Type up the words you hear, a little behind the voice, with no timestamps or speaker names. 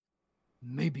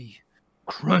maybe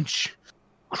crunch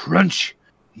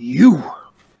you.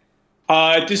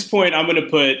 At this point, I'm gonna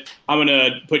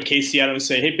put Casey out and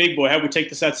say, "Hey, big boy, how we take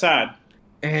this outside?"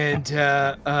 And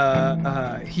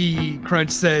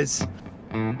Crunch says,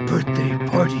 "Birthday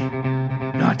party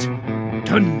not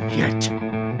done yet."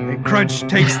 And Crunch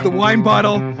takes the wine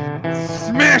bottle,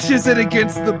 smashes it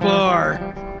against the bar,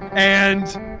 and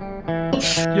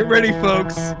get ready,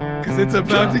 folks, because it's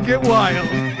about to get wild.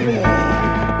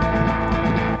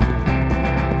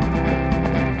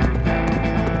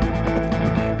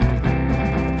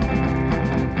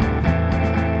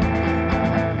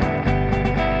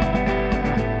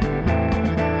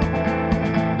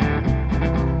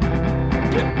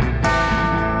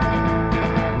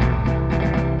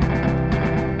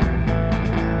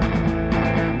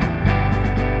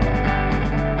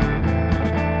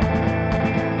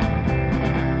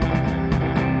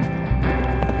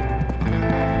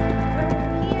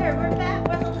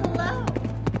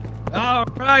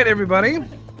 Everybody,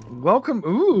 welcome.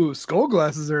 Ooh, skull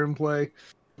glasses are in play.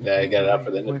 Yeah, I got it out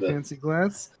for the end of the fancy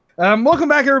glass. Welcome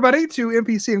back, everybody, to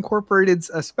NPC Incorporated's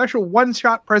a special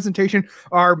one-shot presentation,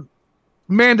 our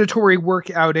mandatory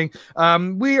work outing.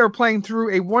 We are playing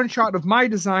through a one-shot of my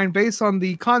design based on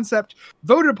the concept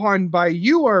voted upon by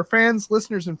you, our fans,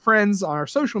 listeners, and friends on our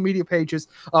social media pages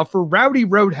for Rowdy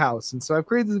Roadhouse. And so I've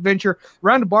created this adventure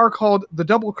around a bar called The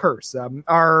Double Curse.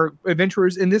 Our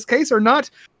adventurers in this case are not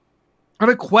on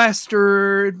a quest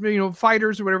or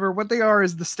fighters or whatever. What they are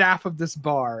is the staff of this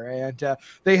bar, and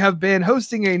they have been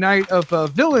hosting a night of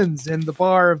villains in the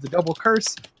bar of the Double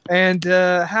Curse, and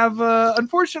have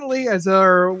unfortunately, as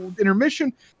our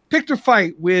intermission, picked a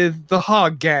fight with the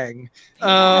Hog Gang.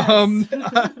 Yes.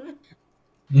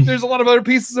 There's a lot of other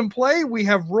pieces in play. We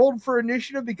have rolled for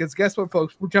initiative because guess what,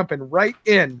 folks? We're jumping right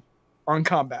in on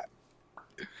combat.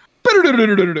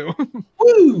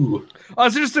 Woo! So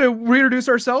just to reintroduce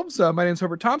ourselves, my name is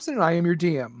Herbert Thompson, and I am your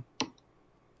DM.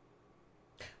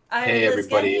 I'm Liz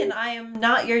Getty, and I am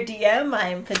not your DM. I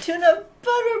am Petuna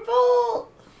Butterbolt.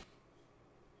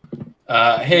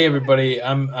 Hey everybody,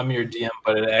 I'm your DM,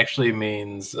 but it actually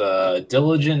means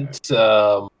diligent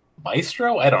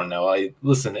maestro. I don't know.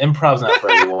 Listen, improv's not for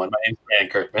everyone. My name's Brandon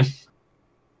Kirkman.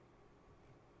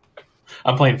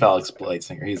 I'm playing Felix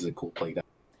Blightsinger. He's a cool play guy.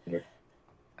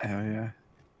 Oh yeah.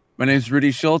 My name's Rudy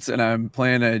Schultz, and I'm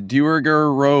playing a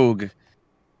Duergar Rogue.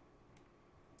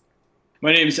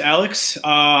 My name is Alex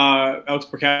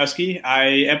Borkowski. I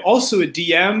am also a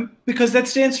DM because that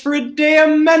stands for a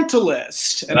damn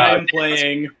mentalist, and I am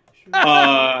playing.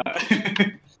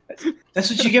 That's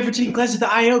what you get for taking classes at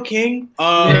the IO King.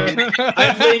 I'm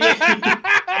playing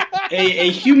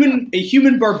a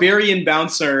human barbarian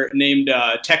bouncer named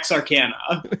Texarkana.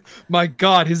 My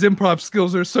God, his improv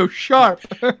skills are so sharp.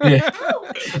 Yeah.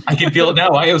 I can feel it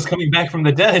now. IO's coming back from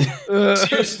the dead.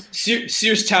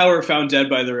 Sears Tower found dead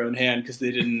by their own hand because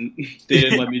they didn't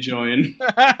let me join.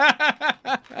 That's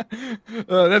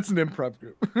an improv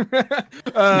group.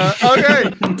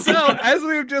 Okay, so as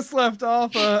we've just left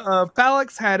off,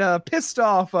 Falix had pissed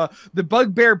off the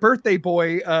bugbear birthday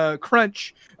boy,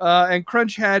 Crunch, and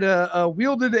Crunch had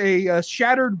wielded a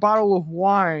shattered bottle of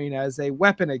wine as a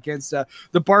weapon against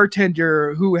the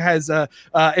bartender who has,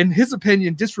 in his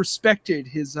opinion, disrespected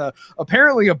his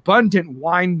apparently abundant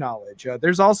wine knowledge.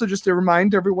 There's also, just to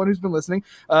remind everyone who's been listening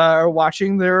or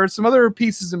watching, there are some other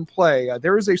pieces in play.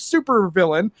 There is a super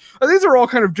villain. These are all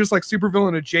kind of just like super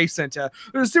villain adjacent.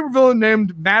 There's a super villain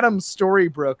named Madame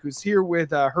Storybrooke who's here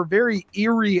with her very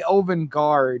eerie elven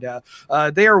guard.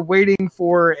 They are waiting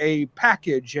for a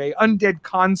package, a undead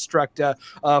construct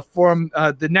from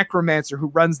the necromancer who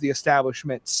runs the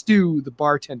establishment, Stu, the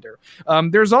bartender.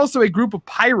 There's also a group of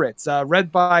pirates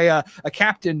led by a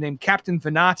captain named Captain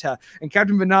Venata, and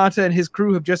Captain Venata and his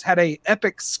crew have just had a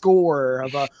epic score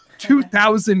of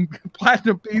 2,000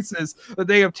 platinum pieces that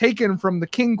they have taken from the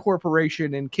King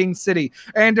Corporation in King City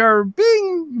and are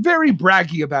being very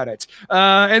braggy about it.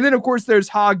 And then, of course, there's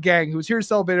Hog Gang, who's here to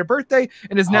celebrate a birthday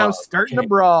and is now starting to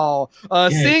brawl.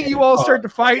 Seeing you all start to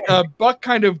fight, Buck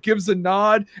kind of gives a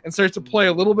nod and starts to play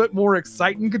a little bit more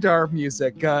exciting guitar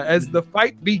music as the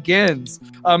fight begins.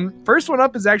 First one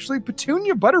up is actually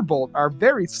Petunia Butterbolt, our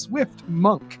very swift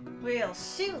monk. Well,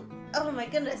 shoot. Oh, my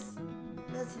goodness.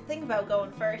 That's the thing about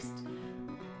going first.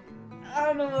 I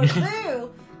don't know what to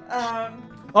do.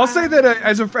 I'll say that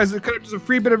as a kind of just a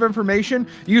free bit of information,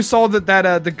 you saw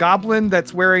that the goblin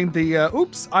that's wearing the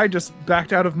oops, I just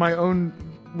backed out of my own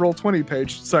Roll20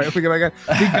 page. Sorry, I forget my guy.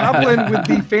 The goblin with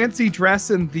the fancy dress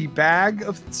and the bag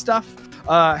of stuff.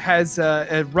 has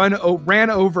ran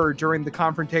over during the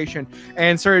confrontation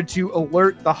and started to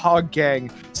alert the Hog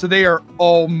Gang. So they are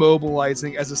all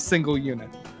mobilizing as a single unit.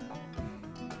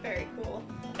 Very cool.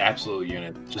 Absolute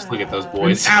unit. Just look at those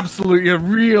boys. Absolutely,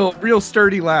 real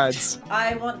sturdy lads.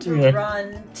 I want to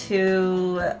run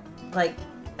to, like,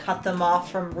 cut them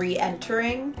off from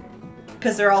re-entering,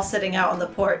 because they're all sitting out on the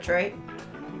porch, right?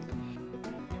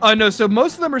 No, so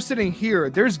most of them are sitting here.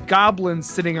 There's goblins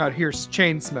sitting out here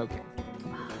chain smoking.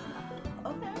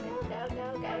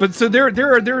 Okay. But so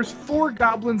there's 4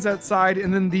 goblins outside,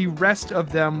 and then the rest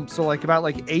of them, so like about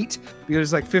 8,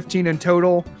 because there's 15 in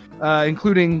total,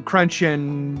 including Crunch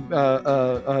and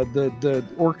the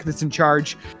orc that's in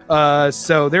charge.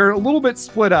 So they're a little bit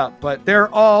split up, but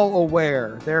they're all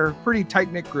aware. They're a pretty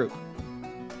tight-knit group.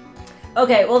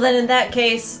 Okay, well then in that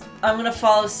case, I'm gonna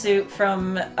follow suit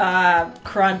from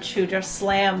Crunch, who just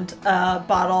slammed a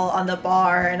bottle on the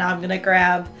bar, and I'm gonna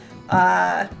grab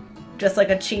just like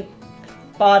a cheap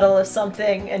bottle of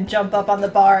something and jump up on the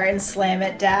bar and slam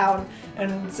it down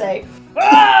and say,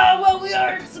 well, we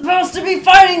aren't supposed to be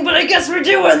fighting, but I guess we're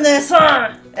doing this,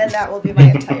 huh? And that will be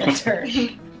my entire turn.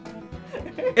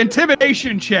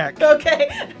 Intimidation check. Okay.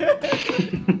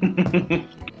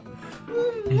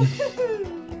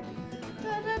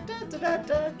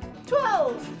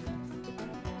 12.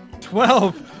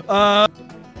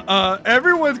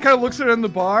 Everyone kind of looks around the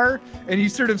bar, and you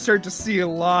sort of start to see a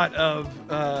lot of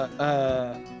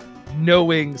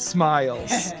knowing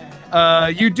smiles.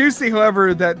 You do see,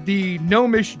 however, that the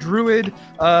gnomish druid,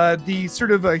 the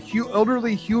sort of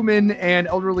elderly human and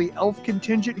elderly elf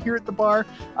contingent here at the bar,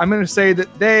 I'm going to say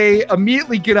that they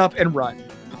immediately get up and run.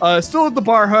 Still at the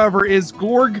bar, however, is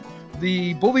Glorg,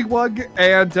 the bullywug,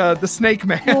 and the snake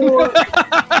man.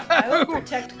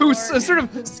 who sort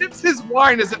of sips his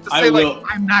wine as if to say,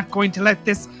 I'm not going to let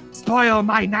this spoil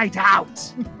my night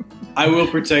out. I will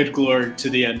protect Glorg to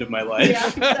the end of my life. Yeah,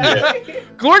 exactly.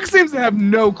 Glorg seems to have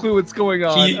no clue what's going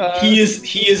on. He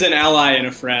is an ally and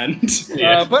a friend.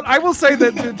 But I will say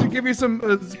that to give you some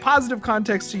positive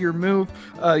context to your move,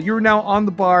 you're now on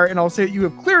the bar, and I'll say that you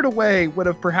have cleared away what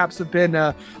have perhaps been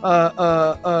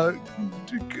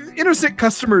innocent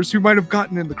customers who might have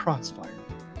gotten in the crossfire.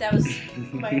 That was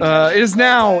my it is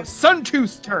now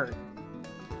Suntooth's turn.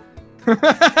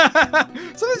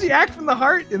 Sometimes you act from the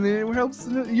heart, and then it helps.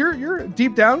 You're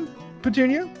deep down,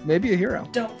 Petunia, maybe a hero.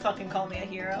 Don't fucking call me a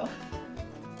hero.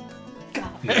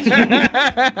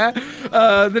 The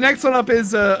next one up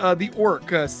is the orc,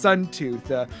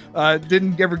 Suntooth.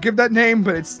 Didn't ever give that name,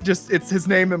 but it's his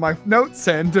name in my notes.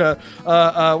 And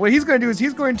what he's going to do is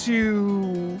he's going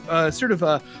to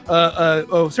start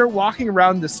walking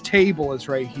around this table is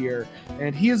right here,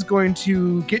 and he is going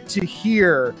to get to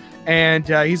here. And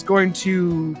he's going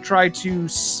to try to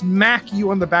smack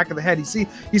you on the back of the head. You see,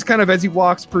 he's kind of, as he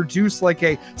walks, produce like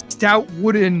a stout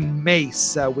wooden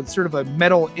mace with sort of a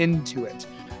metal end to it.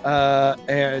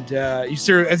 And you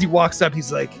see, as he walks up,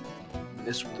 he's like,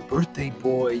 "This was the birthday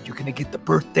boy. You're gonna get the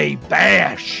birthday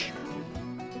bash."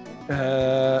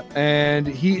 And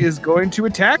he is going to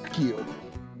attack you.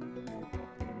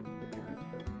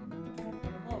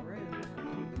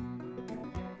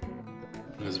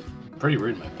 It was pretty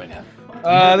rude, in my opinion.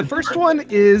 The first one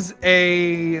is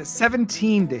a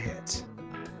 17 to hit.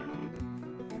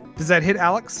 Does that hit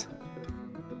Alex?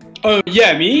 Oh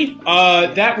yeah, me?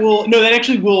 That will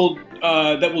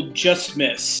just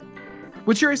miss.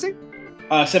 What's your AC?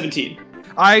 17.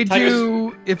 I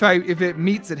do. If it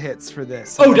meets, it hits for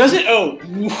this. Oh, does it? Oh, all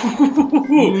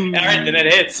right, then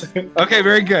it hits. Okay,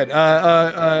 very good.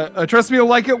 Trust me, you'll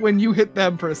like it when you hit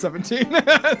them for a 17.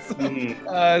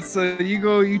 So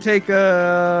you take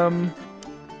not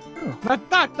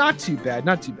too bad,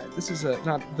 not too bad. This is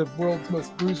not the world's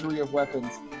most bruisery of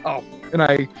weapons. Oh,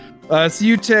 and so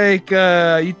you take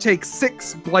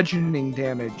 6 bludgeoning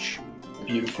damage.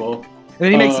 Beautiful. And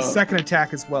then he makes a second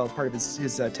attack as well as part of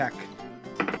his attack.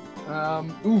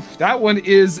 That one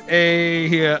is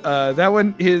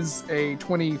a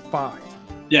 25.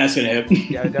 Yeah, it's gonna hit.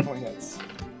 Yeah, it definitely hits.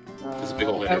 It's a big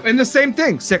old hitter. And the same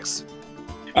thing, 6.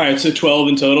 All right, so 12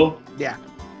 in total. Yeah.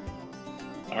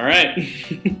 All right.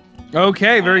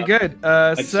 Okay, very good.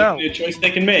 That's So a choice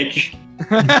they can make.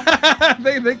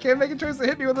 they can make a choice to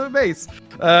hit me with a mace.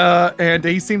 And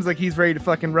he seems like he's ready to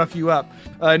fucking rough you up.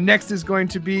 Next is going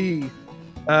to be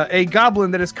a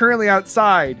goblin that is currently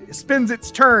outside. It spins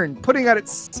its turn, putting out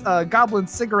its goblin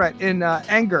cigarette in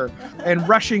anger and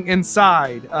rushing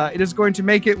inside. It is going to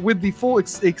make it with the full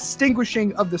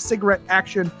extinguishing of the cigarette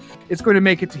action. It's going to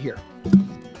make it to here.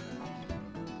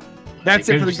 That's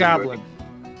it for the goblin.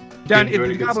 Down,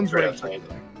 the goblin's right outside.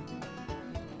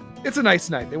 It's a nice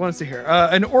night. They want us to hear.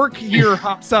 An orc here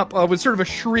hops up with sort of a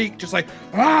shriek, just like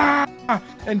ah,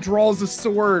 and draws a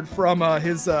sword from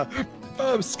his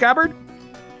scabbard.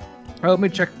 Let me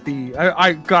check the.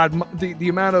 The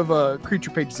amount of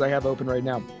creature pages I have open right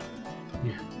now.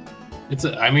 Yeah.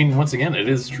 I mean, once again, it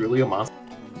is truly a monster.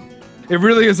 It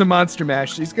really is a monster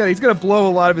mash. He's gonna blow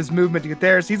a lot of his movement to get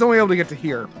there, so he's only able to get to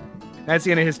here. That's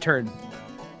the end of his turn.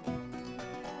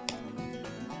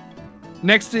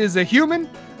 Next is a human.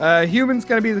 Human's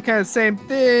gonna be the kind of same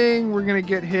thing. We're gonna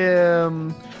get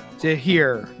him to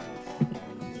here.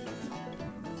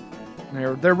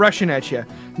 They're rushing at you.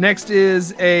 Next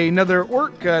is another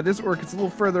orc. This orc is a little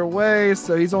further away,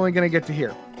 so he's only gonna get to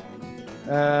here.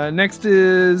 Next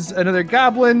is another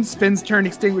goblin. Spins turn,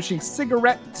 extinguishing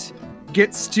cigarette.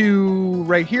 Gets to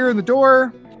right here in the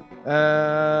door.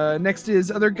 Next is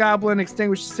other goblin.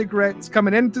 Extinguished cigarettes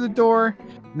coming into the door.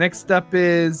 Next up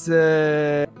is.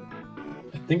 I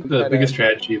think the biggest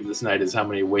tragedy of this night is how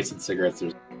many wasted cigarettes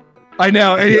there's. I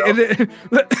know.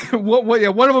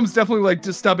 One of them's definitely like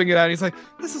just stubbing it out. He's like,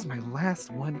 "This is my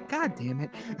last one. God damn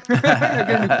it!"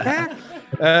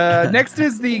 Next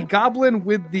is the goblin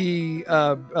with the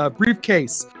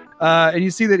briefcase. And you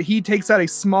see that he takes out a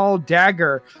small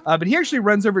dagger, but he actually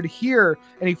runs over to here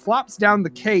and he flops down the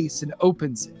case and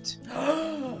opens it.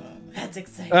 That's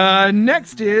exciting.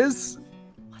 Next is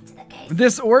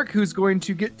this orc who's going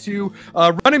to get to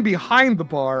running behind the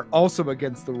bar, also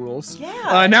against the rules.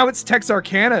 Yeah. Now it's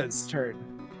Texarkana's turn.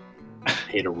 I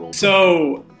hate a rule.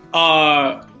 So,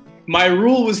 my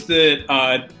rule was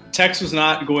that Tex was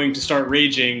not going to start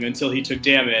raging until he took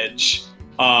damage.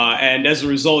 And as a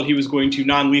result, he was going to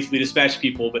non-lethally dispatch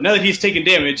people. But now that he's taken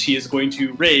damage, he is going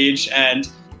to rage. And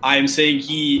I am saying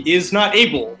he is not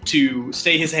able to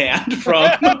stay his hand from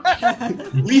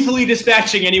lethally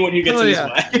dispatching anyone who gets in his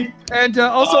way. And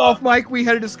also off mic, we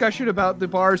had a discussion about the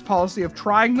bar's policy of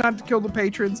trying not to kill the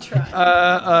patrons.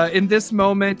 In this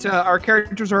moment, our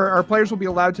players will be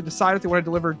allowed to decide if they want to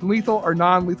deliver lethal or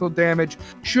non-lethal damage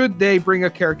should they bring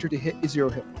a character to hit 0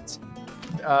 hit points.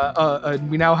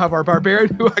 We now have our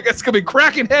barbarian, who I guess is gonna be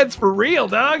cracking heads for real,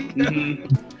 dog.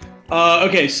 Mm-hmm.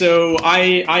 Okay, so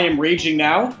I am raging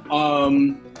now.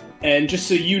 And just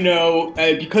so you know,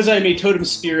 because I'm a totem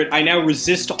spirit, I now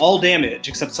resist all damage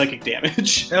except psychic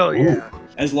damage. Hell yeah!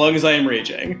 As long as I am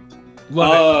raging.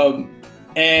 Love it.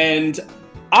 And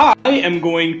I am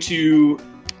going to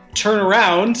turn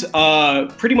around,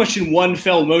 pretty much in one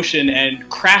fell motion, and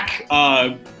crack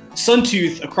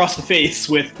Suntooth across the face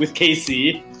with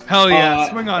Casey. Hell yeah!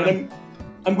 Swing on him.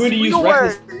 I'm going to use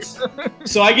reckless.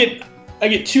 So I get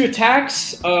 2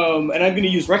 attacks, and I'm going to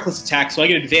use reckless attack, so I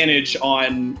get advantage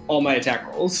on all my attack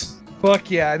rolls.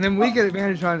 Fuck yeah! And then we get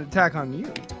advantage on an attack on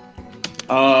you.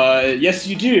 Yes,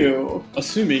 you do,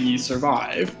 assuming you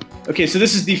survive. Okay, so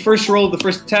this is the first roll of the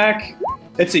first attack.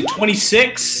 That's a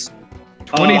 26.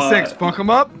 26. Fuck him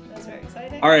up. That's very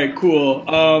exciting. All right, cool.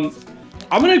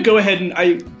 I'm gonna go ahead and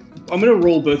I'm gonna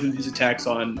roll both of these attacks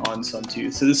on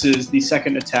Suntooth. So this is the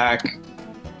second attack.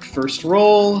 First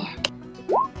roll.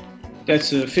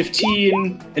 That's a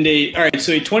 15 and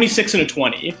so a 26 and a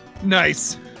 20.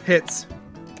 Nice. Hits.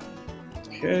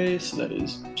 Okay, so that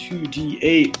is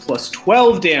 2d8 plus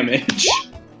 12 damage.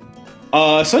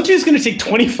 Suntooth is gonna take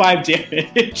 25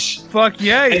 damage. Fuck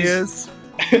yeah, he is.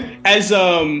 As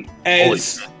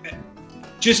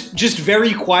just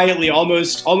very quietly,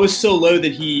 almost so low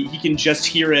that he can just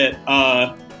hear it.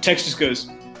 Tex just goes,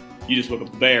 "You just woke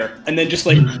up the bear," and then just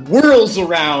like whirls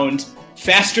around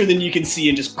faster than you can see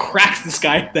and just cracks this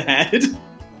guy in the head.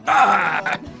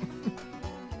 Ah!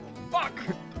 Fuck!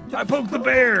 I poked the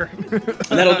bear.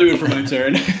 And that'll do it for my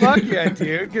turn. Fuck yeah,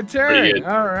 dude! Good turn. Good.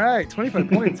 All right, 25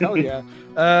 points. Hell yeah.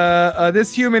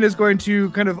 This human is going to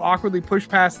kind of awkwardly push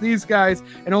past these guys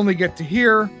and only get to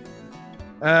here.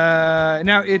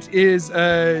 Now it is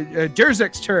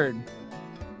Derzek's turn.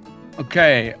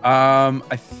 Okay.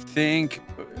 I think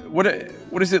what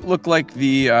does it look like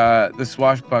the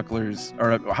swashbucklers,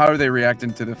 or how are they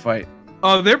reacting to the fight?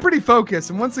 Oh, they're pretty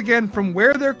focused, and once again, from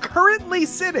where they're currently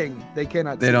sitting, they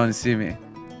cannot. They don't see me.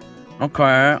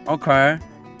 Okay.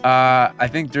 I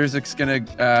think Derzek's gonna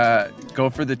go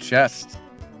for the chest.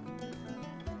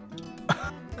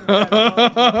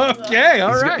 Okay,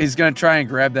 all right. He's gonna try and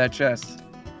grab that chest.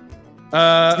 All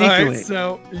right, Sneakily.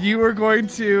 so you are going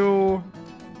to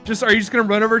are you just going to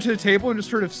run over to the table and just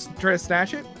sort of try to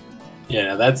snatch it?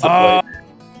 Yeah, that's the play.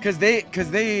 Because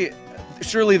they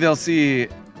surely they'll see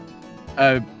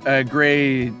a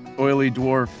gray oily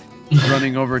dwarf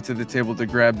running over to the table to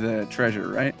grab the treasure,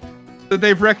 right? That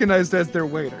they've recognized as their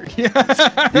waiter. Yeah.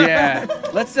 Yeah.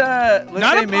 Let's Not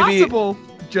say maybe impossible.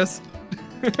 Just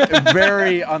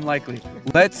Very unlikely.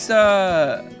 Let's.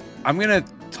 I'm gonna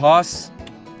toss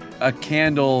a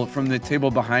candle from the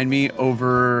table behind me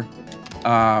over,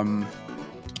 at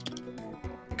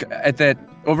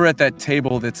that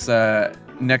table that's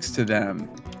next to them.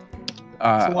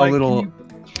 So, like, a little.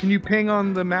 Can you ping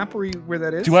on the map where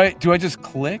that is? Do I just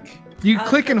click? You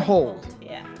click and hold.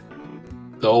 Yeah.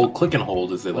 The old click and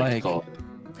hold, as they like to Like- call it.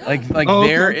 Like Oh, okay.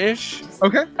 there-ish,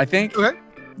 Okay. I think. Okay.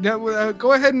 Yeah.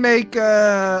 Go ahead and make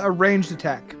a ranged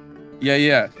attack.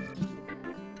 Yeah.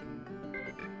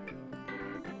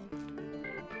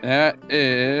 That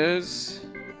is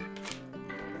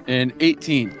an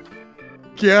 18.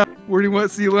 Yeah. Where do you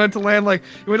want? So you want to land like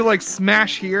you want to like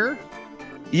smash here?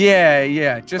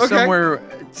 Yeah. Just Okay. somewhere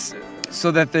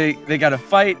so that they got to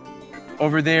fight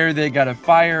over there. They got to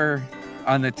fire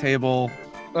on the table.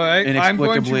 All right.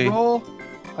 Inexplicably.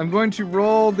 I'm going to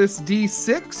roll this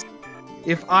d6.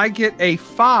 If I get a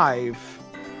 5,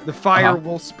 the fire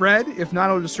will spread. If not,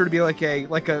 it'll just sort of be like a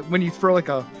when you throw like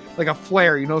a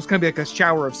flare. You know, it's gonna be like a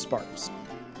shower of sparks.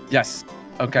 Yes.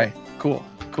 Okay. Cool.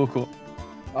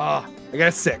 Ah, I got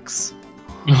a 6.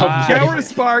 Ah, Shower of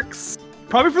sparks.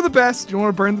 Probably for the best. You don't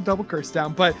want to burn the double curse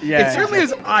down, but Yeah. it certainly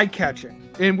is eye-catching.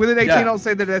 And with an 18, Yeah. I'll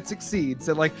say that succeeds.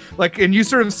 And like, and you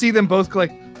sort of see them both go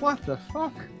like, what the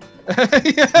fuck?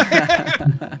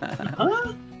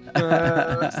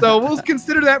 So we'll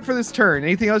consider that for this turn.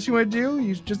 Anything else you want to do?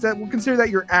 We'll consider that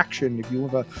your action. If you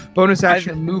have a bonus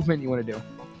action movement you want to do.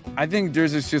 I think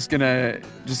Durs is just gonna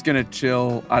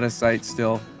chill out of sight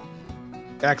still.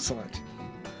 Excellent.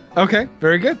 Okay,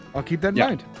 very good. I'll keep that in Yeah.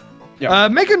 mind. Yeah.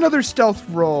 Make another stealth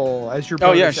roll as your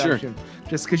Oh, bonus yeah, sure. action,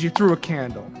 just because you threw a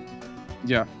candle.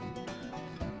 Yeah.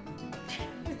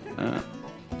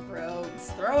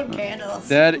 Rogues throwing candles.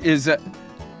 That is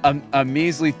a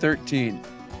measly 13.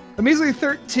 A measly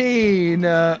 13.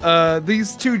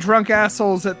 These two drunk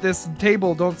assholes at this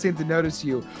table don't seem to notice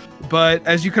you. But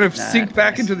as you kind of sink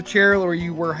back into the chair where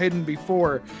you were hidden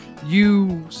before,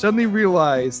 you suddenly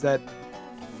realize that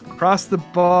across the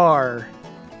bar,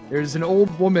 there's an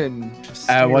old woman. Just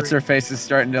What's her face is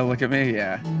starting to look at me?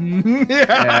 Yeah.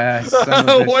 yeah. son of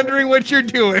a bitch. Wondering what you're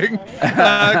doing.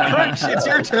 Crunch, it's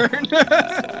your turn.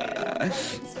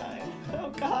 Oh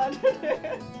God.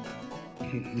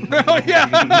 Oh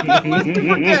yeah, let's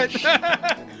forget.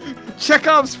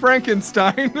 Chekhov's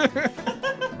Frankenstein.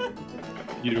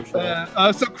 Beautiful.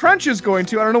 So Crunch is going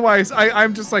to. I don't know why.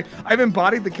 I'm just like I've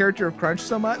embodied the character of Crunch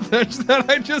so much that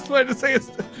I just wanted to say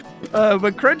it's.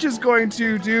 But Crunch is going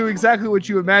to do exactly what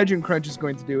you imagine Crunch is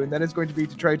going to do, and that is going to be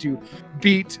to try to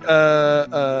beat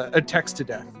a Tex to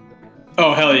death.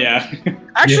 Oh hell yeah!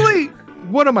 Actually,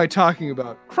 what am I talking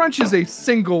about? Crunch is a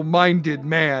single-minded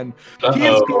man. He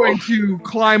is going to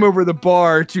climb over the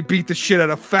bar to beat the shit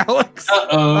out of Phalix.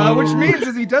 Which means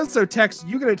as he does so, Tex,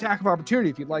 you get an attack of opportunity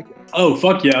if you'd like it. Oh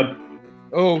fuck yeah!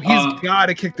 Oh, he's got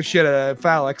to kick the shit out of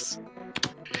Phalix.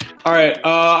 All right.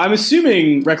 I'm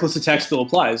assuming reckless attack still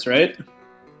applies, right?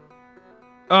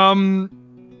 Yeah.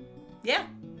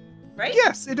 Right?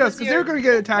 Yes, it does, because they're going to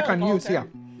get an attack on you, so yeah.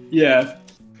 Yeah.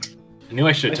 I knew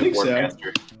I should I have think took so.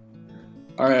 Warcaster.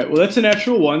 All right. Well, that's a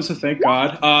natural 1, so thank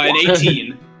God. An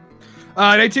 18.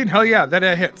 An 18, hell yeah,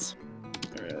 that hits.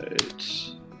 All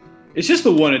right. It's just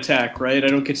the one attack, right? I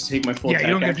don't get to take my full Yeah, attack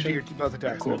you don't get to action. do your both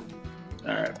attacks. Cool.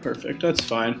 All right, perfect. That's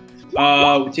fine.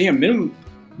 Damn,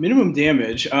 minimum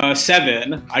damage.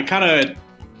 7. I kind of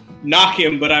knock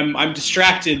him, but I'm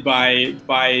distracted by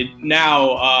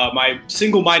now my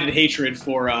single-minded hatred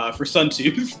for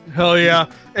Suntooth. Hell yeah.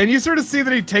 And you sort of see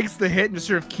that he takes the hit and just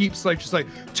sort of keeps just like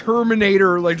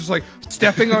Terminator, just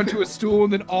stepping onto a stool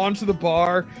and then onto the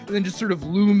bar and then just sort of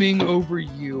looming over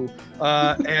you.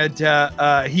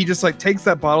 And he just takes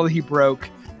that bottle that he broke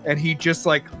and he just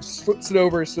flips it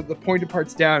over so the pointed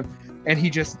part's down and he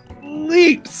just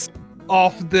leaps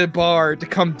off the bar to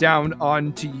come down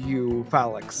onto you,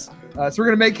 Phalix. So we're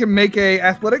gonna make him make a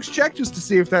athletics check just to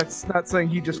see if that's not something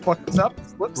he just fucks up.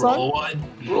 Slips on.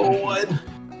 Roll one.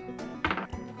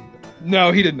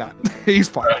 No, he did not. He's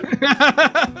fine.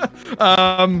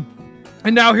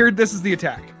 And now this is the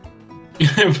attack.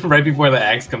 Right before the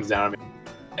axe comes down,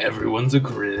 everyone's a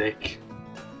critic.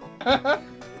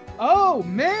 Oh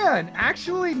man,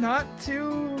 actually not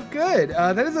too good.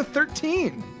 That is a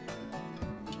 13.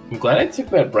 I'm glad I took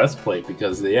that breastplate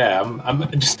because I'm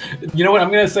just, you know what, I'm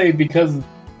gonna say because the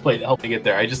plate helped me get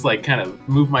there. I just kind of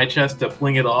move my chest to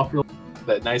fling it off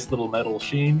that nice little metal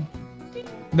sheen.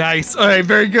 Nice. All right,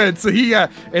 very good. So he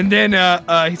and then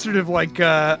he sort of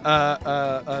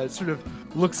sort of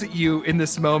looks at you in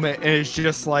this moment and is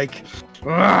just like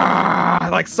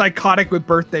psychotic with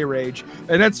birthday rage.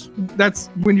 And that's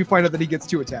when you find out that he gets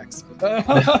 2 attacks.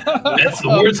 That's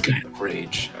the worst kind of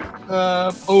rage.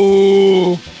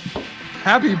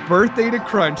 Happy birthday to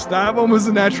Crunch. That one was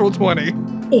a natural 20.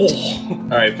 Oh.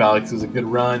 All right, Felix, it was a good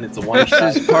run. It's a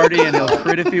one-shot. His party, and he'll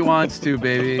crit if he wants to,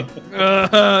 baby.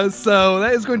 So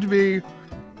that is going to be.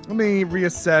 Let me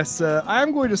reassess.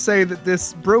 I'm going to say that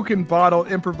this broken bottle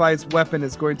improvised weapon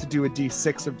is going to do a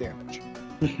d6 of damage.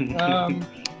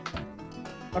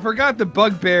 I forgot the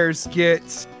bugbears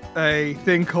get a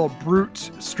thing called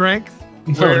brute strength,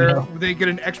 where they get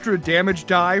an extra damage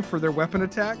die for their weapon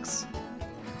attacks.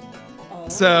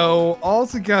 So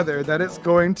altogether, that it's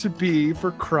going to be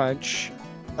for Crunch,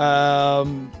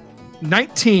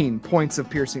 19 points of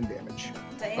piercing damage.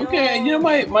 Okay, you know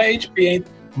my HP ain't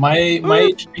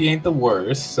HP ain't the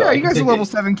worst. So yeah, I you can guys are take level it.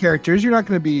 7 characters. You're not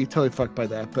going to be totally fucked by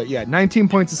that. But yeah, 19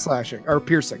 points of slashing or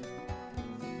piercing.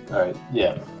 All right,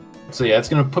 yeah. So yeah, it's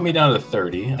gonna put me down to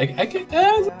 30. I can,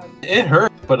 it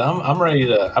hurt, but I'm ready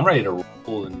to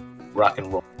roll and rock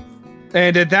and roll.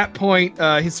 And at that point,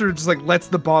 he sort of just like lets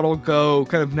the bottle go,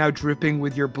 kind of now dripping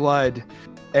with your blood.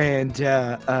 And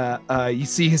you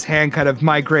see his hand kind of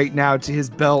migrate now to his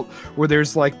belt, where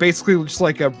there's like basically just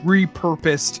like a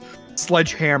repurposed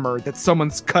sledgehammer that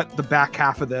someone's cut the back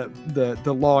half of the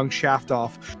long shaft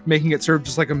off, making it sort of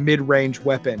just like a mid-range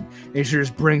weapon. And he sort of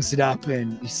just brings it up,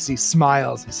 and you see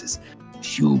smiles. He says,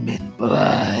 "Human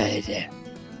blood."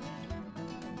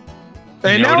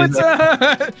 And now it's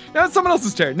now it's someone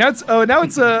else's turn. Now it's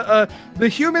the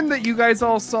human that you guys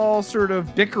all saw sort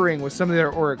of bickering with some of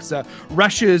their orcs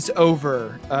rushes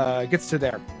over, gets to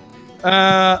there.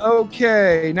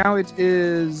 Okay, now it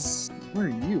is. Where are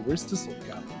you? Where's this little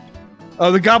goblin?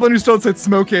 Oh, the goblin who still said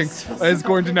smoking is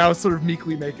going to now sort of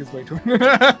meekly make his way toward.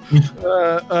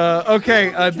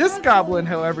 Okay, this goblin,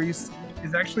 however, is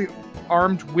actually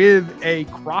armed with a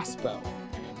crossbow.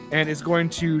 And is going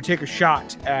to take a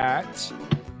shot at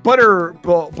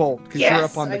Butterbolt because you're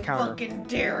up on the counter. I fucking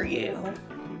dare you.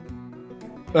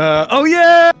 Oh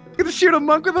yeah! I'm gonna shoot a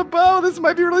monk with a bow. This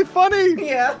might be really funny.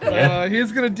 Yeah.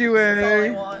 He's gonna do That's all I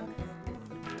a. want.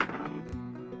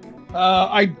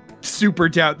 I super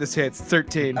doubt this hits.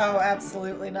 13. Oh,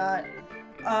 absolutely not.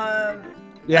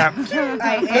 Yeah.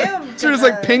 I am. Sort of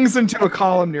like pings into a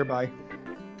column nearby.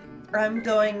 I'm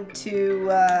going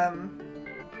to.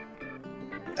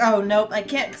 Oh nope, I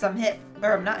can't because I'm hit,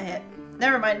 or I'm not hit.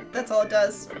 Never mind, that's all it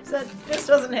does. That just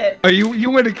doesn't hit. Oh, you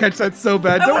want to catch that so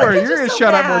bad. Don't worry, you're gonna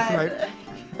shut up more tonight.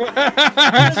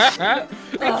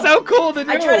 It's so cool to do.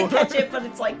 I try to catch it, but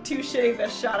it's like too shitty of a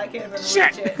shot. I can't even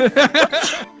Shit. reach it.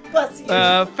 Bless you.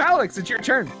 Felix, it's your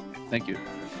turn. Thank you.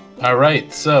 All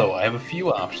right, so I have a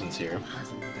few options here.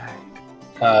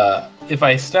 If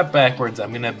I step backwards,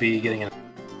 I'm gonna be getting a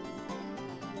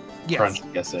Yes. crunch,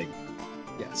 I'm guessing.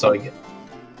 Yeah. So I get.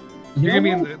 You're gonna be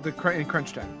in the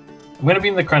crunch time. I'm gonna be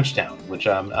in the crunch town, which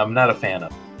I'm not a fan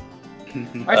of.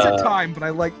 I said time, but I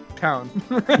like town.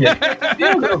 Yeah,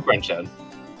 we'll go crunch town.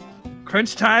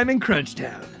 Crunch time in Crunch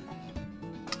Town.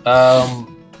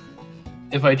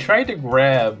 If I try to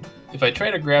grab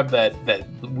that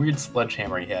weird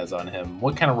sledgehammer he has on him,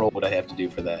 what kind of roll would I have to do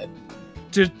for that?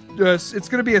 It's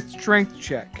gonna be a strength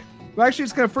check. Well, actually,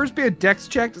 it's gonna first be a dex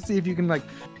check to see if you can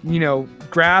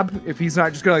grab. If he's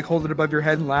not just gonna hold it above your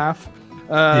head and laugh.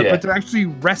 But to actually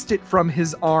wrest it from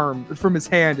his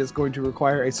hand, is going to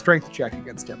require a strength check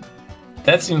against him.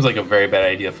 That seems like a very bad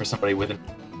idea for somebody with an.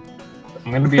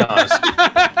 I'm gonna be honest.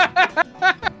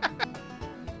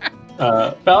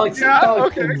 Felix,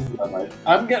 okay.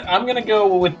 I'm gonna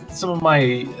go with some of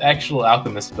my actual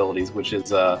alchemist abilities, which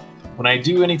is when I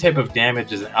do any type of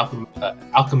damage as an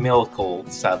alchemical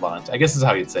savant. I guess is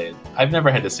how you'd say it. I've never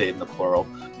had to say it in the plural.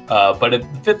 But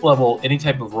at the 5th level, any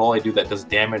type of roll I do that does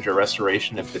damage or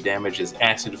restoration, if the damage is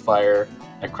acid, fire,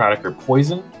 necrotic, or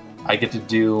poison, I get to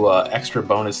do extra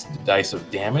bonus dice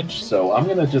of damage. So I'm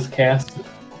gonna just cast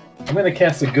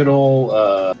a good old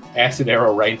acid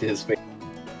arrow right into his face.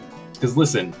 Because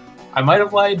listen, I might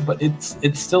have lied, but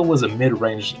it still was a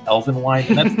mid-range elven wine,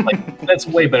 and that's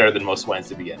way better than most wines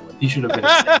to begin with. He should have been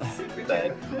with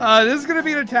that. This is gonna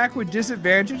be an attack with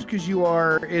disadvantage because you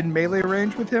are in melee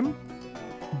range with him.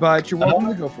 But you're welcome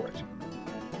to go for it.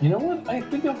 You know what? I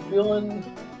think I'm feeling.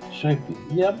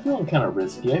 I'm feeling kind of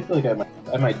risky. I feel like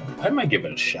I might give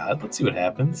it a shot. Let's see what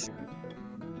happens.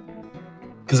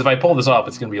 Because if I pull this off,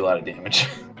 it's gonna be a lot of damage.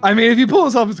 I mean, if you pull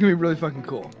this off, it's gonna be really fucking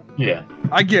cool. Yeah.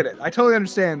 I get it. I totally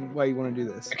understand why you want to do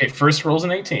this. Okay, first roll's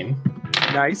an 18.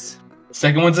 Nice.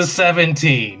 Second one's a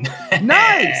 17.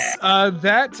 Nice.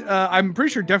 That I'm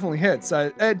pretty sure definitely hits.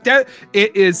 It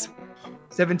is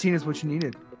 17 is what you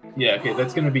needed. Yeah, okay,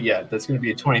 that's gonna be a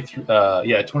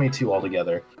 23. 22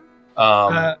 altogether.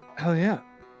 Hell yeah.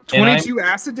 And 22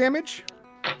 acid damage?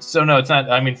 So no, it's not.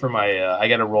 I mean, for my, I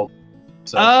got to roll.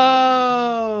 So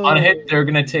Oh. on a hit, they're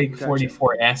gonna take Gotcha.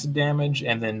 44 acid damage,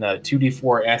 and then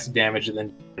 2d4 acid damage, and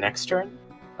then next turn.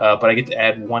 But I get to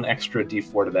add 1 extra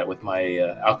d4 to that with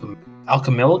my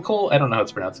alchemical. I don't know how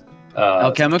it's pronounced.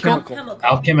 Alchemical?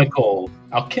 Chemical.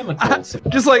 Alchemical.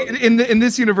 Just like in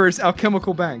this universe,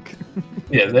 Alchemical Bank.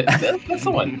 Yeah, that's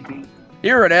the one.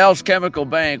 Here at Al's Chemical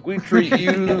Bank, we treat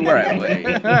you the right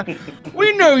way.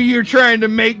 We know you're trying to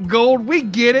make gold. We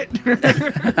get it.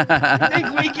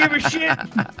 Think we give a shit?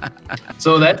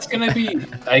 So that's gonna be.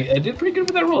 I did pretty good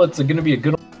with that roll. It's gonna be a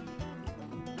good.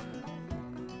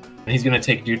 And he's gonna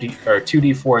take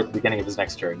 2d4 at the beginning of his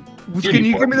next turn. Can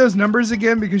you give me those numbers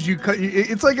again? Because you cut.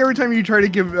 It's like every time you try to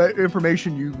give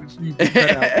information, you cut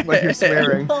out like you're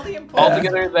swearing.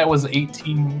 Altogether, that was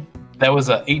 18. That was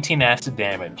 18 acid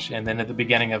damage, and then at the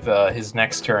beginning of his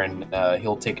next turn,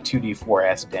 he'll take 2d4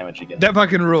 acid damage again. That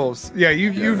fucking rules. Yeah,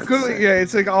 you've clearly, yeah.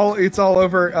 It's like it's all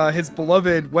over his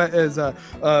beloved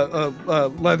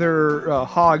leather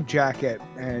hog jacket,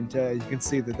 and you can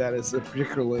see that is a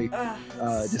particularly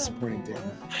disappointing damage.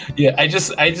 Yeah, I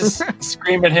just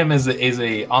scream at him as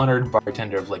a honored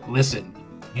bartender of like, listen,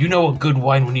 you know a good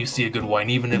wine when you see a good wine,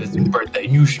 even if it's your birthday,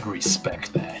 and you should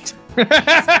respect that.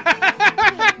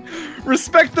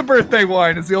 Respect the birthday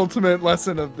wine is the ultimate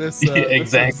lesson of this.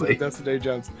 Exactly. Destiny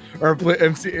Jones or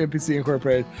NPC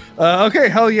Incorporated. Okay,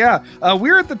 hell yeah.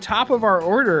 We're at the top of our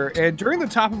order, and during the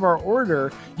top of our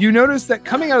order, you notice that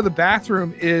coming out of the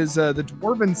bathroom is the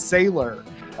dwarven sailor.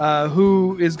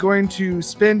 Who is going to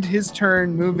spend his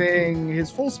turn moving his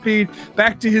full speed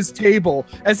back to his table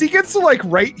as he gets to like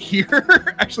right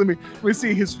here. Actually, let me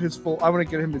see his full. I want to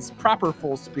get him his proper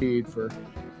full speed for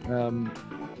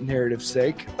narrative's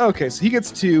sake. Okay, so he gets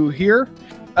to here,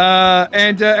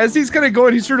 and as he's kind of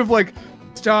going, he sort of like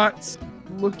starts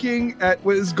looking at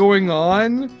what is going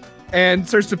on and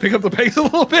starts to pick up the pace a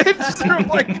little bit. Just sort of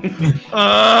like,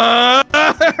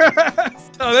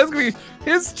 so that's gonna be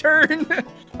his turn.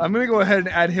 I'm gonna go ahead and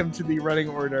add him to the running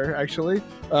order. Actually,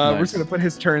 Nice. we're just gonna put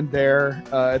his turn there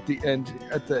at the end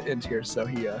here. So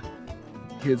he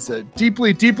is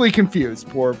deeply confused.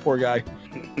 Poor guy.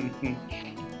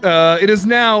 It is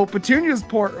now Petunia's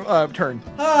turn.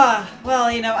 Well,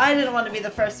 I didn't want to be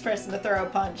the first person to throw a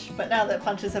punch, but now that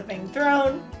punches have been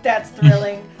thrown, that's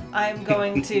thrilling. I'm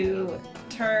going to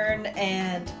turn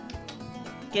and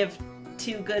give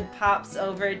 2 good pops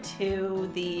over to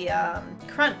the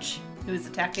Crunch, who's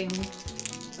attacking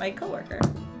my coworker.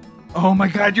 Oh my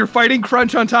god, you're fighting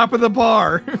Crunch on top of the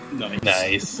bar.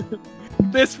 Nice.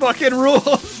 This fucking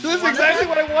rules. This is exactly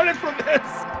what I wanted from this.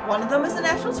 One of them is a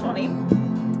natural 20,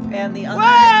 and the other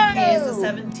Whoa! is a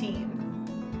 17.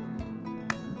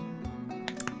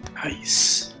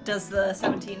 Nice. Does the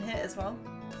 17 hit as well?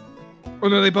 Oh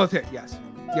no, they both hit. Yes.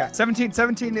 Yeah. 17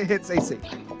 it hits AC.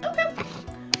 Okay.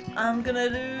 I'm gonna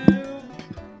do.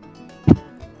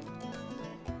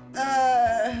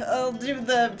 I'll do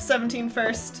the 17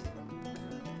 first.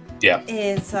 Yeah.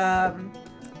 Is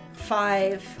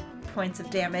 5 points of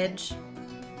damage,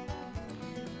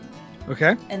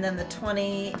 Okay. and then the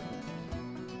 20.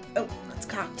 Oh, it's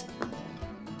cocked.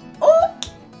 Oh!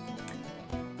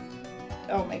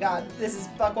 Oh my god, this is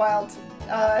buck wild.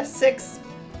 6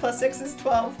 plus 6 is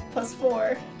 12 plus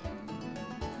 4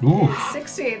 Ooh. is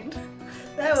 16.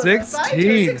 That was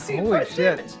 16. 16 Holy points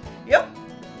shit. damage. Yep.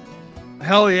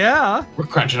 Hell yeah. We're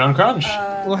crunching on crunch.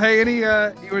 Well, hey, you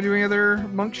want to do any other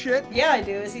monk shit? Yeah, I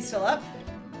do. Is he still up?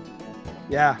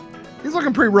 Yeah. He's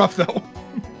looking pretty rough though.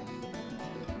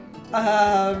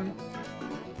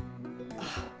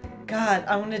 God,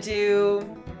 I'm gonna do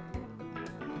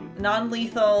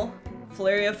non-lethal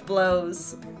flurry of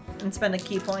blows and spend a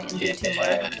key point and do 2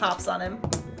 more pops on him.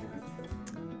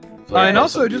 And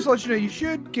also, just to let you know, you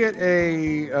should get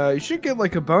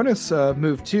like a bonus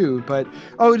move too. But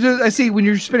I see when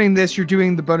you're spinning this, you're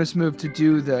doing the bonus move to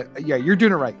do the. Yeah, you're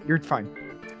doing it right. You're fine.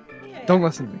 Yeah, Don't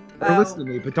listen to me. Or listen to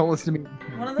me, but don't listen to me.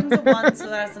 One of them's a 1, so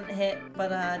that doesn't hit, but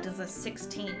does a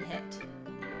 16 hit?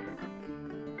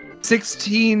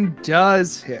 16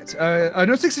 does hit.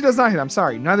 No, 16 does not hit. I'm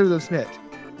sorry. Neither of those hit.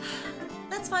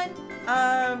 That's fine.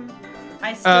 I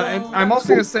still. And I'm also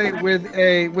gonna say with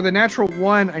a natural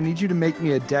 1, I need you to make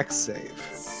me a dex save.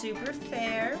 Super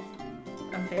fair.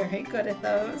 I'm very good at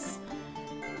those.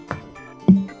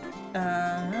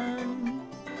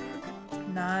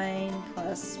 9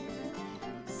 plus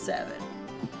 7.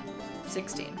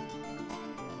 16.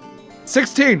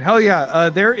 16. Hell yeah.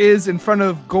 There is in front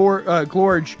of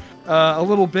Glorge a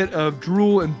little bit of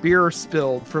drool and beer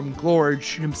spilled from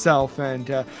Glorge himself, and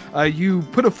you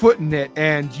put a foot in it,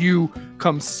 and you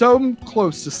come so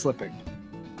close to slipping,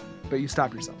 but you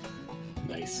stop yourself.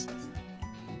 Nice.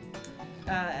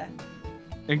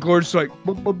 And Glorge's like,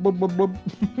 blub, blub, blub, blub, blub.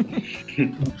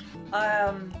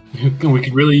 We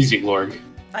could really use you, Glorg.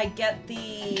 I get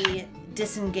the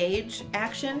disengage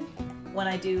action when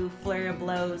I do flurry of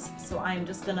blows, so I'm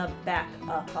just gonna back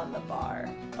up on the bar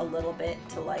a little bit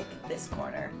to like this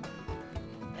corner.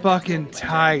 And Fucking that's what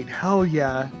I'm tight. Hell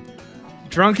yeah.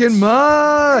 Drunken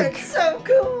mug. doing. It's so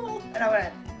cool. And I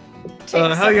wanna take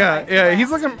Hell some yeah. of my Yeah, he's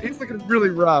flask. looking really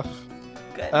rough.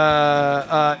 Good.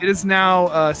 It is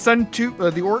now Sun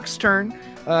the Orc's turn,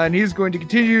 and he's going to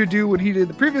continue to do what he did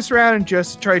the previous round and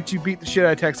just try to beat the shit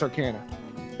out of Texarkana.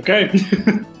 Okay.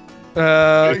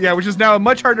 Yeah, which is now a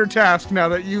much harder task now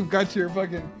that you've got your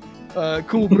fucking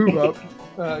cool move up.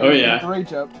 Oh, yeah.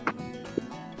 Rage up.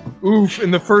 Oof,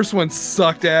 and the first one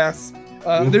sucked ass.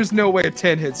 There's no way a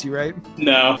 10 hits you, right?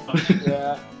 No.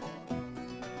 Yeah.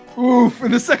 Oof,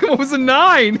 and the second one was a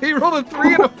 9. He rolled a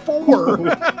 3 and a 4.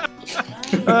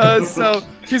 So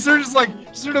he sort of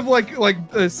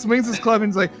swings his club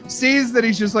and is like sees that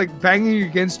he's just like banging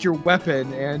against your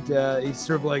weapon, and he's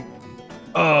sort of like,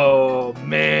 oh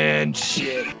man,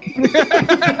 shit.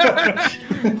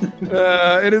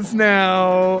 It is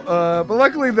now, but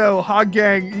luckily though, Hog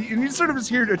Gang, and you sort of just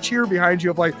hear a cheer behind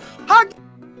you of like, Hog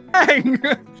Gang.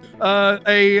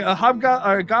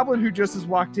 A goblin who just has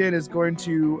walked in is going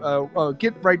to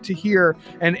get right to here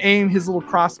and aim his little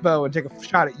crossbow and take a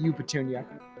shot at you, Petunia.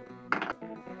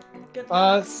 Good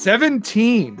luck.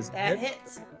 17. Does That hit?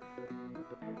 hits.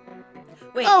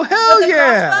 Wait. Oh, hell with the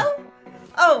yeah. crossbow?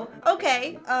 Oh,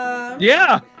 okay.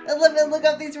 Yeah. Let me look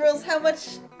up these rules. How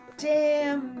much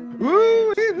damage?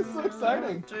 Ooh, this is so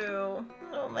exciting. Do?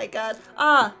 Oh my god.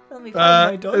 Let me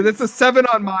find my dice. That's a 7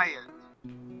 on my end.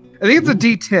 I think it's a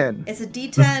D10. It's a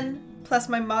D10 plus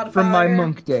my modifier From my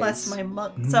monk days. plus my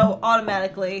monk. So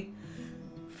automatically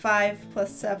 5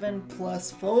 plus 7 plus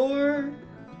 4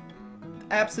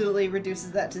 absolutely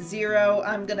reduces that to 0.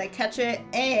 I'm gonna catch it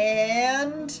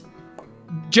and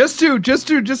Just to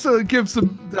give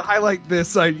to highlight this,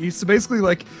 so basically,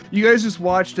 like, you guys just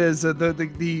watched as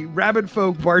the rabbit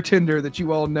folk bartender that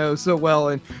you all know so well,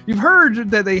 and you've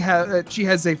heard that she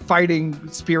has a fighting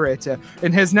spirit,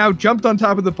 and has now jumped on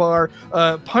top of the bar,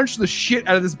 punched the shit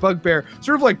out of this bugbear,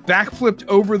 sort of like backflipped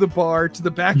over the bar to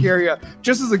the back area,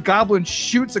 just as a goblin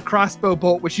shoots a crossbow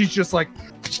bolt, which she's just like.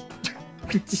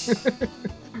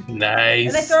 Nice.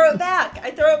 and I throw it back.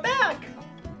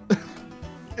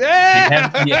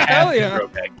 Yeah! You have Hell to yeah! throw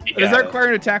back. You Does that gotta. require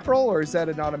an attack roll, or is that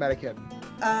an automatic hit?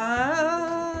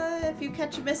 If you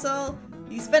catch a missile,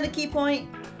 you spend a key point.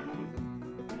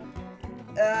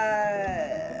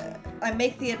 I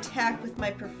make the attack with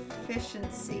my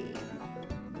proficiency.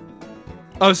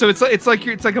 Oh, so it's like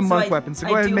a monk I- weapon. So I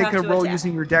go ahead do and make have a to roll attack.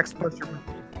 using your dex plus your.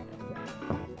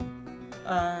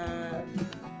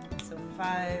 So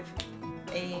 5,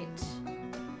 8,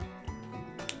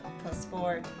 plus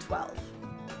 4, 12.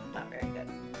 Not very good.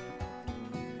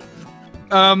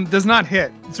 Does not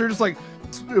hit. It's sort of just like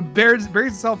buries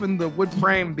itself in the wood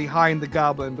frame behind the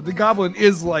goblin, but the goblin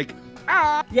is like,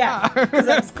 ah! Yeah, because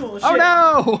that's cool as shit. Oh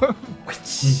no!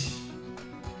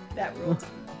 That ruled.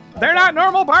 They're not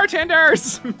normal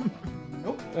bartenders.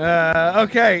 Nope.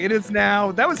 Okay, it is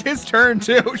now. That was his turn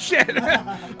too. Shit.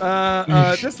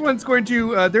 This one's going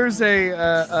to. There's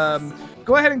a.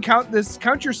 Go ahead and count this.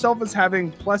 Count yourself as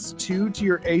having +2 to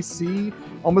your AC,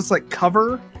 almost like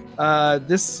cover.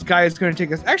 This guy is going to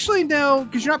take us. Actually, no,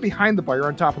 because you're not behind the bar. You're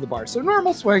on top of the bar. So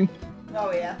normal swing.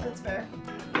 Oh yeah, that's fair.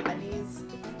 My knees.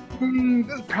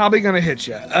 That's probably going to hit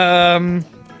you.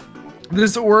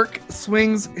 This orc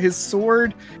swings his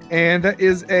sword, and that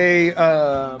is a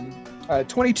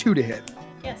 22 to hit.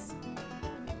 Yes.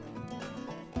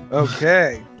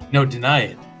 Okay. No, deny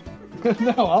it.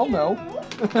 No, I'll know.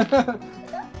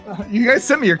 You guys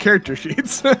sent me your character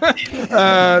sheets.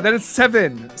 That is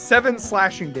 7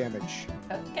 slashing damage.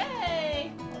 Okay.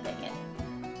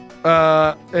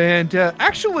 I'll take it.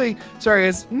 Actually, sorry,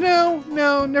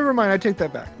 no, never mind. I take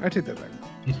that back.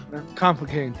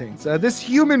 Complicating things. This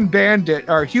human bandit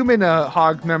or human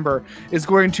hog member is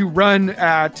going to run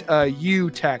at you,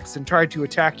 Tex, and try to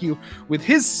attack you with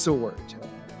his sword.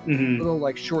 Mhm. Little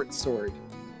like short sword.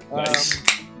 Nice.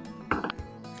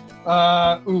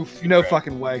 Oof, no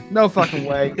fucking way. No fucking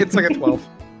way. It's like a 12.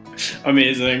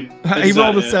 Amazing. He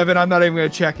rolled a 7. I'm not even gonna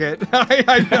check it.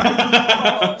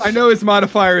 I know his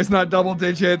modifier is not double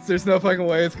digits. There's no fucking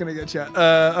way it's gonna get checked.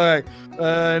 All right.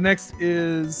 Next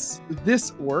is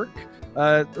this orc.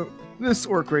 This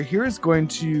orc right here is going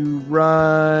to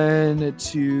run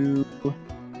to.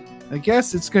 I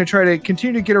guess it's going to try to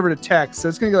continue to get over to Tex. So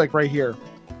it's going to go like right here.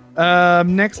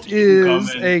 Next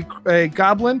is a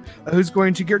goblin who's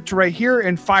going to get to right here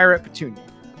and fire at Petunia.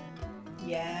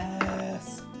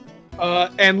 Yes.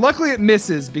 And luckily it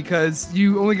misses because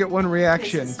you only get one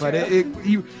reaction. This is But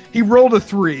true. he rolled a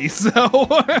 3, so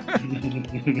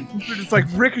it just like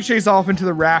ricochets off into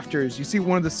the rafters. You see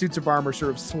one of the suits of armor sort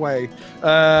of sway.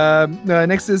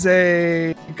 Next is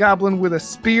a goblin with a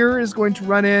spear is going to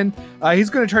run in. He's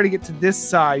going to try to get to this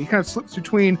side. He kind of slips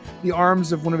between the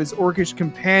arms of one of his orcish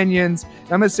companions.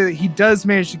 And I'm going to say that he does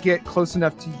manage to get close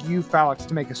enough to you, Phalix,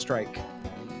 to make a strike.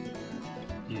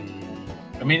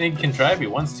 I mean, he can try if he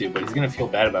wants to, but he's gonna feel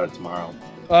bad about it tomorrow.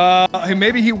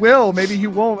 Maybe he will, maybe he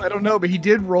won't. I don't know, but he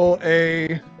did roll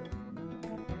a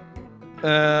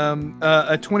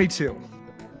 22.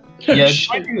 Yeah,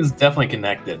 Striking is definitely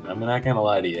connected. I'm not gonna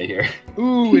lie to you here.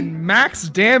 Ooh, and max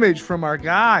damage from our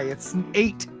guy. It's an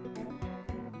 8.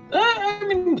 I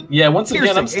mean, yeah. Once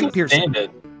again, I'm still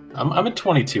standing. I'm at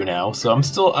 22 now, so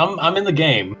I'm in the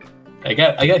game. I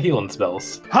got healing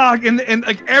spells. Hog and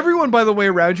like everyone, by the way,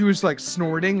 around you is like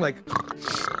snorting, like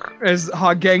as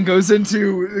Hog Gang goes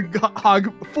into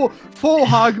hog full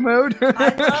hog mode.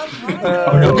 I love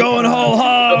hog. Going whole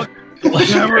hog.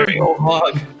 Legendary old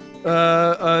hog.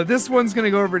 This one's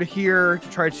gonna go over to here to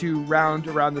try to round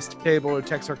around this table or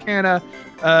Tex Arcana.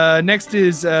 Next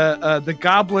is the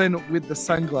goblin with the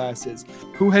sunglasses,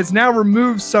 who has now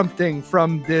removed something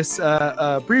from this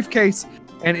briefcase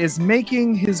and is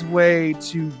making his way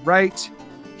to right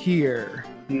here.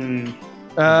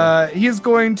 He is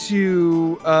going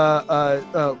to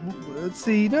let's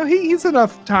see. No, he has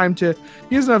enough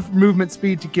movement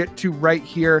speed to get to right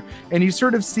here, and you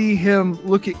sort of see him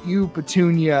look at you,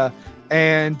 Petunia,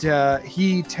 and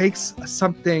he takes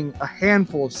a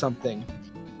handful of something,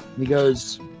 and he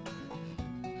goes,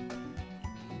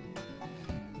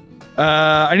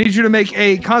 I need you to make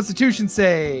a Constitution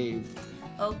save.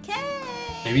 Okay.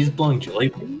 Maybe he's blowing jelly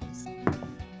beans.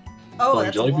 Oh, Blowing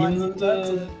that's jelly a one. beans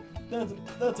into.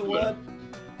 That's a one.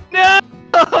 No!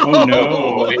 Oh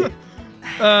no.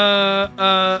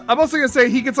 I'm also gonna say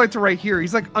he gets like to right here.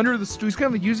 He's like under the stool. He's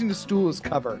kind of using the stool as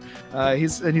cover.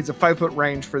 He's a 5-foot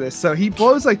range for this. So he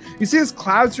blows like you see this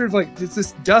cloud sort of like it's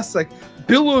this dust like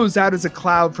billows out as a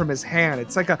cloud from his hand.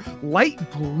 It's like a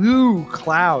light blue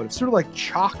cloud. It's sort of like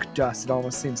chalk dust. It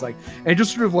almost seems like, and it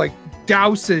just sort of like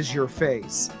douses your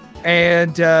face.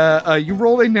 And you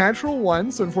rolled a natural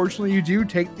 1, so unfortunately you do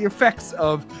take the effects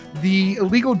of the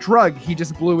illegal drug he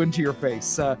just blew into your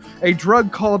face. A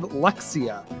drug called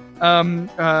Luxia.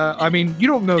 I mean, you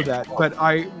don't know that, but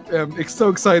I am so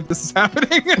excited this is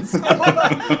happening. So,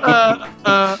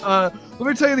 let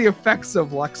me tell you the effects of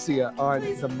Luxia on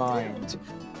the mind.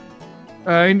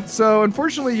 So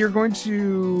unfortunately, you're going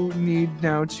to need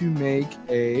now to make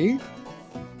a...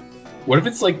 What if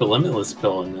it's like the limitless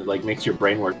pill and it like makes your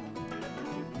brain work?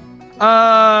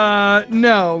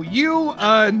 No, you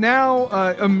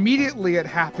now immediately it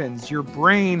happens. Your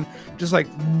brain just like,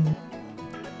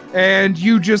 and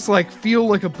you just like feel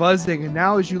like a buzzing. And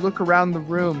now as you look around the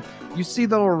room, you see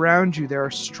that all around you there are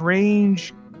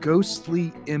strange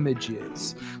ghostly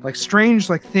images, like strange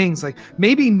like things, like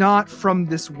maybe not from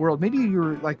this world. Maybe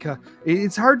you're like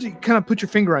it's hard to kind of put your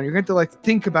finger on. You're going to like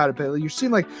think about it, but you're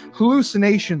seeing like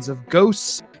hallucinations of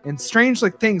ghosts and strange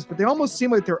like things, but they almost seem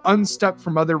like they're unstuck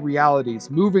from other realities,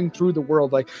 moving through the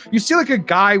world. Like you see like a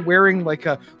guy wearing like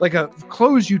a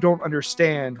clothes you don't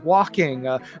understand, walking,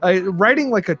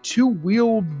 riding like a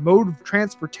 2-wheeled mode of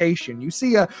transportation. You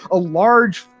see a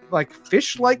large like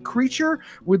fish-like creature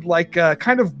with like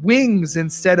kind of wings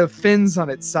instead of fins on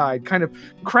its side, kind of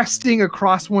cresting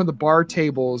across one of the bar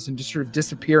tables and just sort of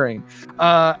disappearing.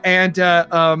 We'll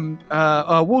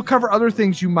cover other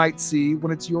things you might see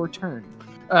when it's your turn.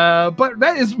 But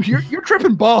that is you're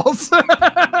tripping balls.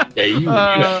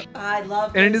 Yeah, I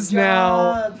love and it this is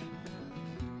now. job.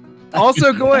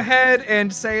 Also, go ahead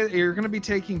and say that you're going to be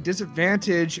taking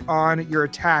disadvantage on your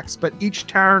attacks, but each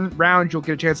round you'll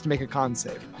get a chance to make a con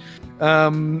save.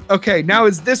 Okay, now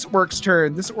is this orc's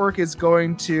turn. This orc is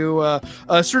going to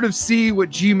sort of see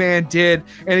what G-Man did,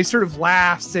 and he sort of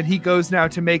laughs, and he goes now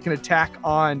to make an attack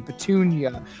on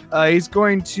Petunia. He's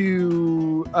going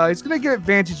to get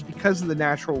advantage because of the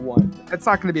natural 1. That's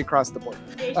not going to be across the board.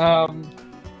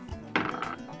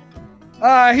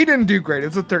 He didn't do great.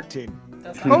 It's a 13.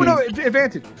 Oh no,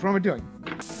 advantage. What am I doing?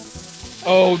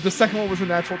 Oh, the second one was a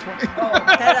natural 20.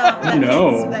 That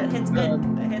no. hits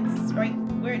good. That hits right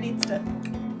where it needs to.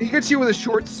 He gets you with a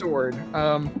short sword.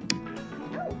 Ouch.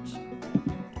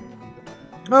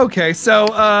 Okay, so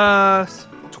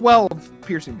 12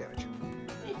 piercing damage.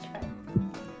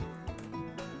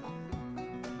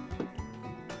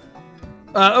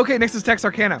 Okay, next is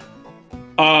Texarkana.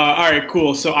 All right,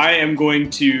 cool. So I am going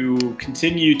to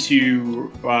continue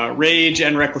to rage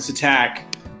and reckless attack,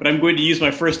 but I'm going to use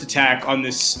my first attack on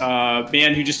this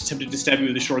man who just attempted to stab me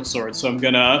with a short sword. So I'm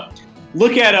gonna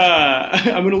look at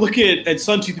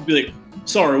Suntooth and be like,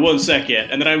 "Sorry, 1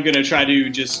 second," and then I'm gonna try to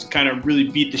just kind of really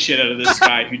beat the shit out of this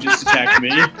guy who just attacked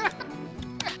me.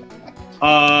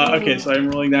 Okay, so I'm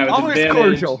rolling that with Always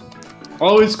advantage. cordial.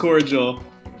 Always cordial.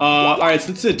 All right,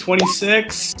 so that's a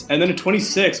 26, and then a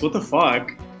 26. What the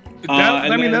fuck?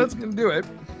 That's gonna do it.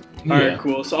 All right,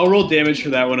 cool. So I'll roll damage for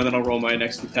that one, and then I'll roll my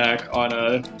next attack on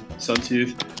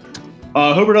Suntooth.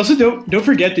 Hobart, also don't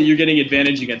forget that you're getting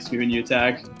advantage against me when you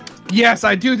attack. Yes,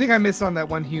 I do think I missed on that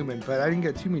one human, but I didn't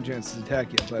get too many chances to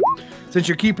attack yet. But since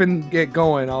you're keeping it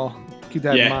going, I'll keep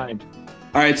that in mind.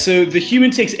 All right, so the human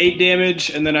takes 8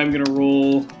 damage, and then I'm gonna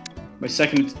roll my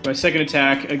second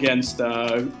attack against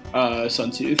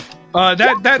Suntooth.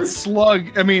 That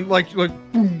slug. I mean, like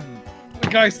boom. The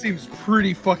guy seems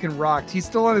pretty fucking rocked. He's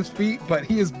still on his feet, but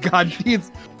he's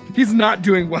not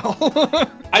doing well.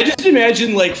 I just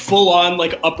imagine like full on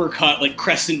like uppercut, like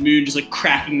crescent moon, just like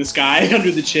cracking this guy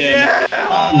under the chin. Yeah!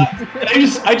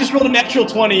 I just rolled a natural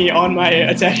 20 on my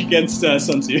attack against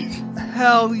Suntooth.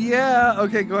 Hell yeah!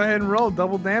 Okay, go ahead and roll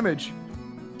double damage.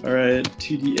 All right,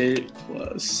 2d8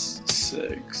 plus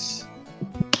 6.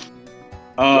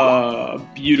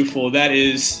 Beautiful. That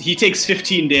is, he takes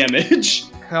 15 damage.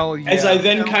 Hell yeah! As I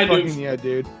then yeah,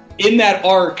 dude. In that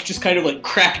arc, just kind of like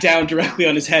crack down directly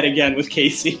on his head again with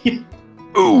Casey.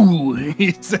 Ooh,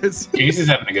 he says. Casey's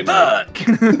having a good time.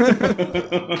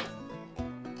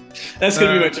 That's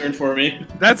gonna be my turn for me.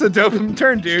 That's a dope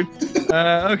turn, dude.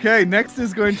 Okay, next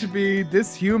is going to be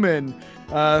this human,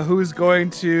 who's going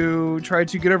to try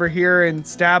to get over here and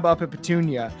stab up at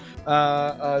Petunia.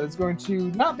 That's going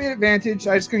to not be an advantage.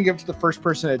 I'm just going to give it to the first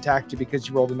person to attack you because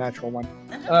you rolled a natural one.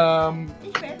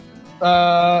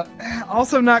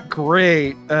 Also not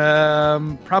great.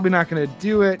 Probably not going to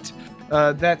do it.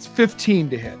 That's 15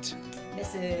 to hit.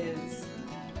 Misses.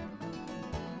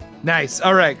 Nice.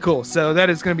 All right, cool. So that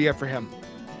is going to be it for him.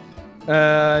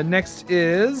 Next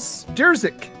is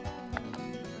Derzik.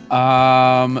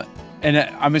 And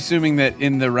I'm assuming that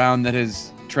in the round that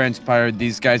has transpired,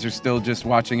 these guys are still just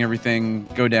watching everything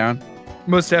go down.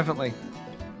 Most definitely.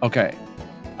 Okay.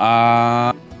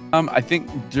 I think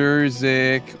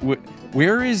Derzik.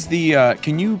 Where is the?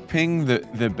 Can you ping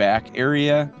the back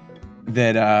area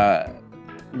that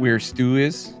where Stu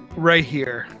is? Right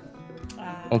here.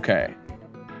 Okay.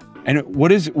 And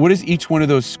what is each one of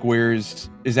those squares?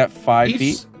 Is that 5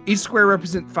 feet? Each square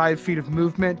represents 5 feet of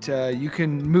movement. You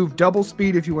can move double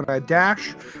speed if you want to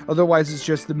dash. Otherwise, it's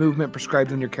just the movement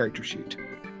prescribed on your character sheet.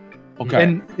 Okay.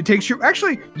 And it takes you.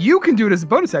 Actually, you can do it as a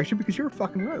bonus action because you're a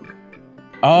fucking rogue.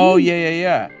 Oh,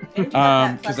 yeah.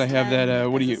 Because I have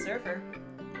that. What do you? Surfer.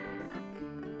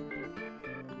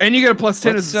 And you get a plus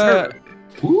 10 as a server.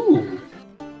 Ooh.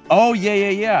 Oh,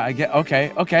 yeah. I get.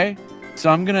 Okay. So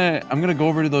I'm gonna go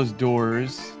over to those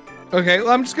doors. Okay,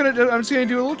 well, I'm just gonna do a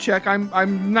little check. I'm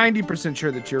 90%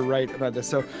 sure that you're right about this.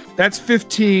 So that's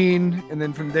 15, and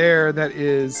then from there that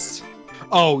is.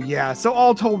 Oh yeah. So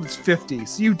all told, it's 50.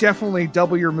 So you definitely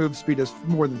double your move speed is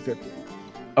more than 50.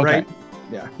 Okay. Right?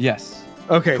 Yeah. Yes.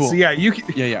 Okay. Cool. So yeah, you.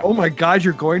 Can, Yeah. Oh my God,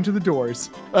 you're going to the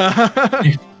doors.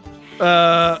 Okay.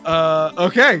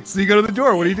 So you go to the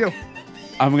door. What do you do?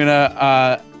 I'm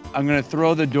gonna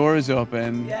throw the doors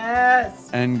open. Yes.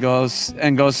 And go,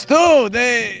 Stu,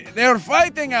 they're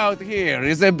fighting out here.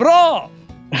 It's a brawl.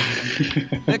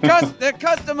 The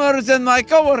customers and my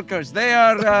coworkers, they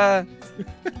are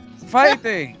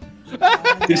fighting.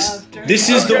 This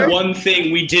is the one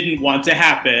thing we didn't want to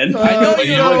happen. I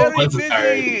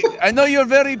know you're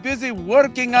very busy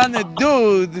working on the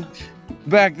dude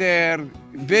back there,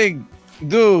 big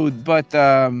dude, but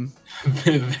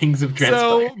things have transpired.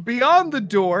 So beyond the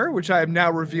door, which I am now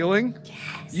revealing,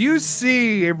 you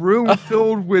see a room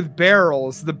filled with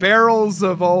barrels. The barrels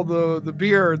of all the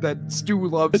beer that Stu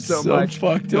loves so much.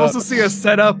 Fucked You up. also see a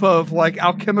setup of like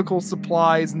alchemical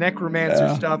supplies,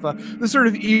 necromancer stuff, the sort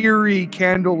of eerie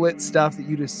candlelit stuff that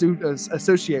you'd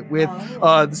associate with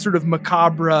the sort of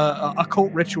macabre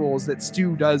occult rituals that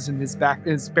Stu does in his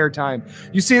spare time.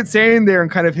 You see it standing there in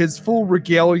kind of his full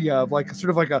regalia of like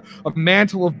sort of like a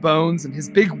mantle of bones, and his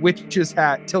big witch's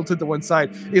hat tilted to one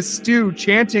side is Stu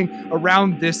chanting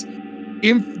around this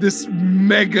this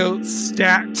mega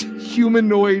stacked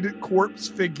humanoid corpse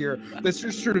figure that's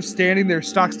just sort of standing there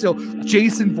stock still,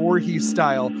 Jason Voorhees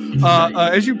style.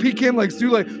 As you peek in, like Stu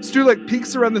like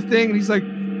peeks around the thing and he's like,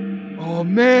 oh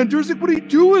man, Durzik, what are you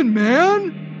doing,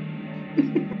 man?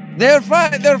 They're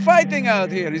fighting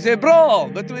out here. It's a brawl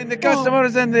between the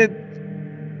customers and the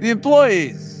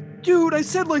employees. Dude, I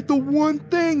said like the one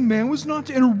thing, man, was not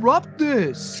to interrupt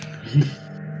this.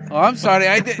 Oh, I'm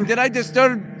sorry. Did I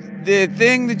disturb the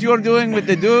thing that you're doing with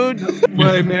the dude?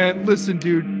 Hey, man, listen,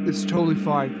 dude, it's totally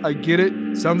fine. I get it.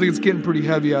 Sounds like it's getting pretty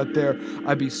heavy out there.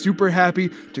 I'd be super happy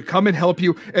to come and help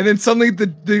you. And then suddenly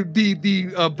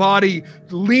the body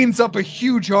leans up a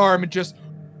huge arm and just,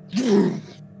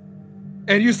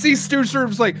 and you see Stu sort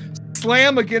of like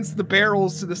slam against the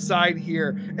barrels to the side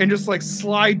here and just like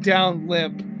slide down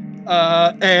limp.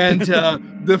 And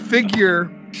the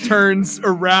figure turns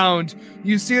around.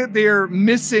 You see that they are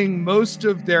missing most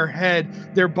of their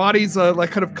head. Their bodies like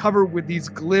kind of covered with these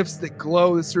glyphs that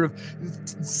glow, this sort of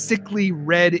sickly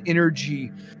red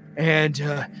energy, and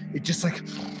it just like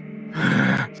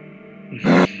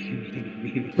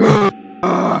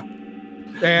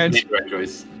and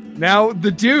now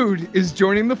the dude is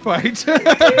joining the fight.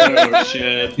 Oh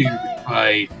shit! Dude,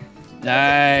 fight.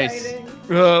 Nice.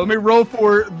 Let me roll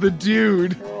for the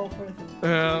dude. Roll for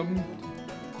the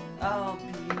Oh,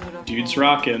 beautiful. Dude's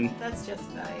rocking. That's just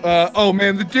nice. Oh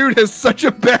man, the dude has such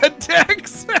a bad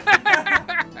dex.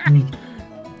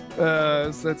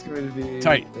 So that's going to be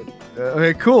Tight.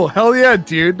 Okay, cool. Hell yeah,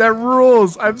 dude. That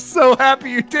rules. I'm so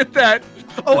happy you did that.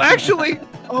 Oh, actually,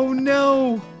 oh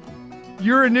no.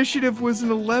 Your initiative was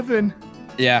an 11,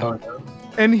 Yeah. Oh no.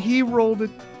 and he rolled a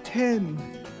 10.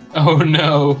 Oh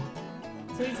no.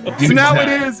 So he's So not- So Dude, now that-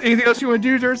 it is. Anything else you want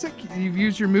to do, Durzik? You've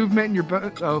used your movement and your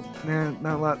oh, man,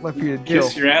 not a lot left for you to do.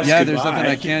 Kiss your ass Yeah, goodbye. there's nothing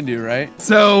I can do, right?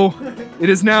 So it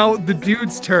is now the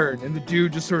dude's turn, and the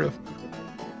dude just sort of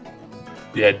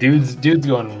Yeah, dude's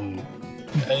going.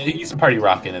 He's party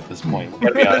rocking at this point. We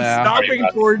gotta be honest. Yeah. Party stomping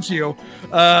rocking. towards you,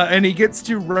 and he gets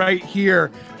to right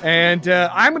here. And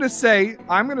I'm gonna say,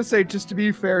 just to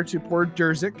be fair to poor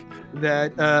Durzik,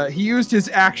 that he used his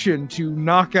action to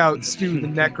knock out Stu the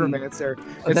Necromancer.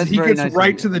 And That's he very gets nice of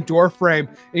right you. to the door frame,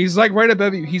 and he's like right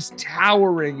above you. He's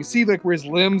towering. You see like where his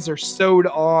limbs are sewed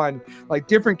on, like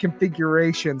different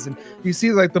configurations, and you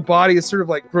see like the body is sort of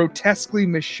like grotesquely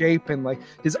misshapen. Like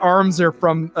his arms are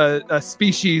from a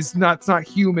species it's not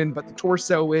human, but the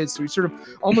torso is. So he sort of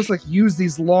almost like use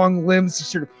these long limbs to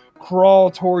sort of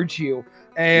crawl towards you,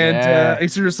 and Yeah. he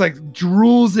sort of just like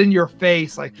drools in your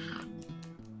face, like.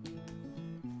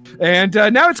 And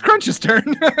now it's Crunch's turn.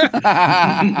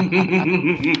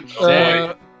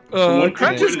 What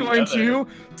Crunch can is we do going together? to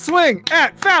swing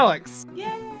at Phalix. Yay!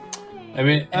 I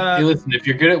mean, hey, listen, if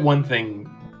you're good at one thing,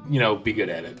 be good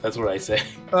at it. That's what I say.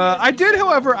 I did,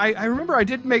 however, I remember I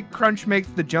did make Crunch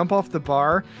make the jump off the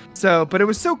bar. But it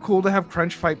was so cool to have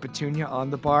Crunch fight Petunia on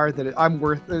the bar that I'm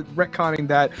worth retconning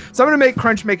that. So I'm going to make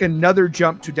Crunch make another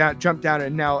jump down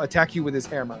and now attack you with his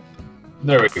hammer.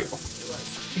 There we go.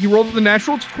 He rolled the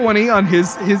natural 20 on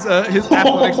his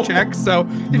athletics check, so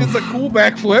he does a cool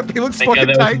backflip. He looks Yeah, fucking that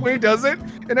was- tight when he does it,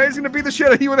 and now he's gonna beat the shit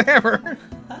out of you with a hammer.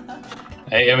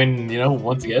 Hey, I mean,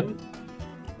 once again,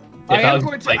 I'm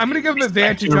gonna give him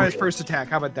advantage on his first attack.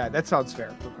 How about that? That sounds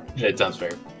fair. Yeah, it sounds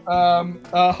fair.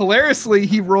 Hilariously,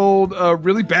 he rolled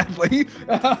really badly.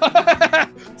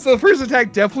 So the first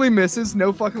attack definitely misses.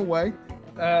 No fucking way.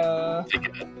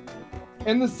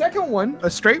 And the second one, a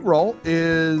straight roll,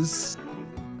 is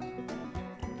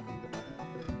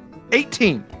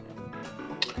 18.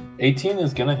 18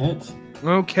 is gonna hit.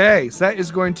 Okay, so that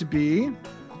is going to be.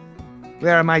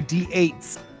 Where are my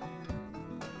D8s?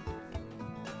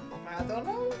 I don't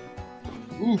know.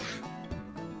 Oof.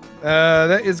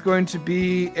 That is going to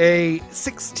be a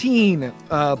 16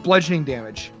 bludgeoning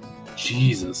damage.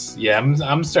 Jesus. Yeah,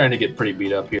 I'm starting to get pretty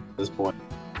beat up here at this point.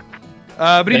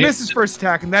 But he Thanks. missed his first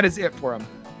attack, and that is it for him.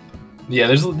 Yeah,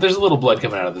 there's a little blood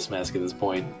coming out of this mask at this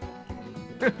point.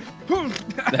 I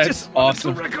That's just wanted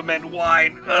awesome. to recommend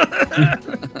wine.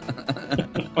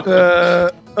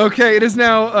 Okay, it is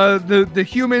now the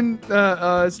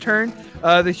human's turn.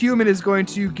 The human is going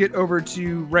to get over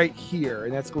to right here,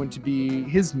 and that's going to be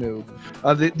his move.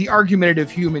 The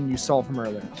argumentative human you saw from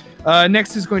earlier.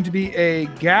 Next is going to be a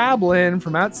goblin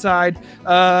from outside.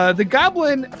 The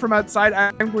goblin from outside,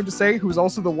 I'm going to say, who is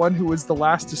also the one who was the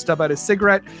last to stub out his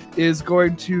cigarette, is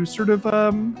going to sort of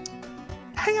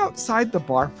hang outside the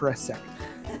bar for a second.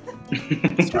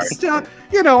 Just, I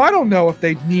don't know if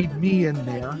they need me in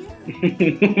there.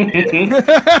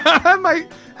 I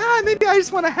might. Maybe I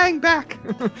just want to hang back.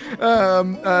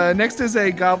 Next is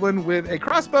a goblin with a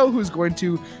crossbow who's going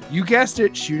to, you guessed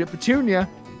it, shoot at Petunia.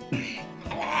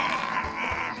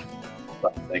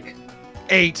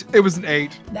 8. It was an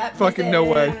 8. That Fucking no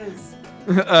way. misses.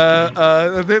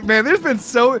 Man, there's been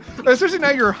especially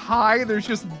now you're high, there's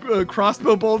just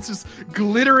crossbow bolts just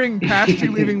glittering past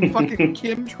you, leaving fucking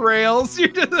chemtrails.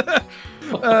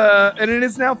 And it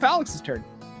is now Phallux's turn.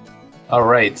 All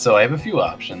right, so I have a few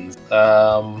options.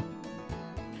 I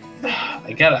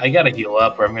gotta heal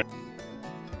up, or I'm gonna.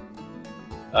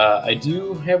 I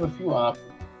do have a few options.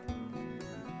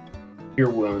 Cure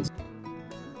wounds,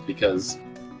 because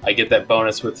I get that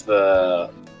bonus with the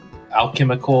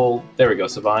alchemical. There we go,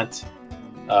 savant.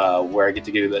 Where I get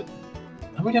to do that.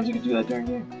 How many times I get to do that during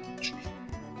the game?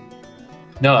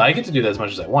 No, I get to do that as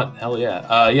much as I want. Hell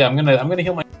yeah. Yeah, I'm gonna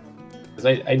heal my because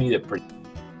I need it pretty.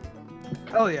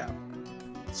 Hell yeah.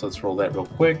 So let's roll that real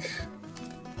quick.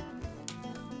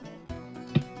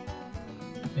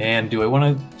 And do I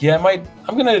want to? Yeah, I might.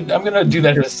 I'm gonna do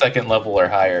that at a second level or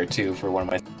higher too for one of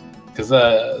my. Because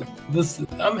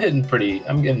I'm hitting pretty.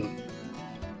 I'm getting.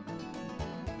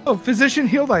 Oh, physician,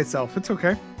 heal thyself. It's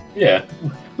okay. Yeah,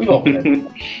 we've all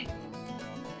been.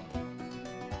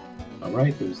 All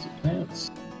right, there's the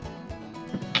plants.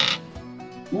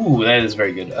 Ooh, that is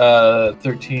very good.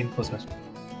 13 plus my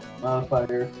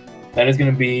modifier. That is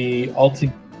going to be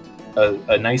altogether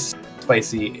a nice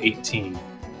spicy 18.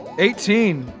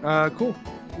 18. Cool.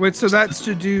 Wait, so that's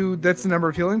the number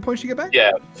of healing points you get back?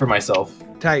 Yeah, for myself.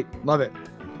 Tight. Love it.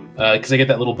 Because I get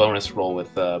that little bonus roll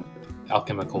with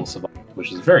alchemical savant,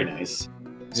 which is very nice.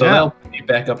 So Yeah. that'll put me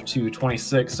back up to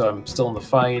 26, so I'm still in the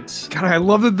fight. God, I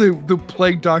love that the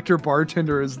plague doctor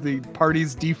bartender is the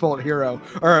party's default hero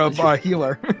or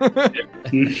healer.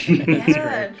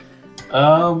 Yeah.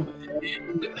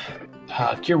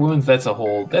 Cure wounds. That's a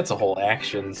whole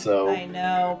action. So I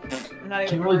know. Not even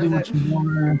can't really do worth much it.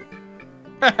 more.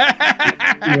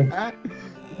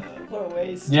 What a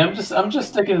waste. Yeah, I'm just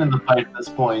sticking in the fight at this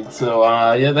point. So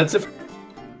yeah, that's it.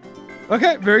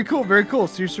 Okay, very cool, very cool.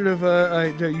 So you're sort of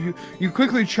you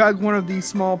quickly chug one of these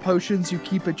small potions you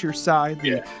keep at your side,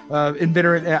 the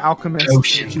inveterate alchemist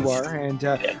that you are, and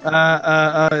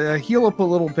heal up a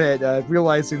little bit,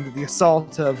 realizing that the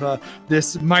assault of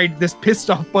this pissed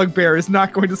off bugbear is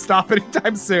not going to stop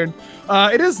anytime soon.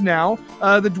 It is now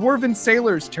the dwarven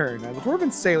sailor's turn. The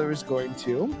dwarven sailor is going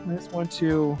to. I just want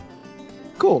to.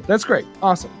 Cool, that's great,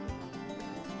 awesome.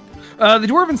 The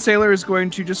dwarven sailor is going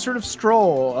to just sort of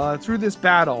stroll through this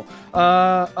battle.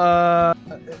 If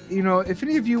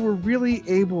any of you were really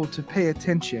able to pay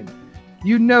attention,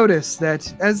 you notice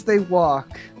that as they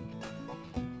walk,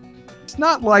 it's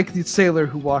not like the sailor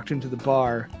who walked into the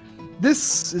bar.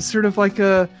 This is sort of like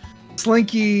a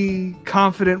slinky,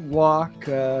 confident walk.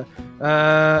 The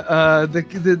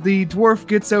dwarf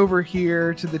gets over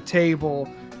here to the table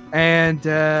and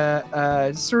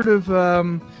sort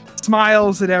of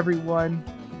smiles at everyone.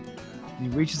 He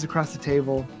reaches across the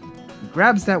table, he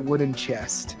grabs that wooden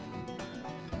chest,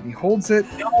 and he holds it.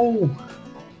 No.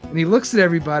 And he looks at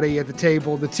everybody at the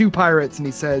table, the two pirates, and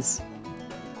he says,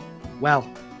 "Well,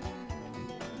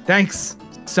 thanks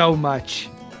so much."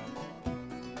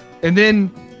 And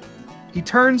then he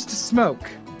turns to smoke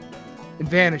and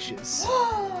vanishes.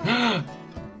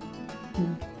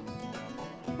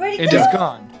 Where'd he And go? is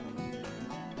gone.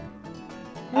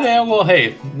 Yeah, well,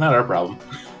 hey, not our problem.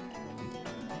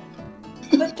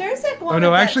 But Durzek wanted Oh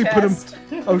no, that actually put him. chest.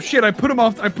 Oh shit! I put him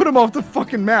off the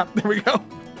fucking map. There we go.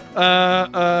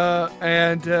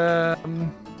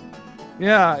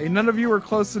 Yeah, none of you were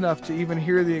close enough to even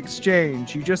hear the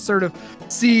exchange. You just sort of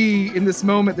see in this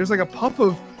moment there's like a puff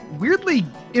of weirdly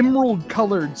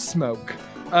emerald-colored smoke,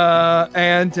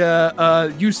 and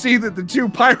you see that the two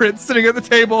pirates sitting at the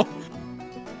table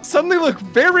suddenly look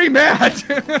very mad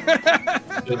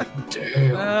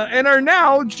Damn. and are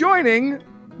now joining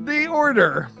the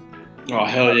order. Oh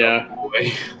hell yeah!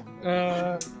 Boy.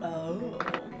 Oh.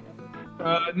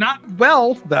 Not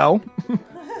well though.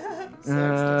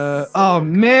 Oh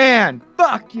man,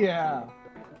 fuck yeah.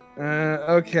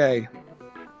 Okay.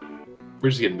 We're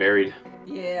just getting married.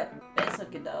 Yeah, that's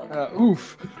looking dope.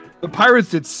 Oof. The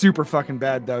pirates did super fucking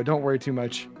bad though. Don't worry too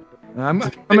much. I'm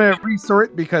gonna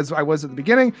resort because I was at the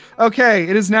beginning. Okay,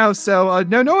 it is now. So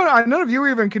none of you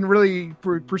even can really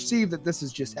perceive that this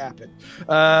has just happened.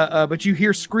 But you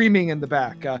hear screaming in the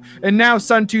back. And now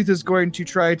Suntooth is going to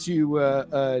try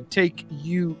to take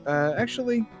you.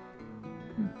 Actually,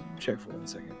 check for 1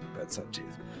 second. That's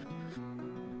Suntooth.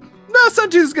 No,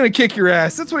 Suntu's gonna kick your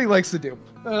ass. That's what he likes to do.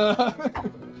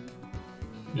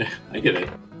 Yeah, I get it.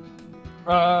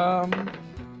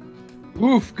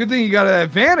 Oof, good thing you got an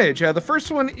advantage. The first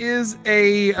one is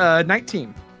a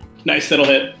 19. Nice, that'll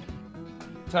hit.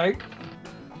 Tight.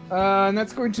 And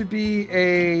that's going to be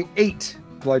a 8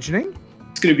 bludgeoning.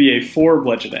 It's going to be a 4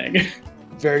 bludgeoning.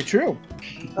 Very true.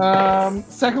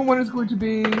 Second one is going to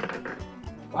be,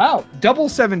 wow, double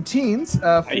 17s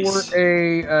Nice. for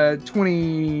a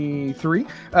 23.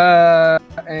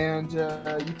 And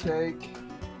you take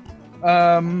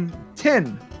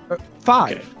 10,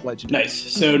 5 Okay. bludgeoning. Nice.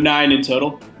 So 9 in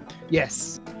total.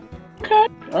 Yes. Okay.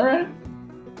 All right.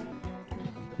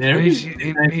 There And he's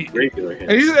he- regular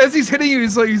And hits. as he's hitting you,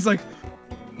 he's like,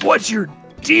 "What's your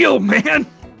deal, man?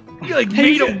 You like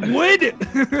Hey, made of wood?"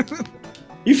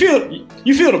 You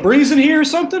feel a breeze in here or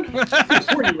something? I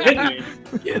swore you were hitting me.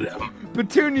 Get him.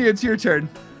 Petunia, it's your turn.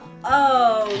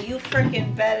 Oh, you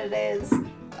freaking bet it is.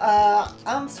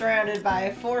 I'm surrounded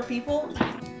by 4 people.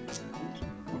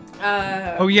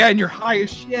 Oh yeah, and you're high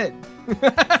as shit.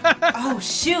 Oh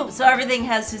shoot! So everything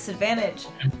has disadvantage.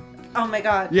 Oh my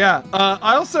god. Yeah.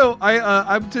 I also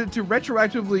I'm to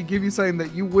retroactively give you something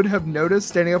that you would have noticed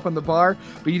standing up on the bar,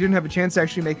 but you didn't have a chance to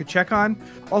actually make a check on.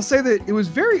 I'll say that it was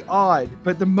very odd,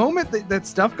 but the moment that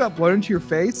stuff got blown into your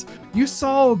face, you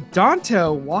saw Dante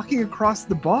walking across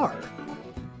the bar.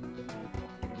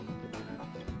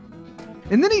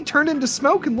 And then he turned into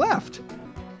smoke and left.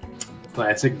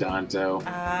 Classic Danto.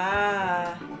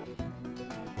 Ah.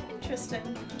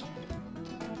 Interesting.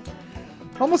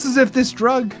 Almost as if this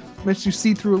drug makes you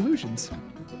see through illusions.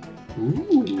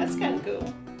 Ooh. That's kind of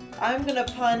cool. I'm gonna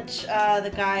punch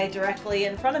the guy directly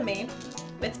in front of me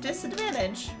with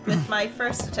disadvantage with my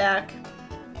first attack.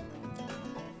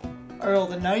 I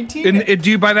rolled a 19. And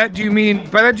do you by that do you mean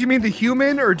the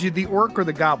human or do the orc or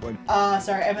the goblin?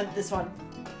 Sorry, I meant this one.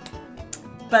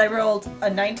 But I rolled a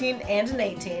 19 and an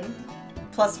 18,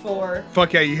 plus 4.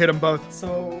 Fuck yeah, you hit them both.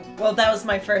 So, well, that was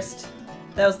my first.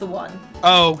 That was the one.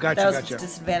 Oh, gotcha, That was gotcha.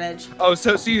 disadvantage. Oh,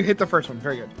 so you hit the first one.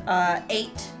 Very good. 8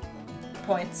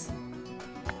 points.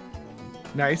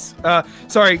 Nice.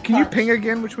 Sorry, can you Punch. ping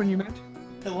again which one you meant?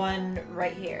 The one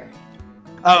right here.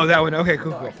 Oh, that one. Okay,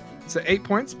 cool, cool. North. So 8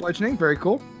 points, bludgeoning. Very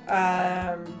cool.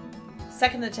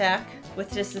 Second attack with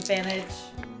disadvantage.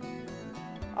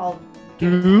 I'll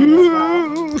give it to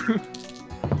him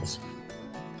as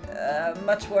well.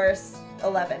 Much worse.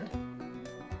 11.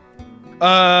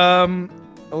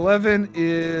 11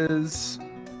 is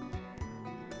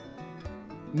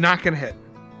not gonna hit.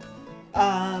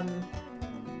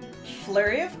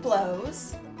 Flurry of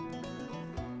blows.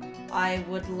 I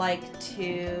would like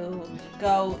to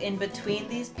go in between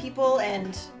these people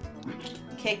and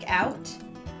kick out.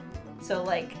 So,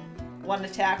 like, one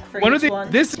attack for One each of the one.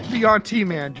 this is beyond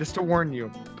T-Man, just to warn you.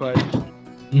 But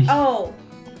Oh,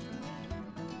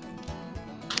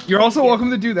 you're also welcome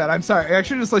to do that. I'm sorry. I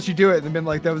should have just let you do it and been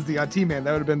like that was the T-Man.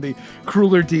 That would have been the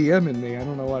crueler DM in me. I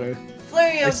don't know what to.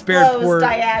 flurry I of spared blows poor-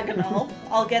 diagonal.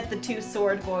 I'll get the 2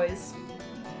 sword boys.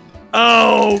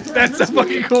 Oh, that's a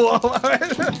fucking cool. I love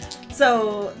it.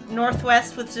 So,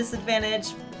 northwest with disadvantage.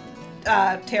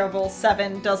 Terrible.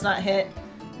 7 does not hit.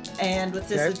 And with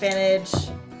Okay. disadvantage.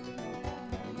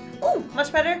 Oh,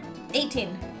 much better.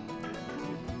 18.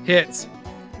 Hits.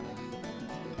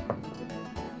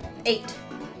 8.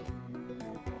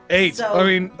 8. So I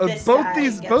mean, this both guy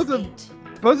these, gets both of 8.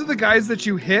 both of the guys that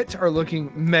you hit are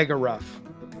looking mega rough.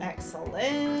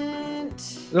 Excellent.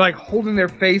 They're like holding their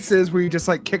faces where you just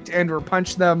like kicked and or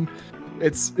punched them.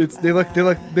 It's they look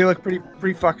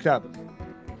pretty fucked up.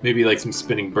 Maybe like some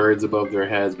spinning birds above their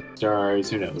heads with stars.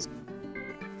 Who knows?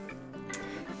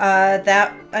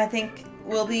 That I think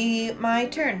will be my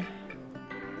turn.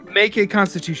 Make a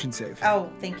Constitution save. Oh,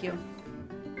 thank you.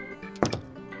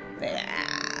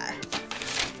 Ah,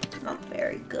 not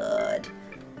very good.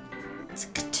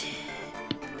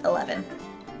 11.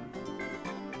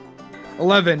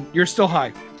 11. You're still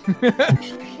high.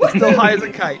 Still high as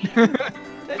a kite.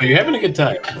 But you're having a good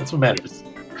time. That's what matters.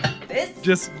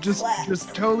 This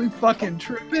just totally fucking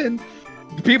tripping.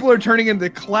 People are turning into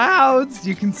clouds.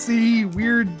 You can see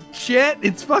weird shit.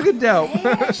 It's fucking dope.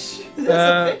 fish. There's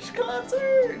a fish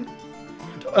concert.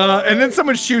 And then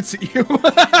someone shoots at you.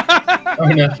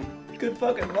 Oh no. Good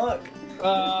fucking luck.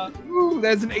 Ooh,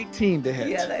 that's an 18 to hit.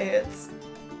 Yeah, that hits.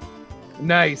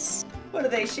 Nice. What do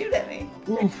they shoot at me?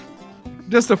 Oof.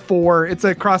 Just a 4. It's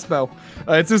a crossbow.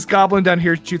 It's this goblin down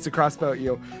here shoots a crossbow at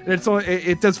you. And it's only,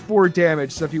 it does 4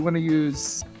 damage. So if you want to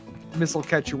use missile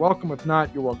catch, you're welcome. If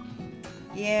not, you're welcome.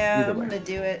 Yeah, Either I'm way. gonna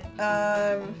do it.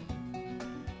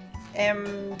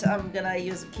 And I'm gonna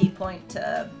use a key point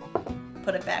to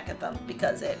put it back at them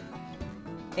because it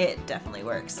definitely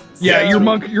works. Yeah,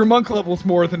 So- your monk level's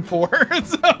more than 4.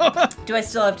 So. Do I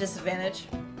still have disadvantage?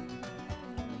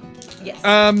 Yes.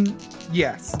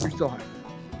 Yes, you're still high.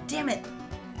 Damn it.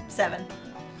 7.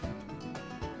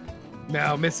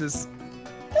 No, misses.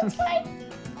 That's fine.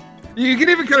 You can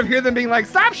even kind of hear them being like,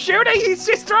 "Stop shooting! He's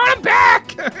just throwing him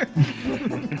back!"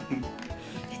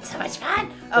 It's so much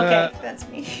fun. Okay, Uh, that's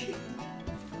me.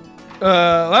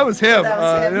 That was him. That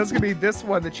was him. That's gonna be this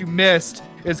one that you missed.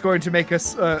 Is going to make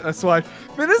us a swatch.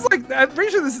 But this is like, I'm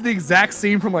pretty sure this is the exact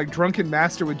scene from like Drunken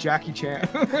Master with Jackie Chan.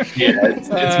 Yeah, it's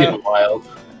getting wild.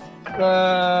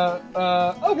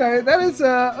 Okay, that is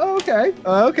okay.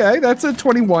 Okay, that's a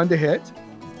 21 to hit.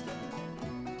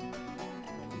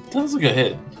 Sounds like a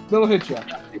hit. Little hit check.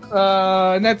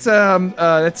 And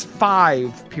that's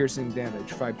 5 piercing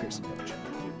damage. 5 piercing damage.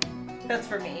 That's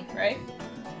for me, right?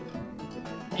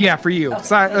 Yeah, for you.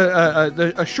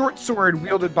 Okay. A short sword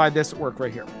wielded by this orc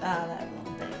right here. That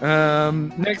will.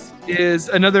 Next is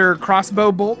another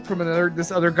crossbow bolt from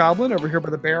this other goblin over here by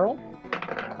the barrel.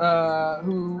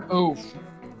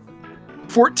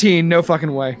 14, no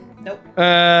fucking way. Nope.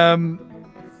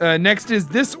 Next is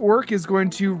this orc is going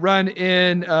to run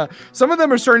in. Some of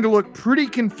them are starting to look pretty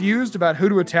confused about who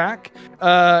to attack.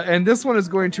 And this one is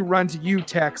going to run to you,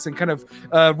 Tex, and kind of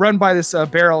run by this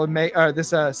barrel and make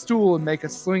this stool and make a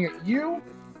swing at you.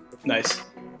 Nice.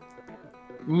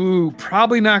 Ooh,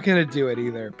 probably not going to do it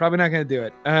either. Probably not going to do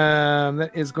it.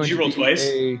 That is going Did you to roll be twice?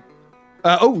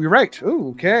 Oh, you're right. Ooh,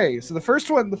 okay. So the first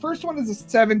one is a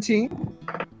 17.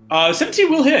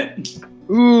 17 will hit.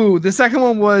 Ooh, the second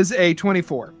one was a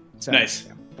 24. So, Nice.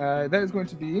 that is going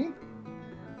to be.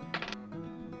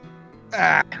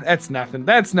 That's nothing.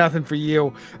 That's nothing for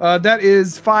you. That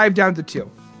is 5 down to 2. All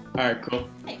right, cool.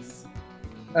 Nice.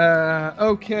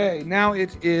 Okay, now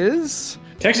it is.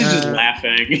 Tex is just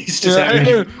laughing. He's just Yeah.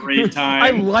 having a great I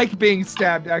time. like being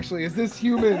stabbed. Actually, is this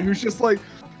human who's just like,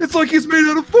 it's like he's made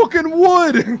out of fucking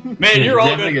wood. Man, you're all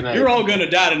Definitely gonna, good night. you're all gonna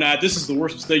die tonight. This is the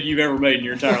worst mistake you've ever made in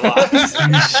your entire lives.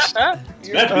 It's about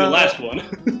to be the last one.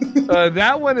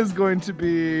 That one is going to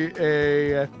be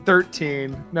a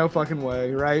 13. No fucking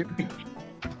way, right?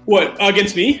 What,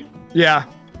 against me? Yeah.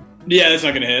 Yeah, that's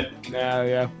not gonna hit.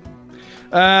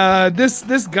 Yeah.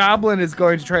 This goblin is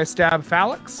going to try to stab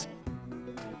Phalix.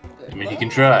 I mean, you can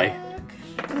try.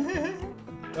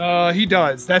 He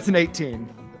does. That's an 18.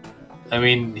 I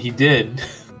mean, he did.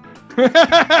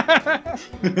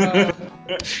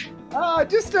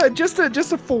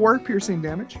 Just a 4 piercing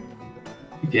damage.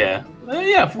 Yeah.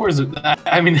 Yeah, 4 is.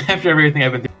 I mean, after everything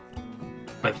I've been through,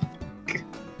 I think,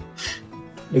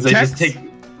 is I just Tex?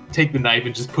 take the knife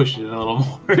and just push it in a little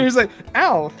more. He's like,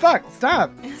 ow, fuck,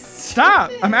 stop,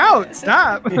 I'm out,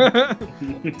 stop.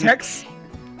 Tex,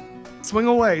 swing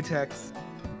away, Tex.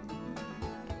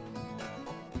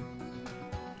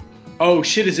 Oh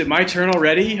shit, is it my turn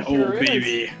already? Sure Oh is.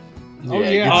 baby. Oh,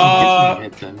 yeah.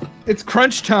 Get some hit then. It's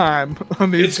crunch time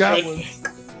on these It's goblins.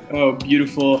 Oh,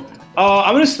 beautiful.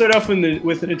 I'm gonna start off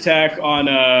with an attack on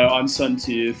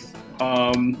Suntooth.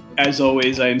 As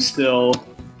always, I am still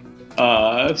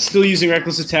using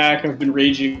reckless attack. I've been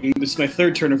raging. This is my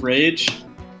 3rd turn of rage.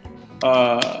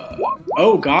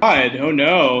 Oh god, oh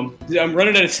no, I'm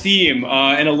running out of steam.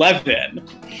 An 11.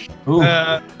 Ooh.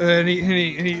 And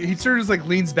he sort of just like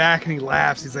leans back and he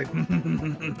laughs. He's like,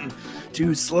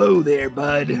 too slow there,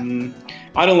 bud.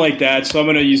 I don't like that, so I'm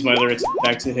gonna use my other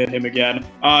attack to hit him again.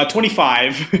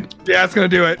 25. Yeah, it's gonna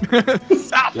do it.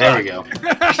 Stop. There we go.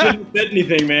 Shouldn't hit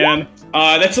anything, man.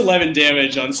 That's 11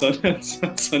 damage on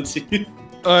Suntooth.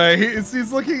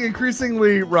 He's looking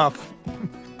increasingly rough.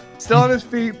 Still on his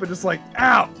feet, but just like,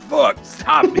 ow, fuck,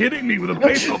 stop hitting me with a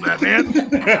baseball bat, man.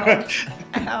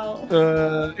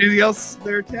 Ow. Anything else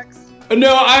there, Tex?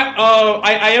 No,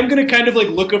 I am gonna kind of like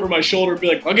look over my shoulder and be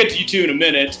like, I'll get to you two in a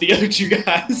minute. To the other 2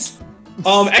 guys.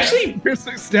 Actually, You're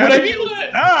so would I stabbing. be able to?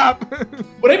 Stop.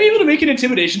 Would I be able to make an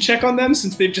intimidation check on them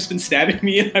since they've just been stabbing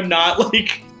me and I'm not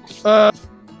like? I'll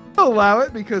allow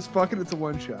it because fucking it's a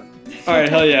one shot. All right,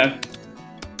 hell yeah.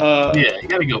 Yeah, you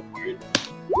gotta go for it.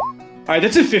 All right,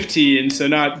 that's a 15, so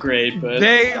not great, but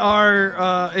They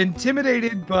are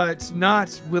intimidated but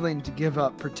not willing to give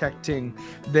up protecting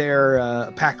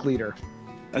their pack leader.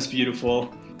 that's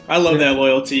beautiful. I love that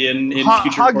loyalty in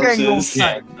future Hog gang corpses.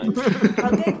 will-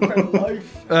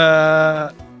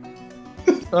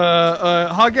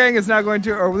 Hoggang is now going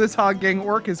to, or this Hoggang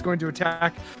orc is going to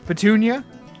attack Petunia.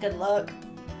 Good luck.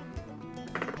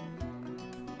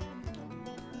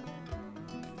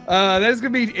 That is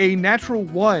going to be a natural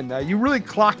 1. You really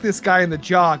clock this guy in the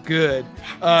jaw good.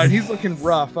 And he's looking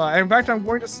rough. And in fact, I'm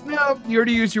going to... No, you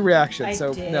already used your reaction. I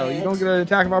so, did. no, you don't get an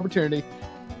attack of opportunity.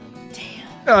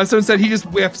 Damn. So instead, he just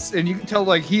whiffs, and you can tell,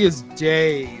 like, he is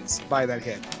dazed by that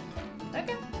hit.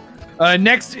 Okay.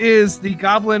 Next is the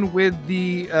goblin with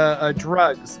the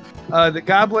drugs. The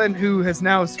goblin who has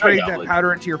now sprayed that goblin.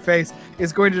 powder into your face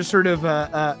is going to sort of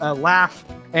laugh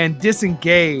and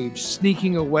disengage,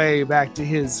 sneaking away back to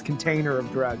his container of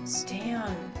drugs.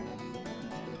 Damn.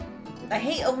 I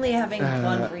hate only having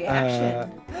one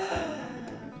reaction.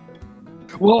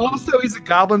 Well, also he's a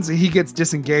goblin, so he gets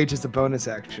disengaged as a bonus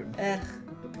action.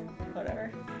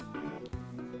 Whatever.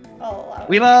 I'll allow it.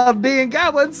 We love being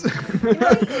goblins. He can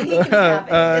have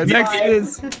it. It's Next fine.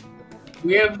 is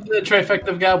We have the trifecta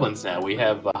of goblins now. We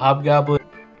have a hobgoblin,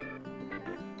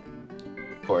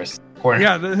 of course.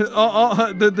 yeah, that's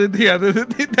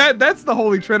the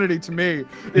holy trinity to me.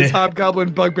 Is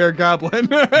hobgoblin, bugbear, goblin.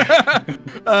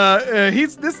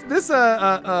 He's this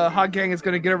hog gang is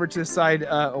going to get over to the side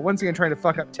once again, trying to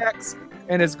fuck up Tex,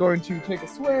 and is going to take a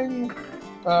swing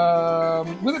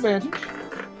with advantage.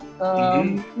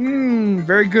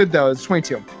 Very good though. It's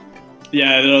 22.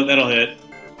 Yeah, that'll hit.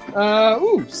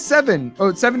 7. Oh,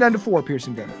 it's 7 down to 4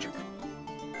 piercing damage.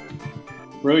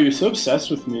 Bro, you're so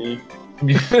obsessed with me.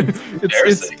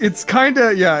 It's kind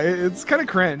of it's kind of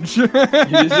cringe.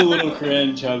 It is a little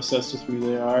cringe how obsessed with me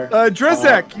they are.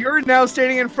 Drezek, you're now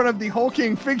standing in front of the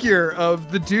hulking figure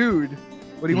of the dude.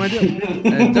 What do you want to do?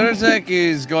 And Durzek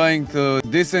is going to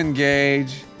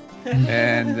disengage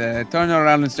and turn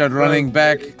around and start running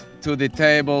back to the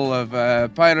table of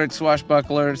pirate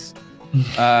swashbucklers,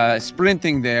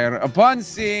 sprinting there. Upon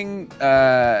seeing,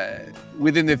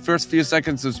 within the first few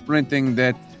seconds of sprinting,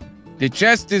 that the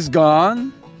chest is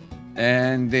gone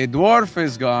and the dwarf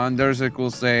is gone, Durzek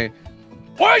will say,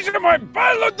 "Poison my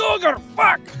Balladogger,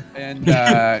 fuck!" And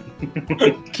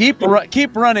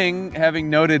keep running, having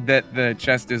noted that the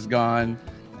chest is gone.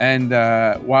 And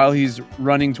while he's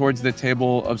running towards the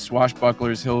table of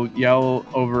swashbucklers, he'll yell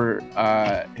over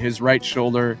his right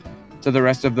shoulder to the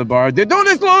rest of the bar, "The dude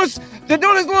is loose! The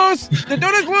dude is loose! The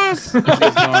dude is loose!"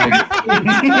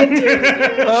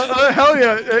 Hell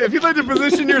yeah. If you'd like to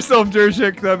position yourself,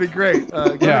 Durzek, that'd be great.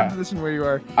 Get in position where you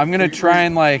are. I'm gonna try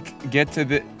and get to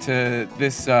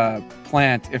this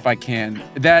plant if I can.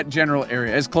 That general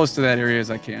area, as close to that area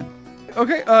as I can.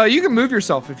 Okay, you can move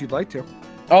yourself if you'd like to.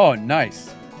 Oh,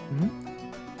 nice.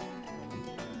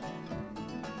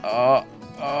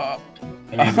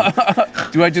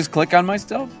 Do I just click on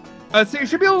myself? So you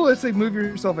should be able to say move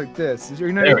yourself like this. Is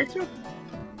you not There. able to?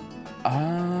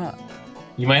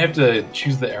 You might have to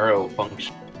choose the arrow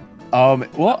function.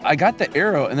 Well, I got the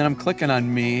arrow, and then I'm clicking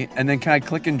on me, and then can I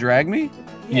click and drag me?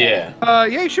 Yeah. Yeah,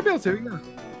 you should be able to. Yeah.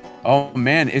 Oh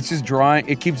man, it's just drawing.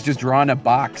 It keeps just drawing a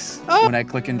box Oh, when I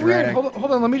click and Weird. drag.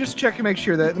 Hold on. Let me just check and make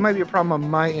sure that there might be a problem on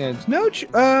my end. No.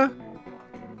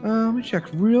 Let me check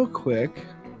real quick.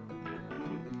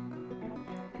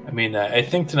 I mean, I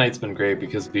think tonight's been great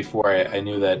because before I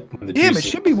knew that when the Damn, juice it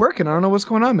should be working. I don't know what's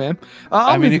going on, man.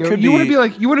 I mean, it could you want to be- be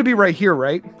like you want to be right here,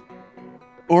 right?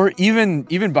 Or even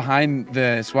behind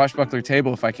the swashbuckler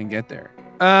table if I can get there.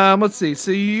 Let's see. So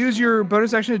you use your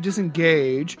bonus action to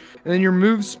disengage, and then your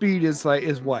move speed is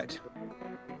what?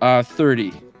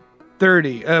 30.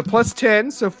 30. Plus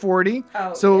 10, so 40.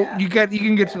 Oh, So yeah. you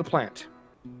can get to the plant.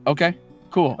 Okay,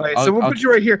 cool. All right, so we'll put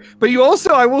you right here. But you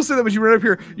also, I will say that when you run up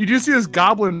here, you do see this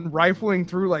goblin rifling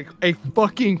through like a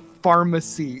fucking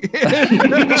pharmacy.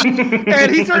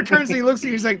 And he sort of turns and he looks at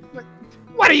you. He's like,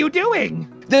 "What are you doing?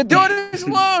 The dude is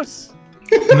loose.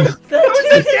 Who's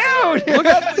the dude?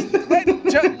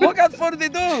 Look out for the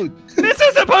dude. This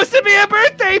is supposed to be a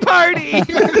birthday party."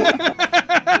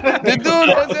 The dude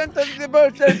has entered the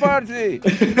birthday party.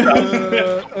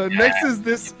 Next is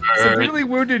this severely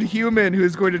wounded human who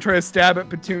is going to try to stab at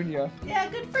Petunia. Yeah,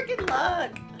 good freaking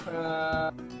luck.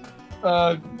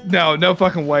 No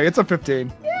fucking way. It's a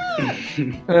 15.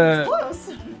 Close.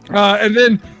 And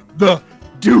then the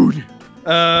dude.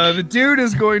 The dude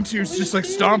is going to just like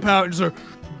stomp out and just like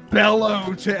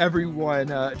bellow to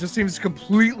everyone. It just seems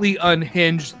completely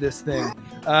unhinged, this thing.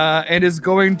 And is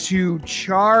going to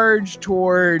charge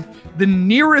toward the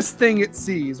nearest thing it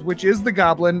sees, which is the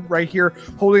goblin right here,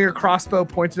 holding a crossbow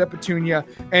pointed at Petunia,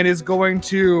 and is going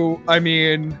to,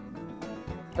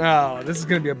 this is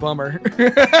going to be a bummer.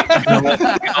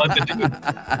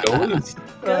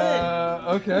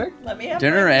 Okay. Let me have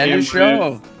Dinner my- and a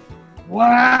show.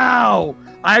 Wow!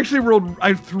 I actually rolled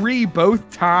 3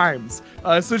 both times.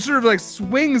 So it sort of like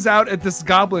swings out at this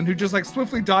goblin who just like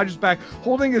swiftly dodges back,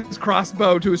 holding his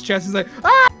crossbow to his chest. He's like,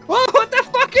 "Ah! Oh, what the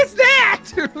fuck fuck is that?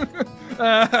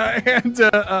 And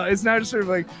it's now just sort of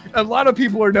like a lot of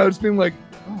people are now just being like,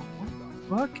 oh,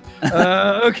 what the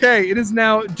fuck? Okay, it is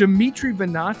now Dimitri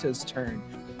Venata's turn.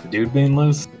 The dude being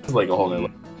loose is like a whole new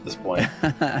at this point.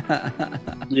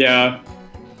 Yeah.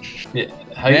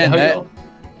 Man,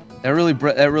 that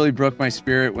really broke my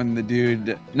spirit when the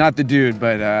dude, not the dude,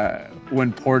 but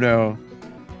when Porto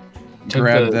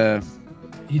grabbed the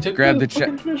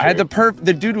chest. I had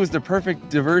the dude was the perfect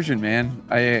diversion, man.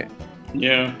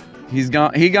 Yeah. He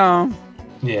gone.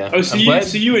 Yeah. Oh, so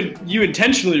you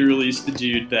intentionally released the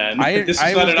dude then? This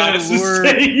was not an honest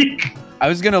mistake. I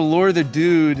was gonna lure the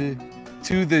dude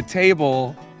to the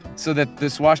table so that the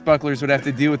swashbucklers would have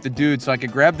to deal with the dude, so I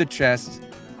could grab the chest,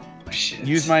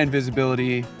 use my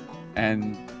invisibility,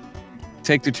 and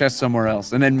take the chest somewhere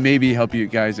else, and then maybe help you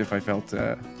guys if I felt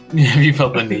if you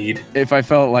felt the need. If I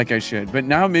felt like I should. But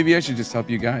now maybe I should just help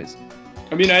you guys.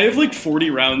 I mean, I have like 40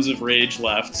 rounds of rage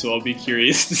left, so I'll be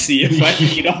curious to see if I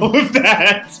need all of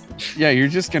that. Yeah, you're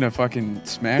just gonna fucking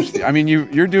smash I mean,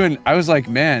 you're doing. I was like,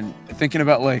 man, thinking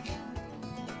about like,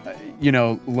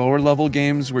 lower level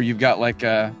games where you've got like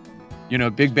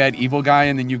big bad evil guy,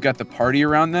 and then you've got the party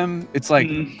around them. It's like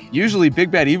usually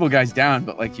big bad evil guy's down,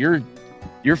 but like you're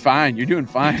fine. You're doing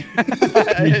fine.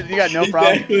 You got no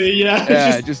problem. Exactly,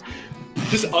 yeah. Just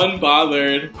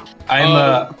unbothered.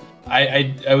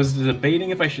 I was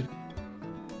debating if I should,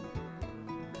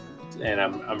 and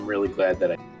I'm really glad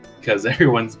that because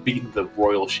everyone's beating the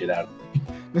royal shit out of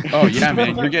me. Oh yeah,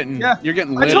 man, you're getting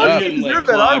lit up. You deserve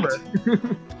that armor.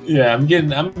 Yeah, I'm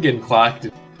getting clocked.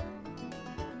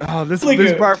 Oh, this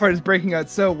bar fight is breaking out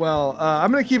so well.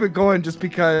 I'm gonna keep it going just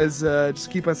because,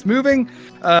 just keep us moving.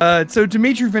 So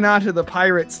Dimitri Venata, the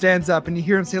pirate, stands up, and you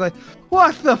hear him say like,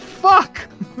 "What the fuck?"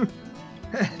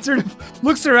 Sort of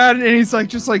looks around, and he's like,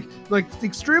 just like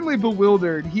extremely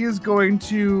bewildered. He is going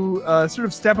to sort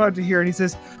of step out to here, and he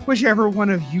says, "Whichever one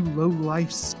of you low-life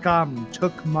scum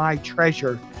took my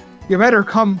treasure, you better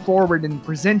come forward and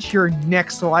present your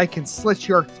neck so I can slit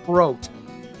your throat."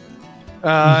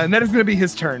 And that is going to be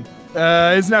his turn.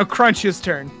 It's now Crunch's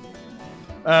turn.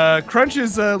 Crunch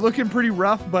is looking pretty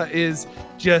rough, but is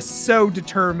just so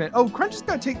determined. Oh, Crunch is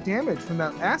going to take damage from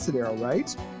that acid arrow,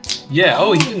 right? Yeah.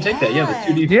 Oh, he didn't take that. Yeah,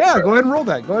 the 2D. Yeah, go ahead and roll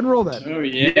that. Oh,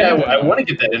 yeah. Yeah, I want to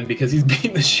get that in because he's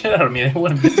beating the shit out of me. I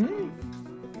want to.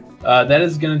 That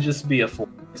is going to just be a 4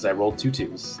 because I rolled 2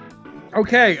 2s.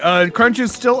 Okay, Crunch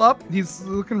is still up. He's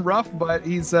looking rough, but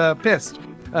he's pissed.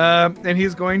 And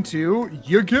he's going to,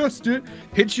 you guessed it,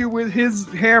 hit you with his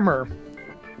hammer.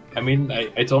 I mean,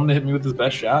 I told him to hit me with his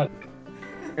best shot.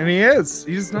 And he is.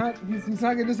 He's not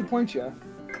gonna disappoint you.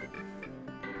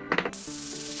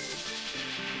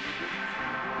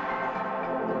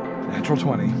 Natural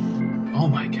 20. Oh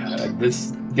my god.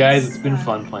 Guys, it's been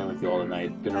fun playing with you all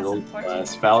tonight. It's been a real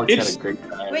blast. Falix had a great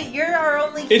time. Wait, you're our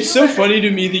only It's so funny to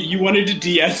me that you wanted to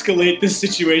de-escalate this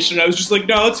situation. I was just like,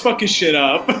 no, let's fuck his shit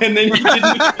up. And then you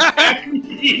didn't attack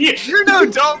me. You're no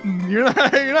Dalton. You're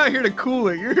not here to cool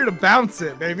it. You're here to bounce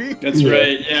it, baby. That's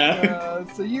right, yeah.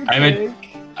 So you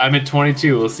I'm at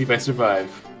 22. We'll see if I survive.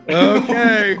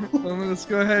 Okay. Let's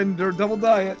go ahead and double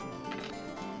die it.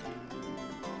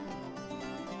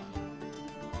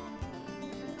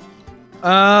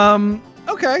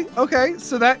 Okay,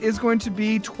 so that is going to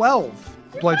be 12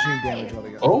 bludgeoning damage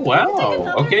altogether. Oh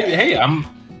wow. Okay, hey, I'm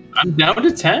down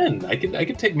to 10. I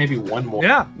could take maybe one more.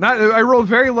 Yeah, I rolled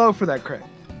very low for that crit.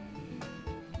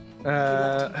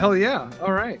 Hell yeah.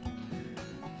 All right.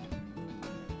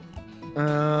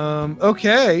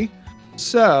 Okay.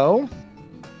 So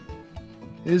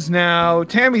it is now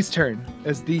Tammy's turn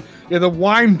as the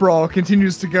wine brawl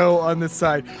continues to go on this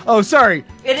side. Oh, sorry.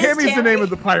 Tammy's the name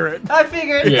of the pirate. I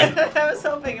figured. Yeah. I was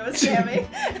hoping it was Tammy.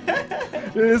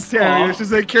 It is Tammy. It's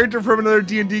just a character from another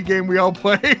D&D game we all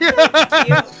play.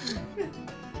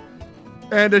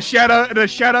 And a shout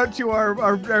out to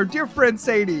our dear friend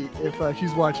Sadie if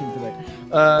she's watching today.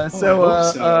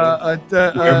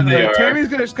 Tammy's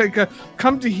gonna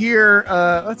come to here.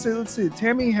 Let's see.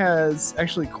 Tammy has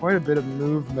actually quite a bit of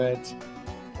movement.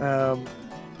 You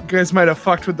guys might have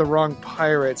fucked with the wrong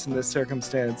pirates in this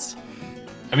circumstance.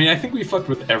 I mean, I think we fucked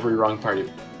with every wrong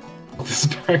party.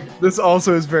 This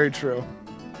also is very true.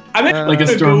 I'm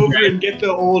gonna go over and get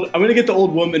the old. I'm gonna get the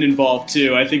old woman involved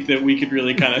too. I think that we could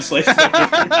really kind of slice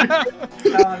that.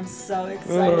 Oh, I'm so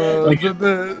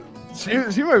excited.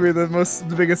 She might be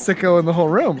the biggest sicko in the whole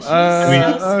room.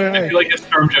 I feel like a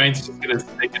storm giant's just gonna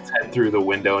stick its head through the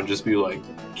window and just be like,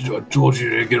 "I told you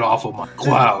to get off of my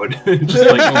cloud." Just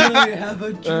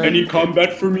like, any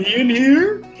combat for me in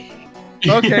here?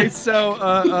 Okay,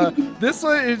 so this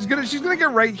one is she's gonna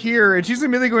get right here, and she's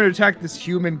immediately going to attack this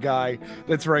human guy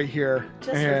that's right here,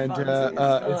 Just for and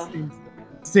funsies.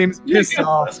 seems pissed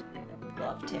off.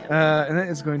 Loved him. And that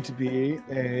is going to be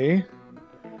a.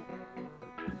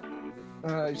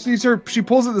 She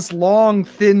pulls out this long,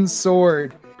 thin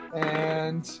sword,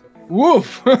 and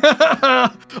woof,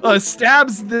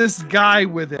 stabs this guy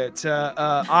with it.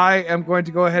 I am going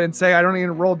to go ahead and say I don't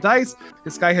even roll dice.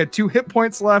 This guy had 2 hit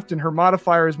points left, and her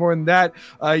modifier is more than that.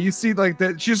 You see, like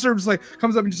that, she sort of just like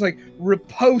comes up and just like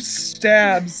riposte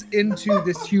stabs into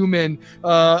this human,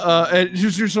 and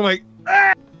just like.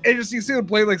 Ah! And just you see the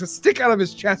blade like stick out of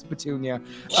his chest, Petunia,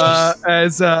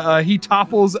 as he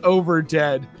topples over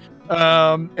dead.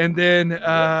 And then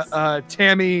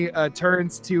Tammy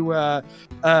turns to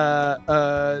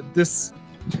this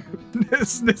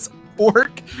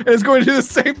orc and is going to do the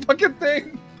same fucking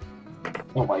thing.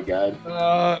 Oh my god.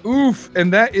 Oof,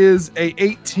 and that is a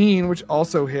 18, which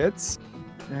also hits,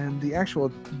 and the actual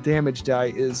damage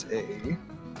die is a.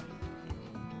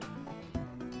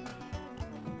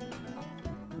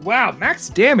 Wow, max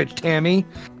damage, Tammy.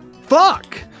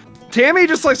 Fuck. Tammy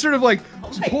just like sort of like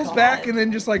pulls back and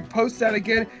then just like posts out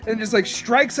again and just like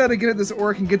strikes out again at this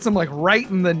orc and gets him like right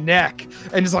in the neck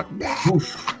and just like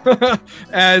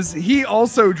as he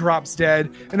also drops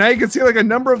dead. And now you can see like a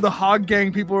number of the Hog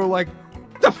Gang people are like,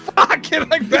 what the fuck?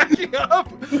 And like backing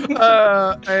up.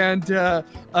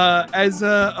 As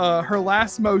her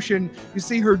last motion, you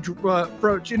see her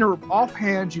in her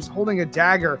offhand, she's holding a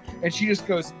dagger and she just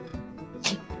goes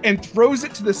and throws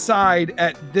it to the side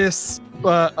at this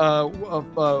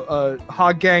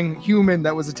Hog Gang human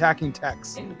that was attacking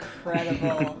Tex.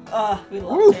 Incredible. Oh, we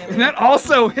love Oof, Tammy. and that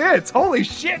also hits. Holy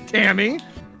shit, Tammy.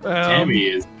 Tammy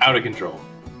is out of control.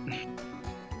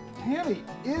 Tammy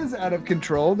is out of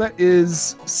control. That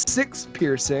is 6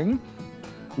 piercing,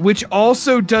 which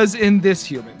also does in this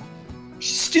human.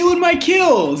 She's stealing my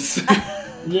kills.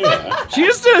 Yeah. She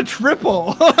just did a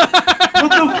triple. What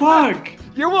the fuck?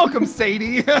 You're welcome,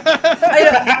 Sadie.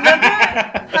 I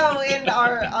remember how in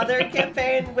our other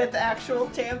campaign with actual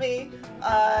Tammy,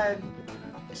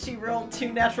 she rolled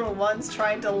 2 natural ones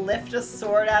trying to lift a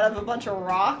sword out of a bunch of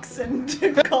rocks and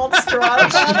called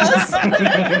Strahd on us.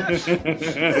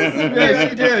 Yeah,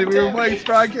 she did. We were playing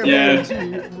Strahd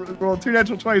campaign. Yeah. She rolled 2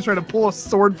 natural 20s trying to pull a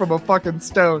sword from a fucking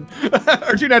stone.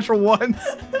 Or 2 natural ones.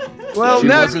 Well, She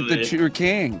now, wasn't the true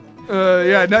king.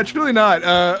 yeah, no, truly not.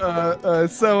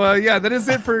 So yeah, that is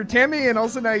it for Tammy, and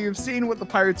also now you've seen what the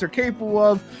pirates are capable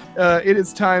of. It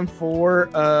is time for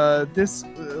this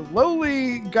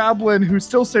lowly goblin who's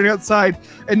still standing outside,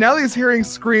 and now he's hearing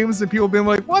screams and people being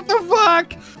like, "What the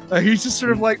fuck?" He's just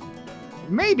sort of like,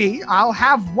 "Maybe I'll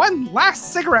have one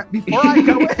last cigarette before I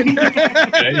go in."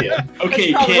 Good idea.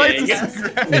 Okay, That's probably King. yes.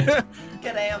 Cigarette.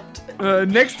 Get amped.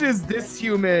 Next is this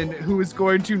human who is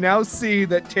going to now see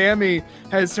that Tammy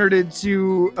has started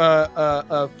to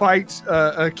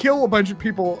kill a bunch of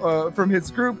people from his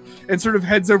group and sort of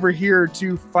heads over here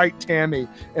to fight Tammy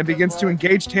and begins to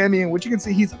engage Tammy, in which you can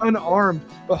see he's unarmed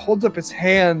but holds up his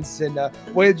hands in a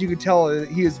way that you can tell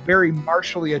he is very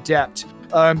martially adept.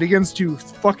 Begins to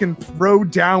fucking throw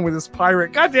down with his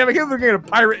pirate. God damn, I can't look at a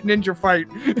pirate ninja fight.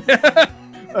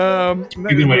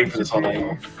 We've been waiting for this all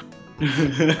night.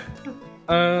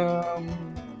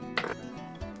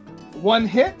 1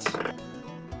 hit,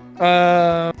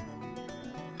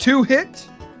 2 hit,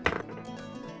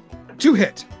 2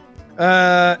 hit,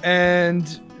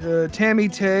 and Tammy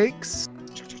takes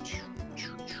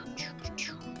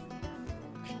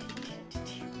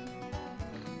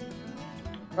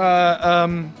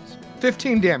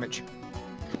 15 damage.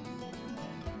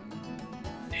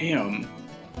 Damn.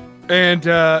 And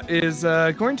is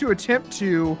going to attempt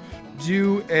to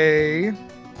do a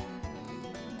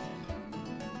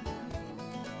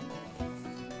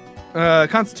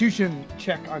Constitution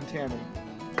check on Tammy,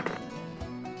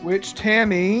 which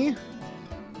Tammy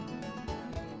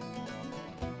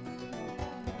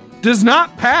does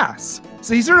not pass.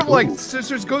 So he sort of like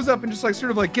just goes up and just like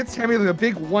sort of like gets Tammy like a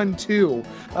big 1-2,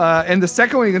 and the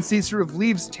second one you can see sort of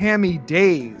leaves Tammy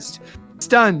dazed,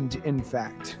 stunned, in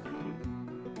fact.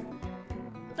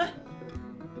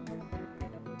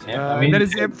 Yeah, I mean, that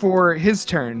is it for his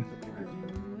turn.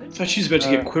 I thought she was about to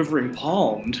get quivering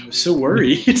palmed. I was so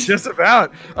worried. Just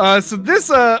about. So this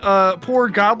poor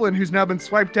goblin who's now been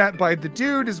swiped at by the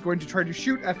dude is going to try to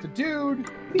shoot at the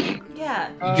dude. Yeah.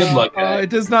 Good luck, guy.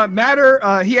 It does not matter.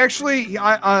 He actually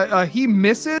he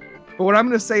misses. But what I'm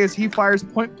going to say is he fires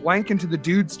point blank into the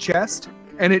dude's chest,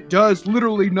 and it does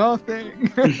literally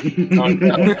nothing. Oh,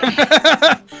 no.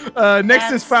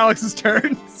 Next is Falix's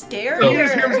turn. Scary. He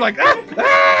just hears like, ah,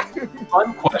 ah!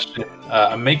 Fun question.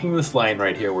 I'm making this line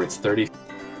right here where it's 30.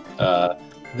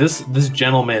 This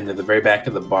gentleman at the very back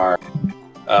of the bar.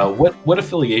 What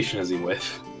affiliation is he with?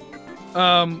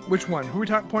 Which one? Who we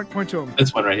talking? Point to him.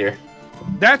 This one right here.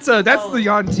 That's the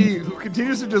Yanti who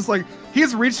continues to just like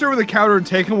he's reached over the counter and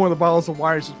taken one of the bottles of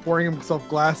wine, just pouring himself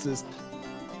glasses.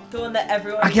 The one that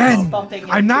everyone Again, is bumping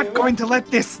into. I'm not going to let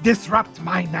this disrupt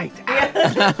my night.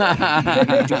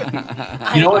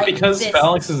 You know what? Because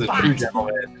Phalanx is a true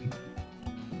gentleman,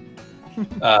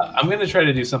 I'm going to try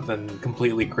to do something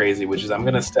completely crazy, which is I'm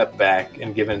going to step back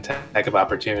and give an attack of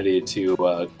opportunity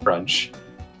to Crunch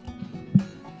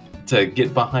to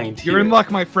get behind You're here. in luck,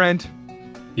 my friend.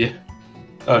 Yeah.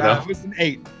 Oh, no. It was an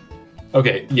 8.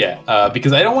 Okay, yeah.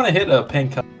 Because I don't want to hit a pen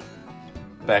cut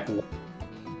back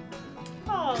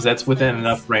because that's within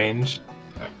enough range.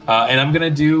 And I'm going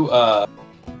to do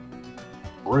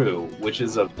Brew, which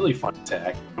is a really fun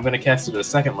attack. I'm going to cast it at a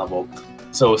 2nd level.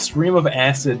 So a stream of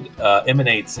acid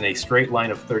emanates in a straight line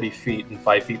of 30 feet and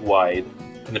 5 feet wide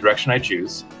in the direction I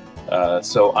choose.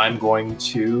 So I'm going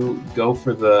to go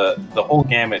for the whole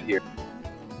gamut here.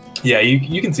 Yeah,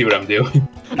 you can see what I'm doing.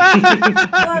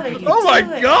 Oh my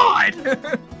god!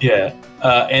 Yeah,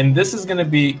 and this is going to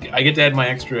be... I get to add my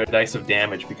extra dice of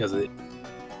damage because of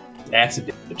acid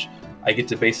damage. I get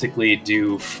to basically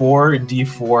do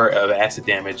 4d4 of acid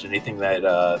damage. Anything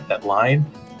that line,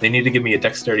 they need to give me a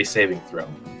dexterity saving throw.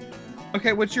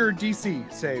 Okay, what's your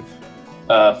DC save?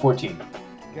 14.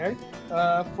 Okay.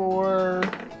 For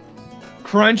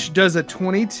Crunch does a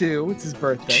 22. It's his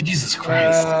birthday. Jesus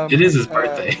Christ! It is his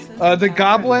birthday. The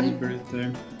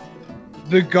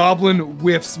goblin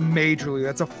whiffs majorly.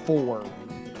 That's a 4.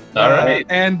 All right.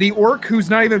 And the orc, who's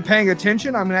not even paying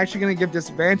attention, I'm actually going to give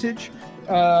disadvantage.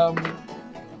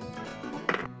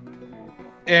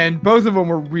 And both of them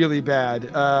were really bad.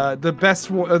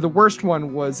 The worst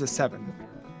one was a 7.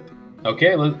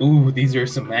 Okay. Ooh, these are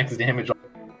some max damage.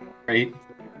 Right.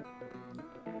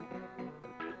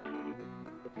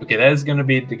 Okay, that is going to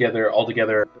be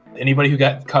altogether. Anybody who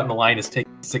got caught in the line is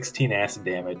taking 16 acid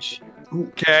damage.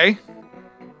 Okay.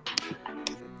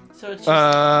 So it's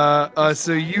just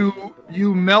So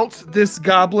you melt this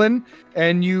goblin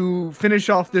and you finish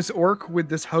off this orc with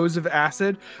this hose of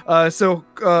acid.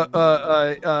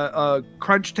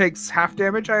 Crunch takes half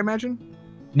damage, I imagine.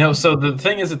 No, so the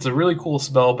thing is, it's a really cool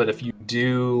spell, but if you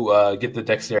do get the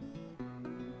dexterity,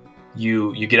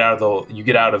 you get out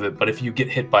of it. But if you get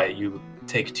hit by it, you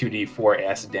take 2d4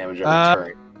 acid damage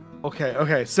every turn.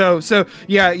 Okay. So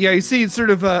yeah. You see, it's sort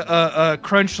of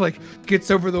Crunch like gets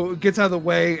out of the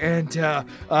way, and so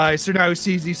now you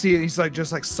see it. He's like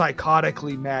just like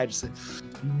psychotically mad. Just like,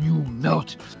 you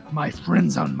melt my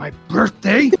friends on my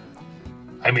birthday.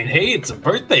 I mean, hey, it's a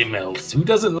birthday melt. Who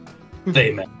doesn't like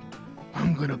birthday melt?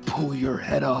 I'm gonna pull your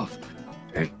head off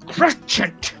and crush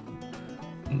it.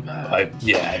 I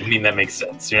mean, that makes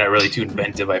sense. You're not really too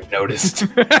inventive, I've noticed.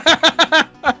 Go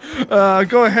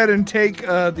ahead and take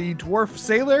the dwarf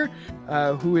sailor,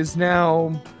 who is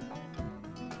now...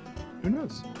 Who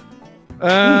knows?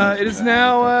 It is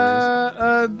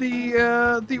now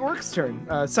the orc's turn.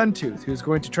 Suntooth, who's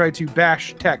going to try to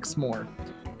bash Tex more.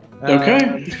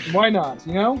 Okay. Why not,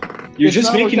 you know? You're It's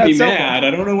just not making like me that mad.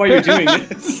 I don't know why you're doing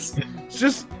this. It's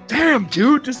just, damn,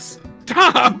 dude, just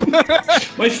stop.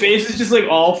 My face is just like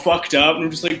all fucked up, and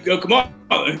I'm just like, oh, come on,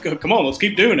 let's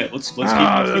keep doing it. Let's keep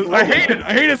I hate it.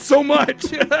 I hate it so much.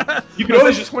 You can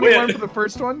always just 21 quit. for the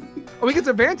first one. Oh, he gets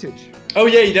advantage. Oh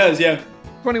yeah, he does. Yeah.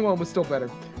 21 was still better.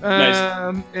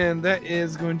 Nice. And that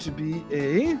is going to be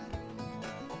a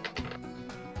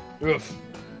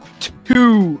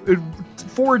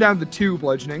 4 down to 2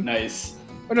 bludgeoning. Nice.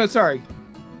 Oh no, sorry.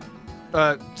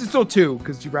 It's still 2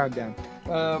 because you round down.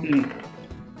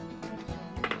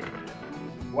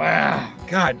 Wow,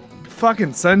 God,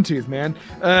 fucking Suntooth, man.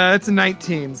 That's a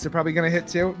 19, so probably gonna hit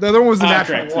 2. The other one was a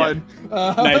natural correct, 1.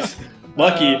 yeah. Nice.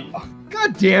 Lucky.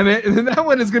 God damn it! And then that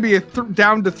one is gonna be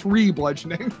down to 3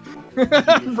 bludgeoning.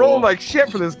 I'm rolling like shit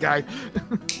for this guy.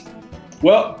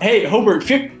 Well, hey, Hobart,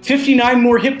 59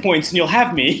 more hit points and you'll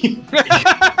have me.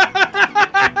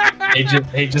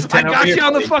 Hey, just I got you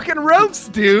on the fucking ropes,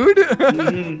 dude.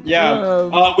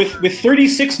 Yeah. With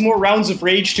 36 more rounds of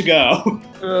rage to go.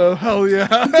 Oh, hell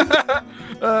yeah.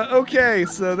 Okay,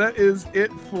 so that is it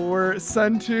for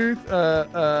Suntooth,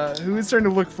 who is starting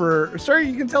to look for...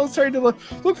 you can tell it's starting to look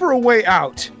for a way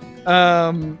out.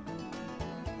 Oh,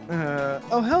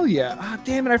 hell yeah. Ah,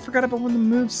 damn it, I forgot about one of the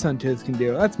moves Suntooth can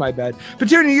do. That's my bad.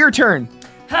 Petunia, your turn.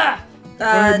 Ha! Go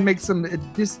ahead and make some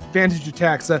disadvantage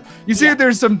attacks. You see that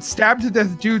there's some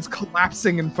stabbed-to-death dudes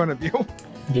collapsing in front of you.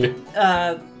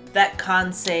 Yeah. That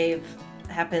con save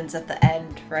happens at the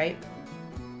end, right?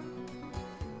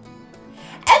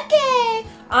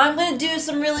 I'm gonna do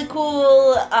some really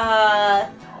cool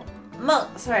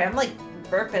sorry, I'm like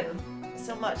burping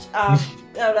so much.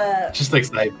 Just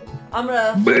excited. I'm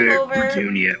gonna flip over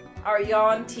our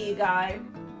yawn tea guy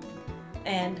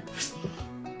and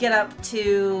get up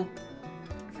to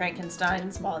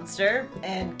Frankenstein's monster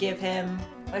and give him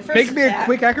my first Make me attack. a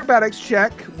quick acrobatics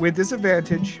check with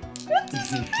disadvantage.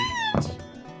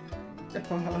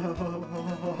 That's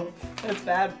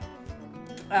bad.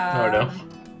 Oh, no.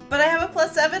 But I have a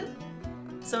 +7,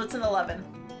 so it's an 11.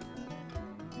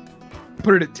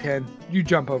 Put it at 10. You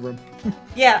jump over him.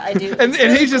 Yeah, I do. And It's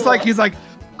really he's just cool. like,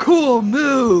 cool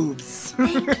moves.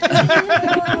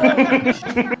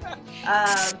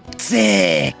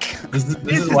 Sick. This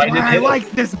This is is why why I like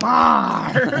this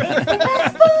bar.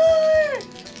 Best part!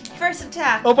 First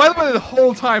attack. Oh, by the way, the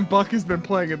whole time Buck has been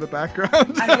playing in the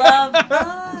background. I love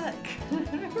Buck.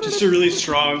 Just a really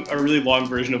long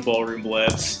version of Ballroom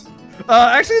Blitz.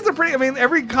 Actually, it's a pretty. I mean,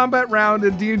 every combat round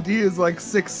in D&D is like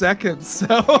 6 seconds. So.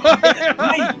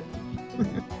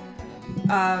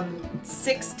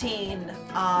 16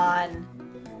 on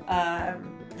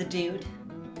the dude.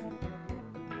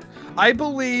 I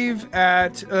believe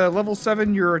at level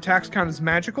 7, your attacks count as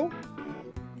magical.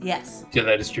 Yes. Yeah,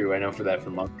 that is true. I know for that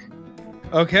from Monk.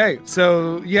 Okay,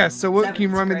 so yes. So what? Can you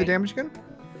Seven's remind me the great. damage again?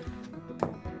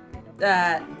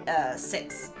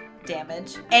 6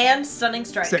 damage and stunning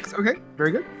strike. 6. Okay, very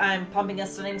good. I'm pumping a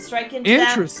stunning strike into that.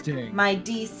 Interesting. My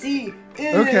DC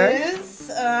is Okay.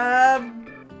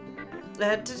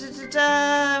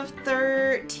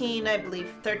 13, I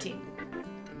believe. 13.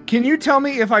 Can you tell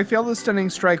me if I fail the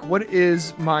stunning strike, what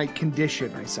is my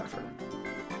condition I suffer?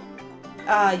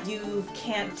 You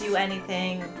can't do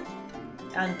anything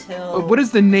until What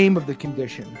is the name of the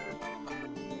condition?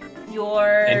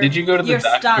 you're. And did you go to the you're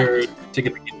doctor stunned. to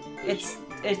get the...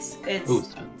 It's Ooh,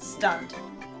 stunned.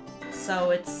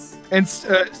 So it's And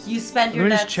you spend your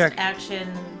Let me just next check.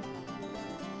 action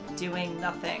doing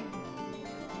nothing.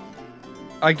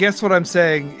 I guess what I'm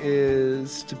saying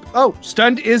is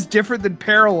stunned is different than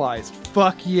paralyzed.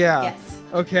 Fuck yeah. Yes.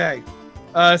 Okay.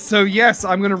 So yes,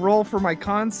 I'm gonna roll for my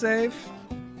con save.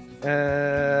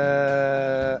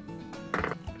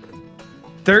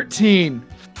 13.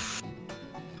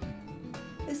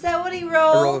 Is that what he I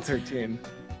rolled a rolled? 13.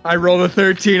 I rolled a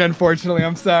 13, unfortunately.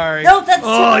 I'm sorry. No, that's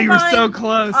Oh, super you were fine. so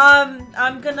close.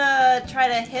 I'm gonna try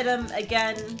to hit him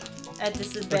again at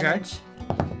disadvantage.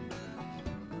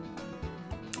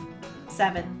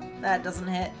 7. That doesn't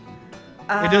hit.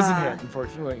 It doesn't hit,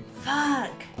 unfortunately. Fuck.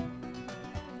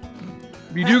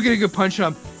 You do get a good punch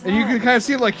on him, and you can kind of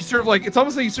see like he sort of like it's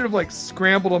almost like you sort of like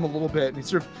scrambled him a little bit, and he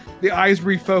sort of the eyes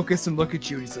refocus and look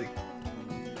at you. And he's like,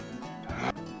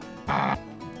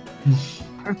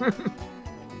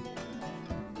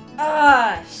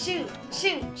 Shoot.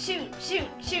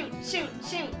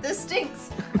 This stinks.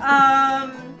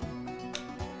 God,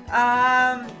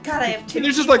 I have 2. and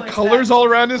there's just key like points colors back. all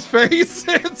around his face.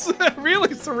 It's really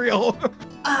surreal.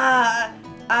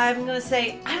 I'm gonna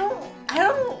say I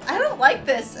don't like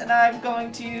this, and I'm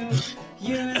going to use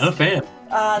I'm a fan.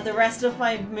 the rest of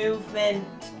my movement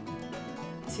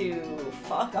to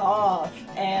fuck off,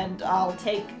 and I'll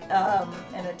take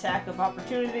an attack of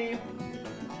opportunity.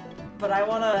 But I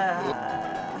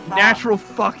wanna Natural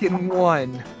fucking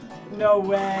 1. No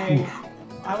way.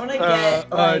 I wanna get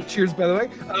like Cheers, by the way.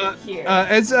 here.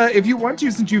 As if you want to,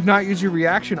 since you've not used your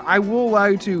reaction, I will allow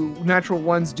you to. Natural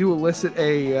ones do elicit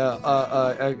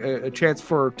a chance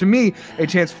for, to me, a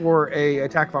chance for a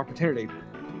attack of opportunity.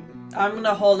 I'm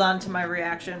gonna hold on to my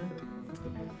reaction.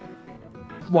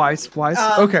 Wise.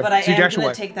 Okay. But I so am action gonna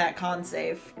wise. take that con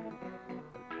save.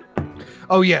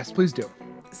 Oh yes, please do.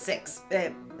 6.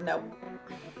 Nope.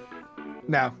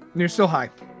 No, you're still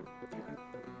high.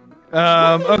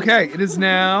 Okay, it is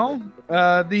now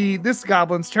this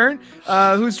goblin's turn.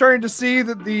 Who's starting to see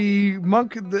that the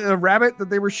rabbit that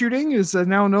they were shooting is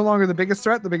now no longer the biggest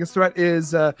threat. The biggest threat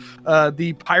is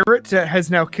the pirate that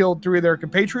has now killed 3 of their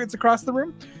compatriots across the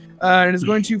room, and is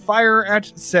going to fire at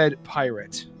said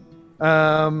pirate.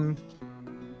 And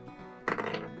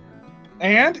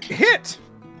hit.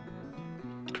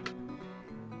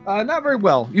 Not very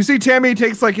well. You see, Tammy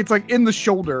takes it's in the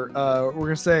shoulder. We're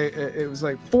gonna say it was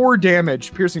like 4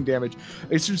 damage, piercing damage.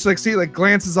 It's just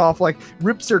glances off,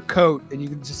 rips her coat, and you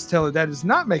can just tell that does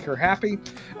not make her happy.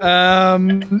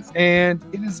 And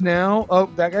it is now. Oh,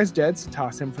 that guy's dead. So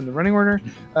toss him from the running order.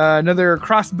 Another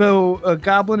crossbow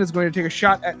goblin is going to take a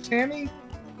shot at Tammy.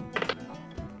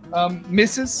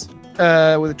 Misses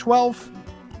with a 12.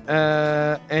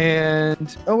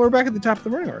 And we're back at the top of the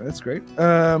running order. That's great.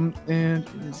 And it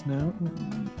is now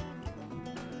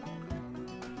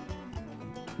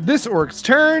this orc's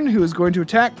turn, who is going to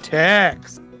attack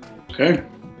Tex. Okay.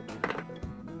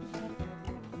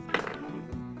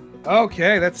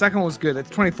 Okay, that second one was good. That's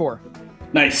 24.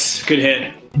 Nice. Good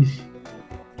hit.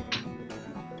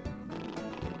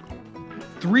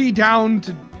 3 down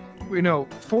to,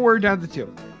 4 down to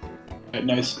 2. Right,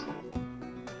 nice.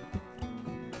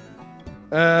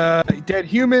 Dead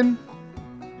human.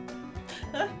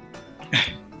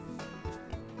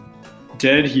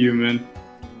 Dead human.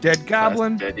 Dead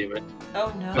goblin. Dead human.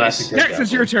 Oh no. Classic. Next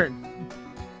is your turn.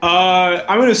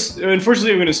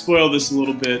 Unfortunately, I'm gonna spoil this a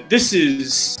little bit. This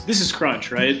is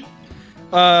Crunch, right?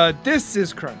 This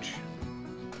is Crunch.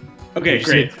 Okay, Did you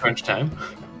great. say Crunch time.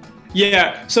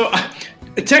 Yeah. So,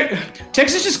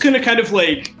 Tex is just gonna kind of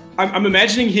like. I'm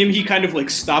imagining him. He kind of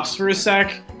like stops for a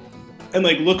sec, and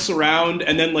like looks around,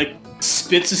 and then like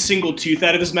spits a single tooth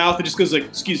out of his mouth, and just goes like,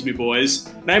 "Excuse me, boys."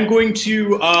 And I'm going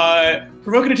to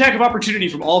provoke an attack of opportunity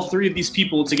from all 3 of these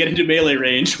people to get into melee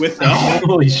range with them.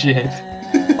 Holy shit.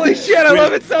 Holy shit, I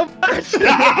love it so much.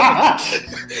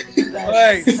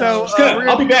 Alright, so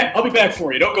I'll be back. I'll be back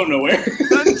for you. Don't go nowhere.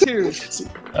 Sun 2.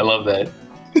 I love that.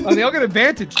 Oh, they all get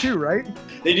advantage too, right?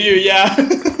 They do, yeah.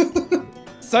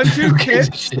 Sun 2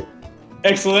 hits. Shit.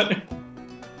 Excellent.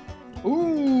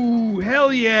 Ooh,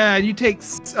 hell yeah. You take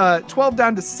 12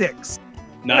 down to 6.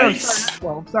 Nice.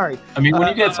 No, sorry. I mean, when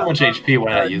you get so much HP,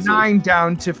 why not use 9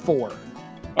 down to 4. All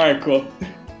right, cool.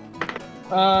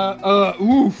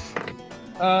 Oof.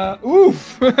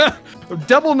 Oof.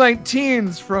 Double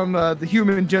 19s from the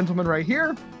human gentleman right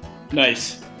here.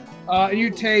 Nice. And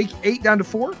you take 8 down to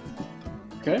 4.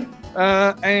 Okay.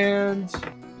 And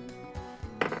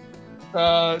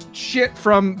shit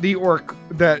from the orc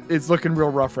that is looking real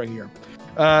rough right here.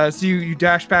 So you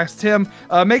dash past him.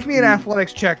 Make me an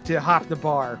athletics check to hop the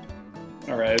bar.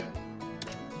 All right.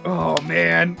 Oh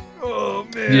man. Oh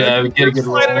man. Yeah, we get a good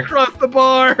roll. Sliding across the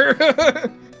bar.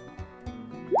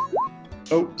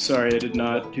 Oh, sorry, I did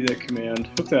not do that command.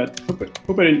 Hope I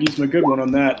didn't use my good one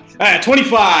on that.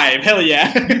 25. Hell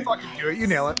yeah. You fucking do it. You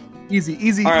nail it.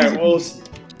 Easy. All right. Easy. Well.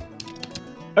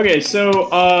 Okay, so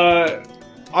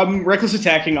I'm reckless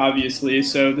attacking, obviously.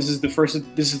 So this is the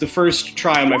first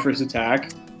try on my first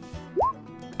attack.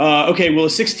 Okay. Will a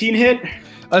 16 hit?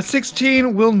 A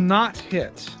 16 will not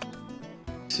hit.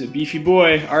 It's a beefy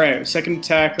boy. All right. Second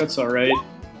attack. That's all right.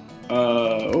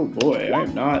 Oh boy, I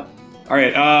am not. All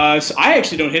right. So I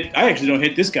actually don't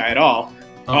hit this guy at all.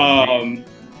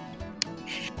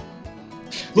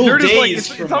 Little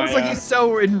days it's almost like he's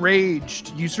so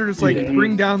enraged. You sort of like Yeah.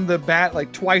 bring down the bat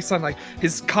like twice on like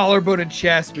his collarbone and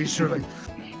chest, but he's sort of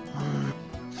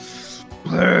like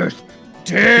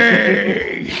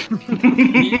birthday.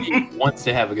 He wants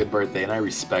to have a good birthday, and I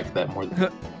respect that more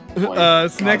than.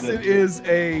 So next it is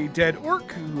a dead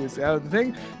orc who is out of the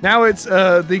thing. Now it's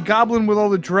the goblin with all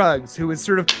the drugs who is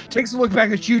sort of takes a look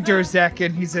back at you, Durzek,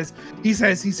 and he says,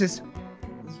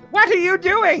 "What are you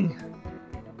doing?"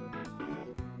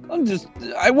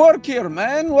 I work here,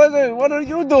 man. What are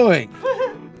you doing?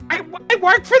 I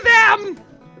work for them.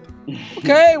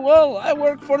 Okay, well, I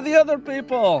work for the other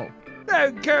people.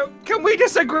 Can we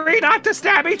just agree not to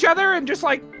stab each other and just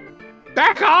like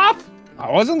back off? I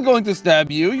wasn't going to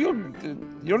stab you.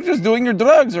 You're just doing your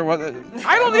drugs or what?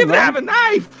 I don't even have a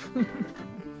knife.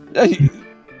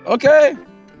 Okay.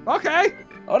 Okay.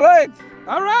 All right.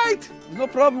 All right. There's no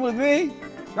problem with me.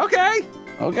 Okay.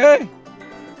 Okay.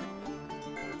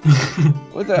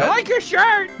 What the I heck? like your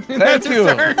shirt. Thank you.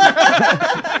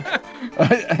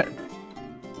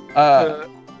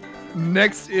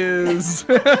 Next is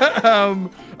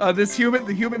this human,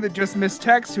 the human that just missed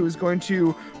Tex, who is going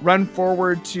to run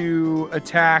forward to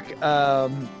attack. I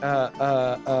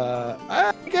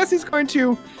guess he's going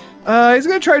to try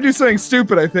to do something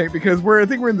stupid. I think because I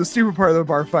think we're in the stupid part of the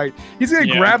bar fight. He's going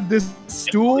to grab this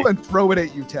stool and throw it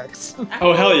at you, Tex.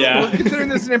 Oh hell yeah. Considering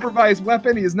this is an improvised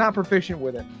weapon, he is not proficient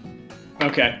with it.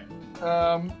 Okay.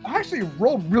 I actually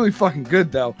rolled really fucking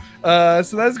good though.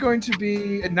 So that's going to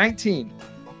be a 19.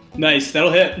 Nice.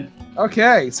 That'll hit.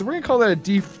 Okay, so we're gonna call that a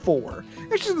D4.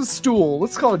 Actually, the stool.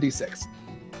 Let's call it a D6.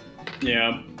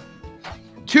 Yeah.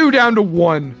 2 down to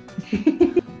 1.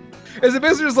 As the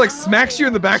basically just like smacks you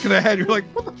in the back of the head, you're like,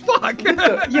 what the fuck?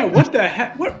 Yeah. What the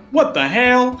heck? What the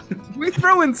hell? We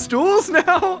throw in stools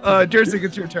now? Jersey,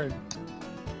 it's your turn.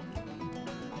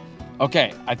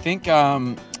 Okay, I think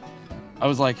I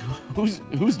was like, who's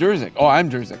Durzik? Oh, I'm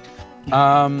Durzik.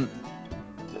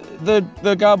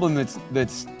 The goblin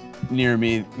that's near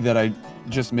me that I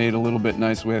just made a little bit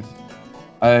nice with.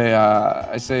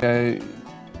 I say,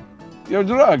 your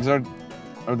drugs are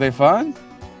they fun?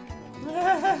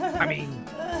 I mean,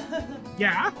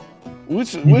 yeah.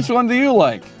 Which one do you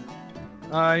like?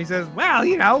 He says, well,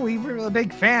 we were a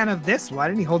big fan of this one.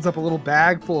 And he holds up a little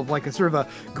bag full of like a sort of a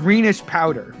greenish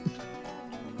powder.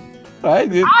 Right?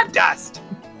 Hog dust!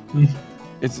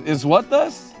 It's what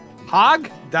dust? Hog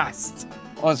dust.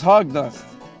 Oh, it's hog dust.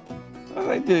 Well,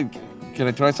 I did. Can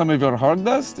I try some of your hog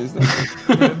dust? Is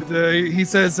that? And, he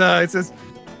says,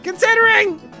 consider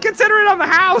it on the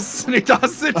house. And he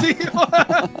tosses it to you.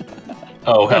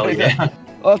 Oh, hell yeah.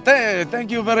 Oh, thank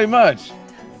you very much.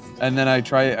 And then I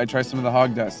try some of the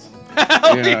hog dust.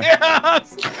 Hell yeah!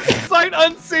 Sight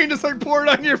unseen, just like pour it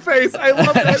on your face. I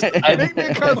love that. Make me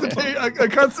a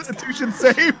constitution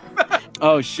save.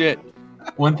 Oh shit!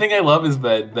 One thing I love is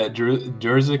that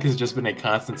Durzik has just been a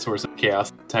constant source of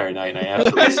chaos the entire night. And I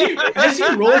absolutely Has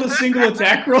he rolled a single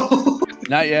attack roll?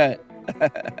 Not yet.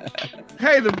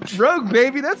 Hey, the rogue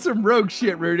baby. That's some rogue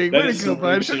shit, Rudy. That Way is to go, some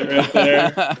rogue bud. shit right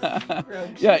there.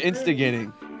 Yeah,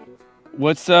 instigating.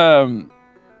 What's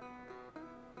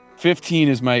 15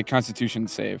 is my constitution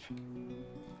save.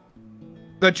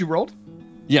 That you rolled?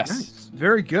 Yes. Nice.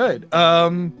 Very good.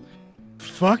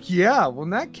 Fuck yeah. Well, in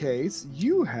that case,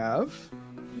 you have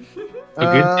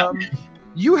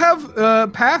you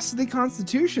have passed the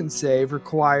Constitution save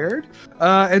required,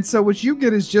 and so what you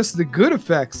get is just the good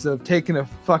effects of taking a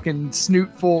fucking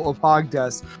snoot full of hog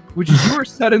dust, which is you are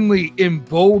suddenly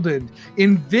emboldened,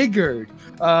 invigorated,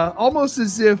 almost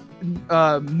as if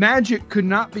magic could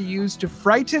not be used to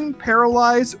frighten,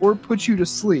 paralyze, or put you to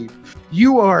sleep.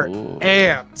 You are Ooh.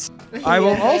 amped. I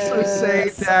will also Yes. say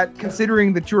that,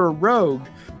 considering that you're a rogue,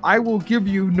 I will give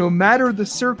you, no matter the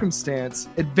circumstance,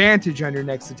 advantage on your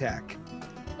next attack.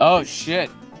 Oh shit.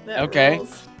 That Okay.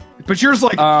 rules. But yours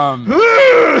like,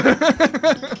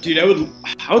 Dude, I would was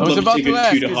love to about take to a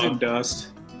ask, chew to is hog it- dust.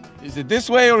 Is it this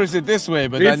way or is it this way?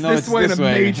 But I it's know this it's way in this a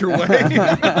way. major way.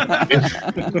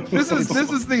 This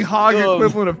is the hog Oh.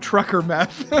 equivalent of trucker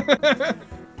meth.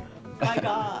 My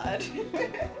God.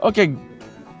 Okay.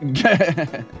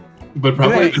 but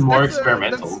probably Great. even more That's,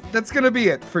 experimental. That's gonna be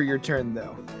it for your turn,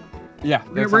 though. Yeah.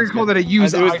 We're gonna call that a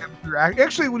use It was- item.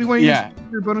 Actually, what do you want to Yeah. use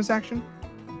your bonus action?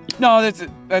 No,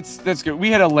 that's good.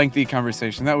 We had a lengthy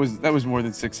conversation. That was more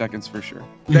than 6 seconds for sure.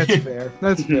 That's fair.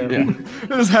 That's fair. Yeah.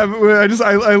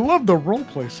 I love the role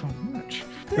play so much.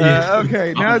 Yeah.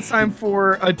 Okay, now it's time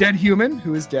for a dead human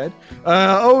who is dead.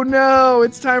 Oh no,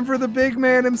 it's time for the big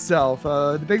man himself.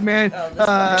 The big man,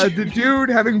 Oh, this the dude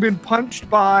having been punched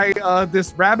by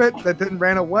this rabbit that then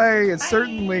ran away is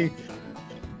certainly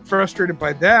frustrated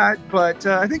by that. But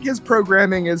I think his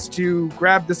programming is to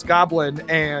grab this goblin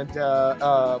and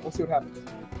we'll see what happens.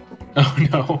 Oh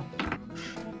no.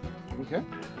 Okay.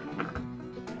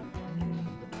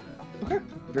 Okay.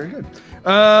 Very good.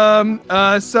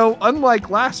 So unlike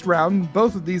last round,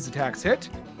 both of these attacks hit,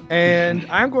 and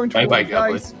I'm going to roll Bye-bye, the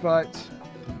Goblin. dice, but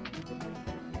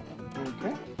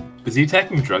okay. Is he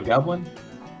attacking the drug goblin?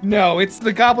 No, it's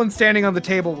the goblin standing on the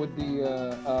table with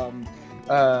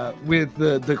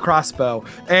the crossbow,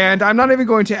 and I'm not even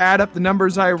going to add up the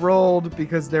numbers I rolled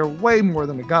because they're way more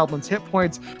than the goblin's hit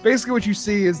points. Basically, what you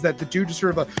see is that the dude just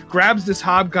sort of grabs this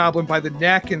hobgoblin by the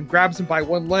neck and grabs him by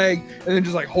one leg, and then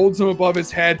just like holds him above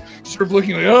his head, sort of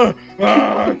looking like,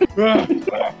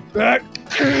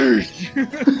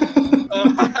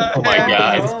 Oh my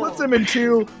God. Splits him in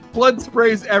two. Blood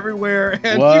sprays everywhere,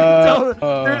 and you Whoa.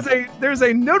 can tell there's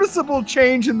a noticeable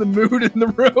change in the mood in the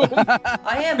room.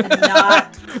 I am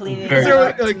not cleaning Very it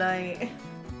up good. tonight.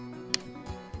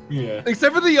 Yeah.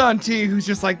 Except for the auntie who's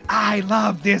just like, I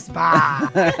love this bar.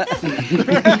 I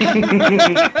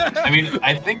mean,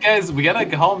 I think, guys, we gotta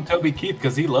call him Toby Keith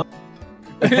because he loves.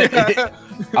 I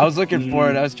was looking for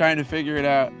it. I was trying to figure it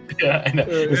out. Yeah, I know.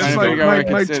 It's Trying to like figure out where I my,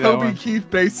 could my say that Toby one. Keith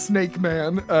based Snake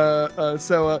Man.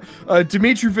 So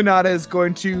Dimitri Venata is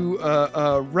going to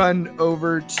run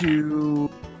over to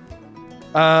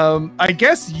I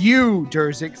guess you,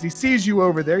 Durzik, because he sees you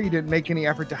over there. You didn't make any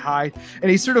effort to hide, and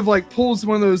he sort of like pulls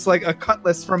one of those like a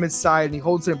cutlass from his side, and he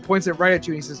holds it and points it right at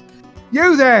you, and he says,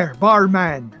 "You there,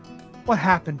 barman? What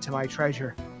happened to my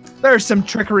treasure? There's some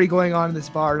trickery going on in this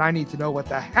bar, and I need to know what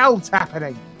the hell's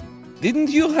happening." Didn't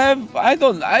you have?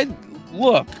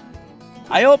 Look.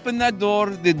 I opened that door.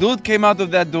 The dude came out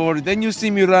of that door. Then you see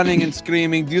me running and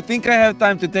screaming. Do you think I have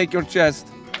time to take your chest?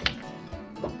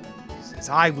 He says,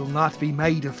 "I will not be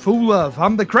made a fool of.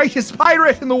 I'm the greatest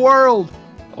pirate in the world."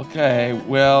 Okay,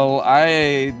 well,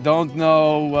 I don't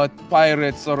know what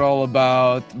pirates are all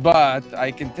about, but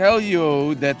I can tell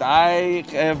you that I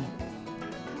have.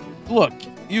 Look,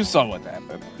 you saw what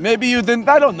happened. Maybe you didn't.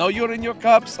 I don't know. You're in your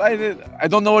cups. I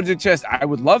don't know what your chest. I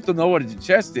would love to know what your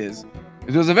chest is.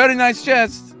 It was a very nice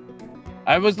chest.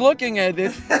 I was looking at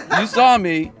it. You saw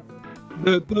me.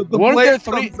 The Weren't blade there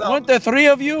comes out. weren't there three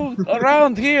of you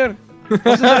around here?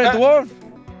 Wasn't there a dwarf?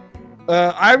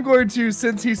 I'm going to,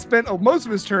 since he spent most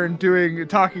of his turn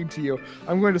talking to you,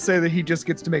 I'm going to say that he just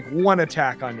gets to make one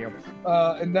attack on you,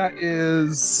 and that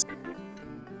is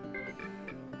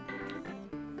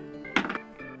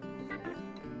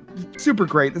super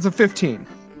great. That's a 15.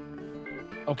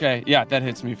 Okay, yeah, that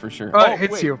hits me for sure. Oh, it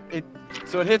hits you.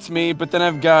 So it hits me, but then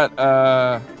I've got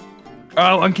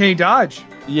Oh, uncanny dodge.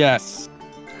 yes.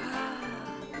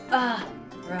 Gross.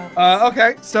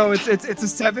 Okay, so it's a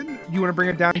 7. You want to bring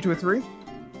it down to a 3?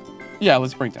 Yeah,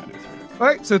 let's bring it down to 3. All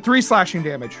right, so 3 slashing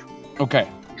damage. Okay.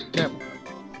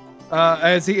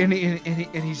 As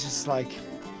he's just like,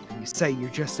 you say you're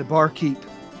just a barkeep.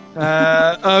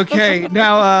 Okay,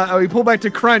 now we pull back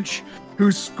to Crunch,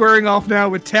 who's squaring off now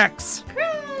with Tex.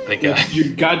 Thank God.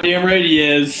 You're goddamn right he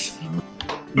is.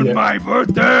 Yeah. My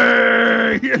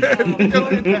birthday! Oh,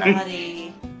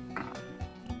 buddy.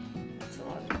 It's a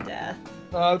lot of death.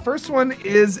 The first one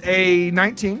is a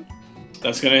 19.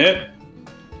 That's gonna hit.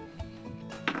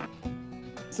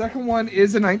 Second one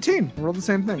is a 19. Roll the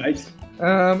same thing. Nice.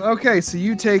 Okay, so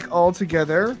you take all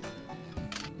together.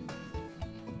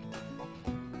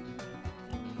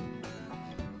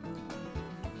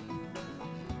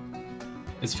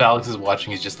 As Falix is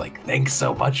watching, he's just like, thanks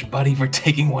so much, buddy, for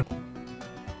taking one.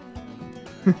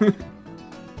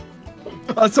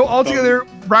 So altogether,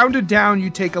 rounded down,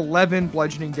 you take 11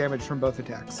 bludgeoning damage from both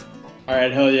attacks. All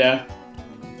right, hell yeah.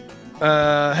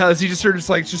 As he just sort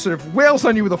of wails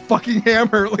on you with a fucking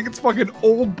hammer, like it's fucking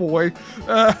Old Boy.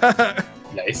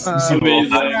 Nice.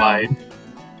 Amazing. Fine.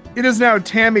 It is now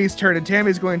Tammy's turn, and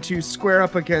Tammy's going to square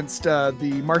up against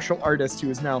the martial artist who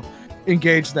has now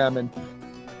engaged them in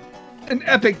an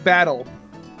epic battle.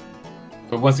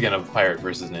 But once again, a pirate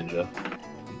versus ninja.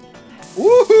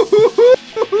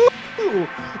 Woo-hoo-hoo-hoo-hoo!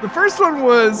 The first one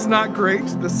was not great.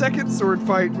 The second sword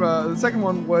fight, the second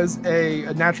one was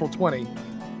a natural 20.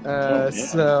 Yeah.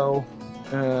 So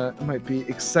it might be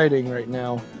exciting right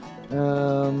now.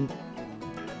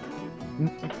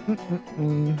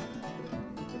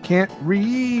 Can't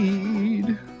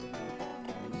read.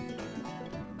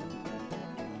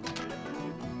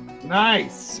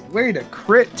 Nice. Way to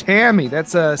crit Tammy.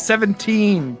 That's a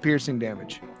 17 piercing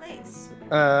damage. Nice.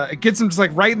 It gets him just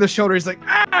like right in the shoulder. He's like,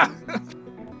 ah,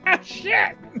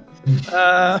 shit.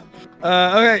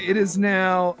 Okay, it is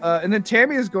now, and then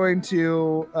Tammy is going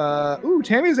to,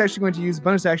 Tammy is actually going to use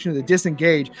bonus action to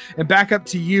disengage and back up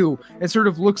to you and sort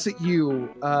of looks at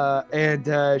you,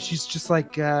 and she's just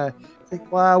like,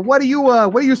 what are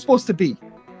you supposed to be?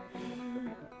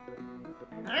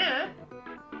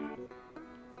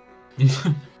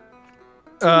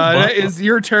 That is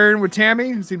your turn with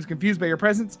Tammy, who seems confused by your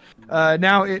presence.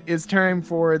 Now it is time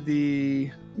for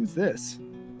who's this?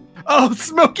 Oh,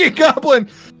 Smoking Goblin!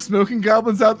 Smoking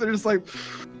Goblin's out there just like,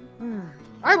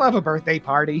 I love a birthday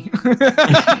party.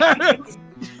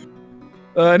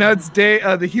 Now it's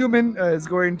the human is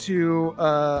going to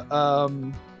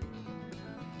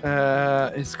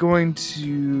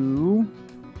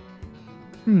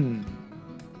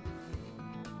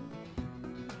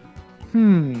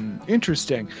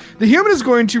interesting. The human is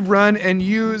going to run and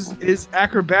use his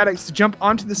acrobatics to jump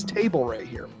onto this table right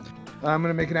here. I'm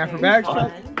going to make an acrobatics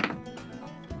check.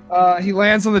 He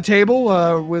lands on the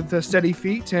table with steady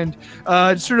feet and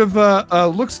sort of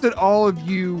looks at all of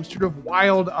you sort of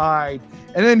wild-eyed,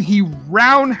 and then he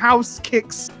roundhouse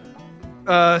kicks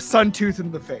Suntooth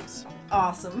in the face.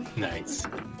 Awesome. Nice.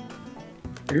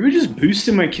 Are we just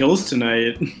boosting my kills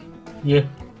tonight? Yeah.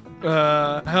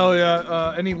 Hell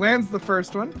yeah. And he lands the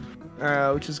first one,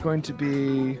 which is going to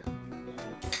be...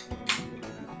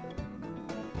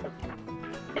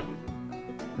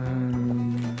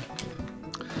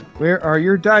 where are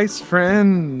your dice,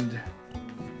 friend?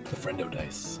 The friendo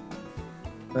dice.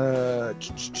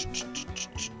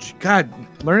 God,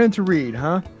 learning to read,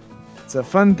 huh? It's a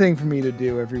fun thing for me to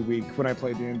do every week when I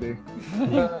play D&D.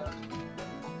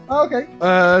 Okay.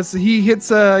 So he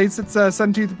hits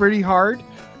Suntooth pretty hard.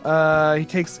 He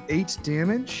takes 8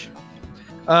 damage.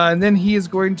 And then he is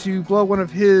going to blow one of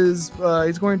his...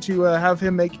 he's going to have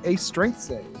him make a strength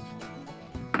save.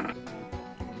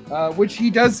 Which he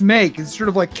does make. It sort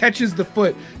of like catches the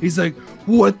foot. He's like,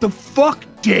 what the fuck,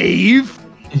 Dave?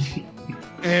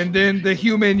 And then the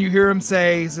human, you hear him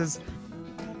say, he says,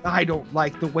 I don't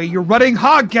like the way you're running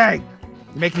Hog Gang.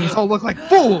 You're making us all look like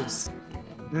fools.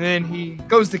 And then he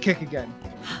goes to kick again.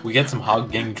 We get some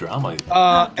Hog Gang drama.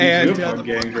 And Hog the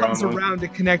Gang ball comes drama. around to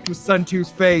connect with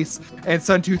Suntooth's face, and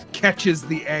Suntooth catches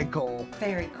the ankle.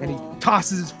 Very And he cool.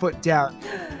 tosses his foot down,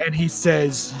 and he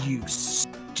says, you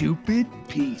stupid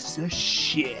piece of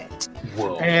shit.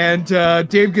 Whoa. And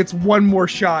Dave gets one more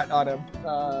shot on him.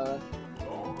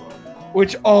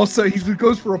 Which also, he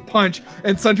goes for a punch,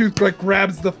 and Suntooth like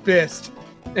grabs the fist.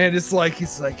 And it's like,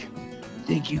 he's like,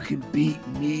 think you can beat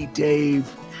me, Dave?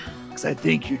 Because I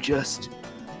think you're just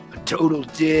a total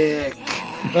dick.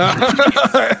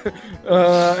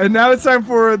 And now it's time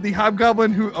for the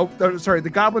hobgoblin the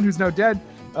goblin who's now dead.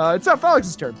 It's now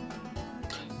Felix's turn.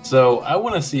 So I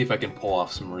want to see if I can pull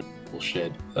off some really cool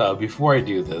shit. Before I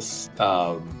do this,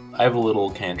 I have a little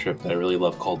cantrip that I really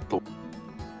love called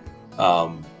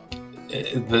Thorn.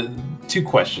 The 2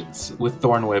 questions with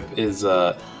Thorn Whip is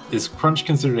Crunch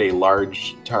considered a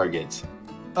large target?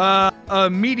 A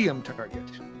medium target.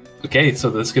 Okay, so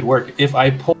this could work. If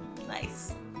I pull,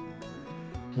 Nice.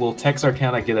 will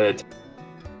Texarkana get a?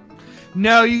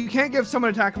 No, you can't give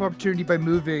someone attack of opportunity by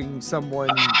moving someone.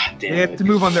 Damn They have it. to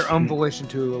move on their own volition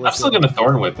to. I'm still gonna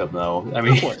Thorn Whip him though. I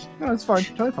mean, No, it's fine.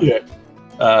 Totally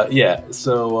fine. yeah.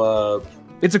 So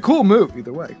It's a cool move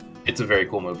either way. it's a very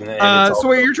cool move. And it's So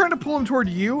wait, you're trying to pull him toward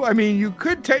you? I mean, you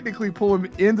could technically pull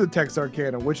him into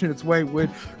Texarkana, which in its way would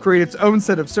create its own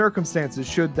set of circumstances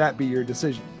should that be your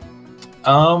decision.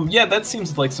 Yeah, that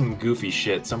seems like some goofy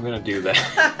shit. So I'm gonna do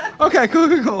that. Okay, cool.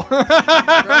 Roll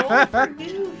for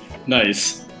goof.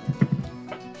 Nice.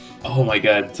 Oh my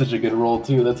god, such a good roll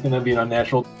too. That's gonna be an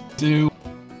unnatural 2.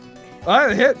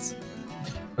 It hits.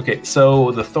 Okay,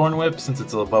 so the Thorn Whip, since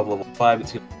it's above level 5,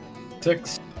 it's gonna be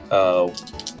 6.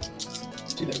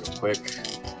 Let's do that real quick.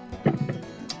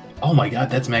 Oh my god,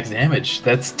 that's max damage.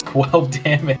 That's 12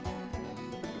 damage.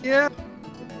 Yeah.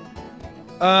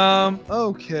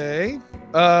 Okay.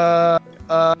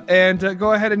 And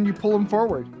go ahead and you pull him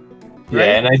forward. Right?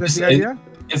 Yeah, and I Is that just the idea?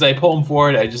 as I pull him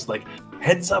forward, I just like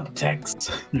heads up, Tex.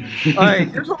 All right.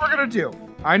 Here's what we're gonna do.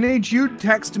 I need you,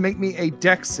 Tex, to make me a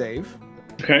dex save,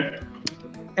 Okay.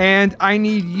 and I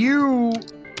need you.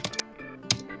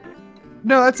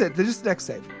 No, that's it. They're just dex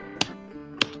save.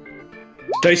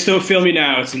 Dice don't fail me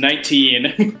now. It's a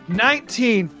 19.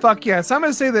 19. Fuck yes. I'm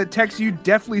gonna say that Tex, you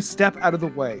definitely step out of the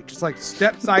way. Just like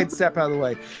step out of the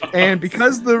way. And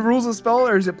because the rules of spell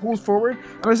are as it pulls forward,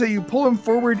 I'm gonna say you pull him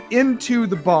forward into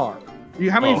the bar.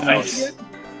 How many feet? nice. you get?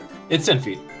 It's 10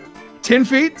 feet. 10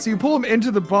 feet. So you pull him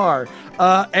into the bar,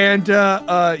 and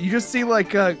you just see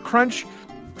like Crunch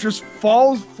just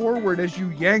falls forward as you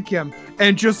yank him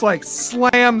and just like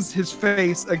slams his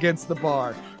face against the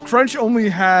bar. Crunch only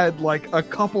had like a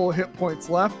couple hit points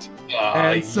left.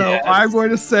 And so yes. I'm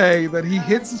going to say that he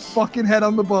hits his fucking head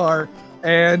on the bar,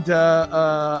 and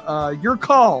your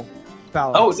call,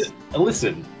 Phalanx.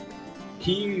 Listen,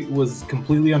 he was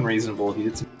completely unreasonable. He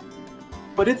did some,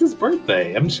 but it's his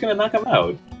birthday. I'm just gonna knock him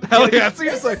out. Hell yeah! So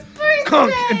he's like,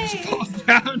 conk, and just falls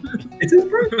down. It's his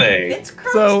birthday. It's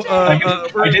Crunch So, Day.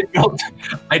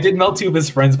 I did melt 2 of his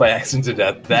friends by accident to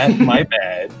death. That my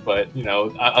bad. But you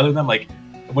know, other than like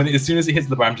as soon as he hits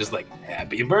the bar, I'm just like,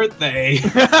 happy birthday.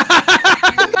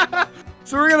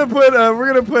 So we're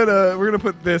gonna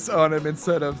put this on him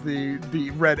instead of the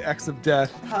red X of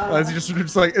death. As he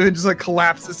just like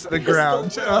collapses to the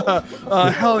ground.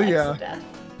 Hell yeah.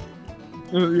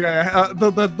 Yeah,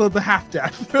 the half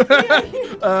death.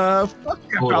 Fuck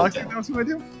yeah, Alex, that was what I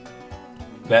do.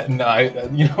 That no,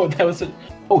 you know that was it.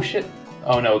 Oh shit.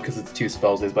 Oh no, because it's 2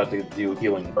 spells. I was about to do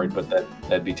healing word, but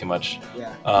that'd be too much.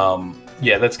 Yeah.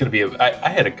 Yeah, that's gonna be. I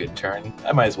had a good turn.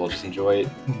 I might as well just enjoy it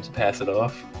and just pass it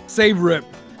off. Save rip.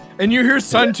 And you hear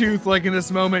Suntooth like in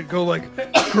this moment go like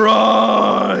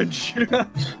Crunch,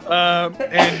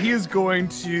 and he is going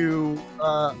to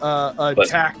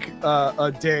attack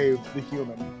Dave the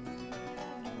human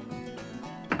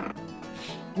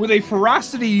with a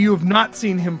ferocity you have not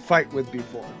seen him fight with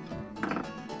before.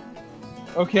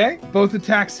 Okay, both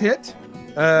attacks hit.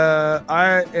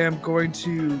 I am going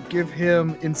to give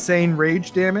him insane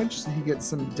rage damage, so he gets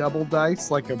some double dice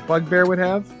like a bugbear would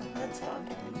have. That's fun.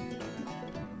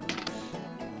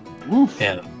 Oof.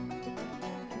 And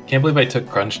can't believe I took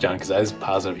Crunch down because I was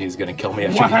positive he was gonna kill me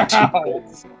after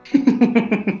the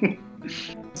 2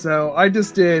 hits. So I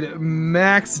just did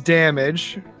max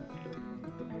damage.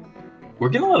 We're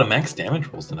getting a lot of max damage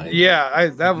rolls tonight. Yeah,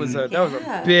 that was a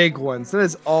Yeah. big one. So that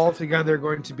is all together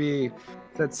going to be,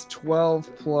 that's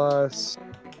 12 plus.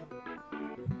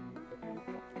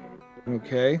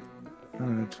 Okay,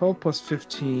 12 plus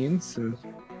 15. So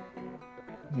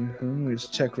let me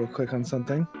just check real quick on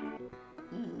something.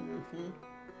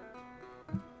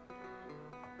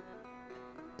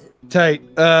 Tight.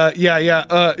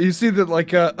 Yeah. You see that like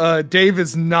Dave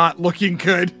is not looking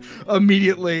good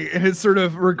immediately and is sort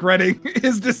of regretting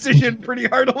his decision pretty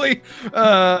heartily.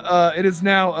 It is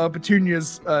now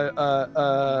Petunia's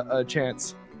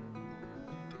chance.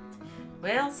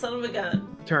 Well, son of a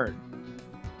gun. Turn.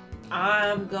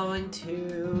 I'm going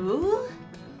to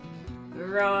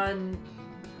run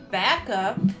back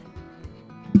up,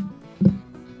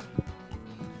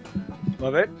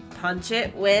 Love it. punch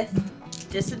it with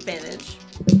disadvantage.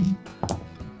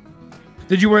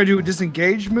 Did you want to do a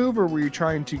disengage move, or were you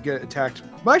trying to get attacked?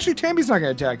 Well, actually, Tammy's not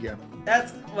going to attack you.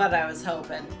 That's what I was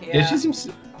hoping. Yeah, Yeah. she seems.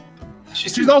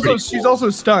 She's also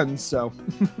stunned. So.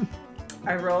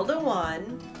 I rolled a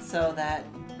 1, so that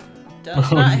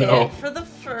does Oh, not no. hit for the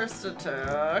first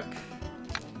attack.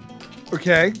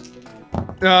 Okay.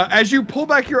 As you pull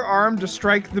back your arm to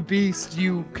strike the beast,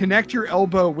 you connect your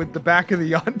elbow with the back of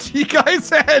the Yanti guy's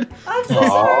head. I'm so Aw.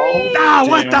 sorry. Ah,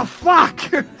 what Damn. the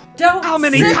fuck? Don't How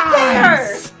many sit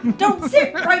times? there! Don't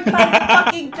sit right by the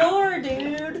fucking door,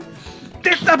 dude.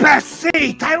 Get the best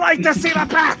seat. I like to see the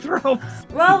bathroom.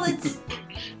 Well, it's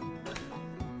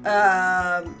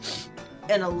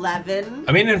an 11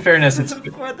 I mean, in fairness, it's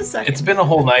for the second. it's been a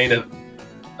whole night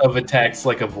of attacks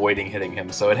like avoiding hitting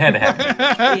him, so it had to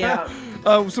happen. Yeah.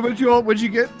 So what'd you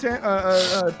get,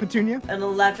 Petunia? An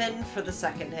 11 for the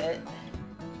second hit.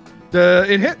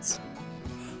 It hits.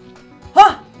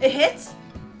 Huh! It hits?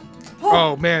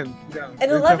 Oh man, yeah, An it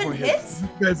 11 definitely hits?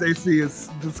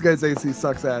 This guy's AC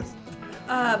sucks ass.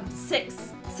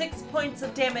 6 points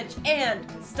of damage and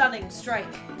stunning strike.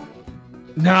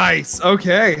 Nice.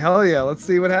 Okay. Hell yeah. Let's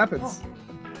see what happens.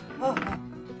 Oh,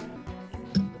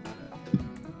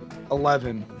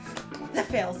 11. that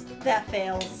fails. That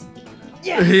fails.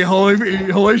 Hey, Yes.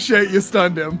 holy shit! You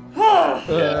stunned him.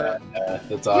 Yeah,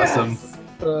 that's awesome. Yes.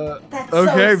 That's so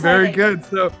Okay. Very exciting. good.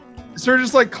 So,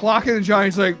 just like clocking the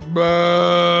giant. He's like,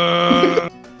 "Bah."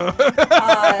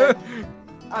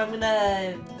 I'm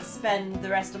gonna spend the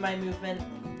rest of my movement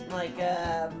like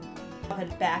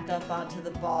and back up onto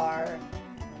the bar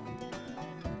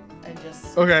and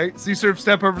just Okay. So you sort of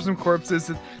step over some corpses,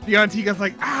 and the Antika's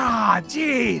like, "Ah,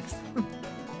 jeez,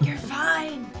 You're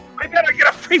fine. I better get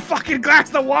a free fucking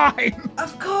glass of wine."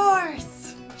 Of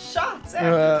course. Shots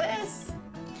after this.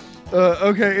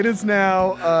 Okay, it is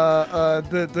now.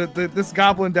 This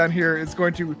goblin down here is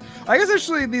going to. I guess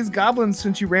actually these goblins,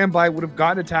 since you ran by, would have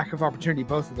gotten attack of opportunity,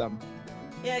 both of them.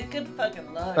 Yeah, good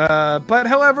fucking luck. But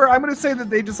however, I'm gonna say that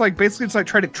they just like basically just like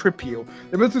try to trip you.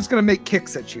 They're both just gonna make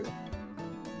kicks at you.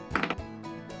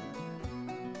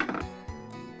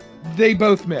 They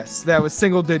both miss. That was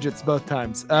single digits both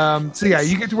times. So yeah,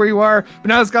 you get to where you are, but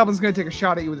now this goblin's gonna take a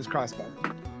shot at you with his crossbow.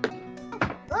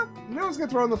 You know, he's gonna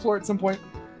throw it on the floor at some point.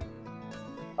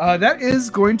 That is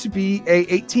going to be a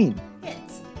 18.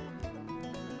 Hits.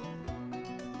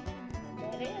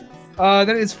 That hits. That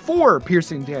is 4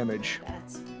 piercing damage.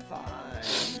 That's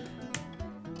fine.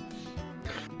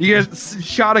 You get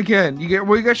shot again. You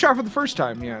get shot for the first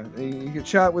time. Yeah, you get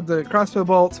shot with the crossbow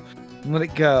bolt. And let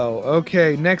it go.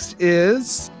 Okay, next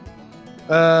is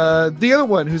the other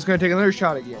one who's going to take another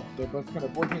shot at you. They're both kind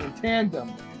of working in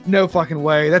tandem. No fucking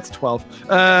way. That's 12.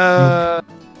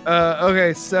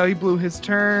 Okay, so he blew his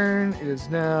turn. It is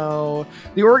now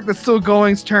the orc that's still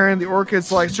going's turn. The orc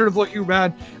is like sort of looking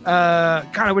around. God,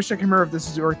 I wish I could remember if this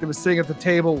is the orc that was sitting at the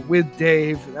table with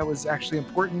Dave. That was actually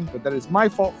important, but that is my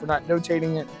fault for not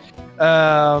notating it.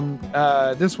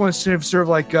 This one's sort of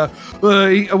like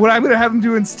what I'm gonna have him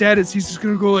do instead is he's just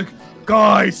gonna go like,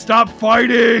 guys, stop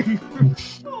fighting.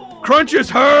 Crunch is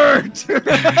hurt.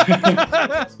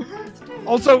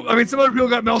 Also, I mean, some other people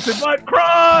got melted, but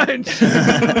Crunch!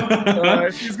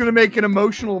 He's going to make an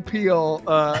emotional appeal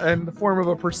in the form of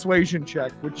a persuasion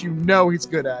check, which you know he's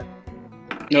good at.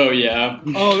 Oh yeah.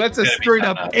 Oh, that's a straight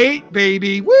up 8,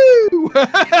 baby. Woo!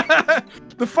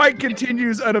 The fight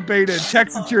continues unabated.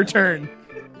 Tex, it's your turn.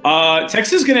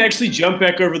 Tex is gonna actually jump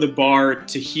back over the bar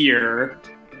to here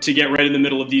to get right in the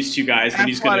middle of these two guys, and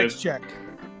he's gonna. Athletics check.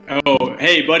 Oh,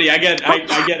 hey, buddy, I get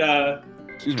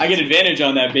advantage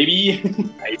on that, baby.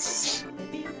 Nice.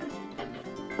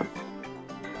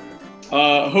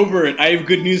 Hobart, I have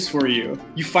good news for you.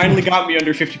 You finally got me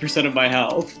under 50% of my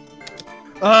health.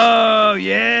 Oh,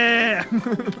 yeah!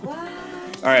 What?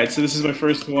 All right, so this is my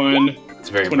first one. It's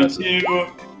very 22,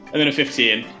 impressive. and then a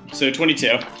 15. So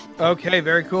 22. Okay,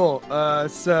 very cool.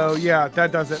 So, yeah,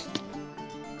 that does it.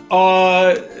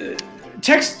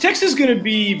 Tex is gonna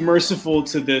be merciful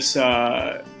to this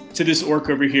orc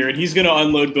over here, and he's gonna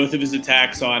unload both of his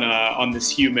attacks on this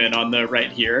human on the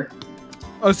right here.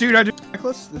 Oh, so you're not doing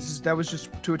reckless? That was just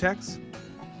 2 attacks?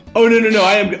 Oh no!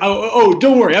 I am. Oh,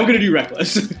 don't worry. I'm gonna do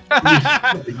reckless.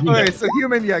 Okay, so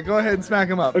human, yeah, go ahead and smack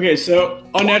him up. Okay, so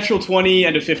unnatural 20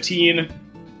 and a 15.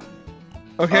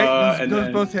 Okay, and those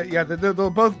then- both hit. Yeah, they'll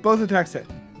both attacks hit.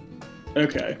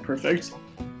 Okay, perfect.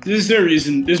 There's no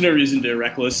reason to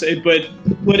reckless, but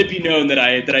let it be known that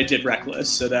I did reckless.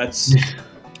 So that's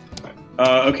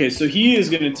okay. So he is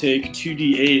going to take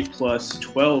 2d8 plus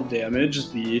 12 damage.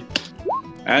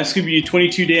 That's going to be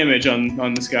 22 damage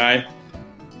on this guy.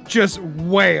 Just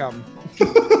wham.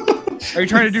 Are you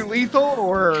trying to do lethal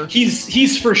or?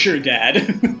 He's for sure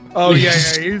dead. Oh yeah.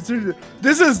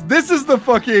 This is the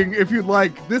fucking, if you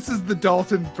like, this is the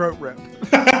Dalton throat rip.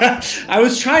 I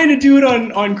was trying to do it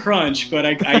on Crunch, but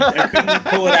I couldn't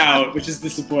pull it out, which is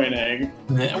disappointing.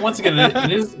 Once again,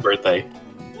 it is his birthday.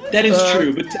 That is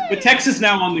true, but Tex is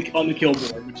now on the kill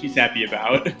board, which he's happy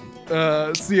about.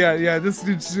 So yeah, this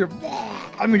dude's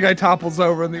and the guy topples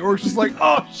over, and the orc's just like,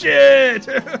 oh shit!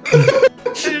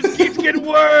 It just keeps getting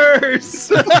worse.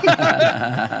 Fuck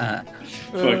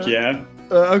yeah.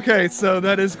 Okay, so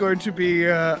that is going to be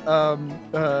now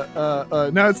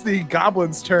it's the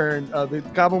goblin's turn. The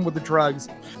goblin with the drugs,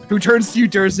 who turns to you,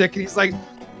 Durzik, and he's like,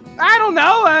 I don't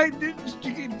know.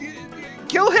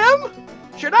 Kill him?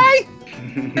 Should I?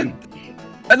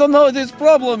 I don't know what his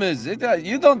problem is.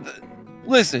 You don't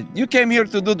listen. You came here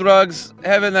to do drugs,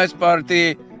 have a nice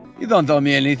party. You don't owe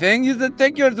me anything. You just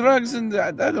take your drugs and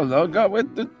I don't know. Go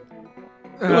what do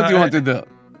you want to do?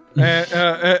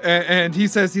 And he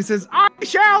says, I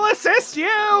shall assist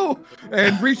you,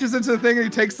 and reaches into the thing, and he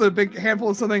takes a big handful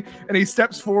of something, and he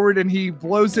steps forward, and he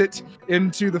blows it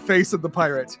into the face of the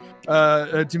pirate,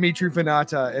 Dimitri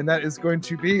Venata, and that is going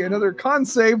to be another con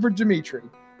save for Dimitri.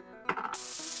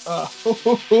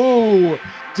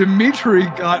 Dimitri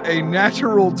got a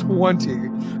natural 20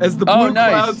 as the blue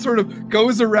cloud sort of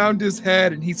goes around his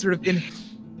head, and he sort of and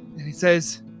he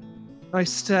says,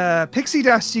 nice pixie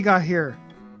dust you got here.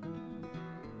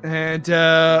 And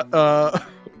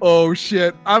oh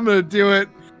shit, I'm gonna do it.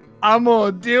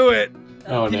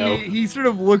 Oh no. He sort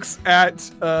of looks at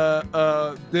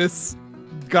this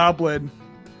goblin,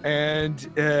 and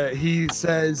he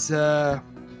says,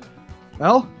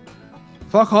 well,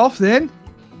 fuck off then.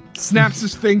 Snaps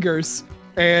his fingers,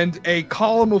 and a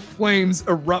column of flames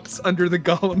erupts under the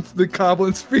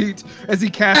goblin's feet as he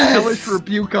casts Hellish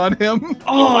Rebuke on him.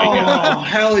 Oh my god,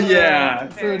 hell yeah.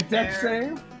 So a dex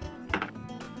save.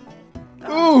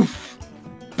 Oof!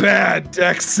 Bad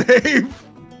dex save.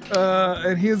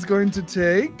 And he is going to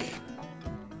take.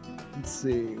 Let's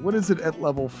see. What is it at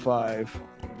level 5?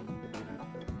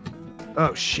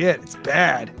 Oh shit! It's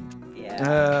bad.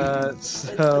 Yeah.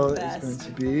 So it's going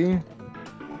to be.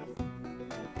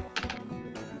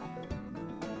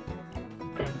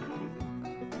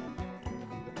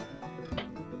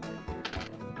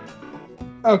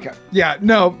 Okay. Yeah.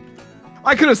 No.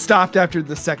 I could have stopped after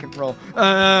the second roll.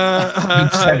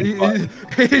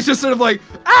 He's just sort of like,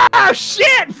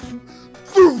 shit!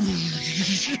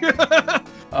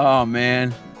 Oh,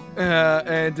 man.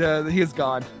 And he is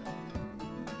gone.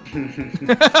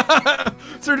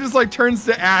 Sort of just like turns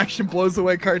to ash and blows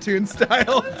away cartoon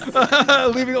style,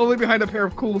 leaving only behind a pair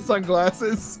of cool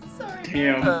sunglasses. Sorry.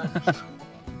 Damn.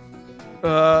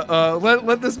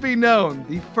 Let this be known: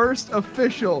 the first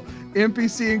official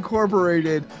NPC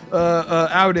Incorporated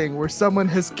outing where someone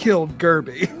has killed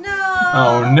Gerby. No.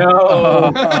 Oh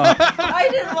no! I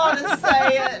didn't want to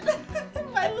say it.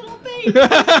 My little baby.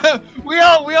 we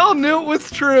all knew it was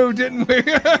true, didn't we?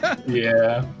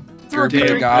 Yeah. Gerby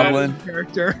the goblin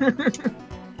character.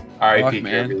 R.I.P.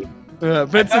 man. Kirby.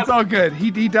 But it's all good.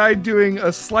 He died doing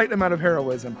a slight amount of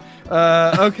heroism.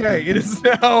 Okay, it is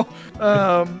now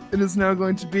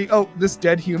going to be this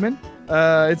dead human.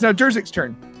 It's now Durzik's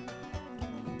turn.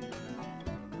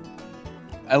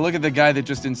 I look at the guy that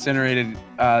just incinerated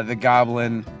the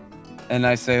goblin, and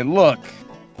I say, look,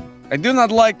 I do not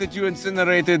like that you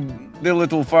incinerated the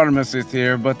little pharmacist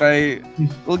here, but I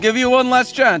will give you one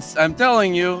last chance. I'm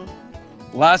telling you,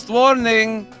 last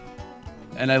warning.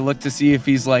 And I look to see if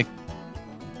he's like,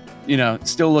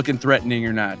 still looking threatening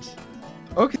or not.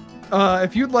 Okay.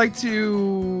 If you'd like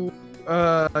to,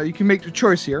 you can make the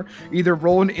choice here. Either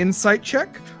roll an insight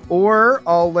check, or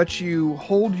I'll let you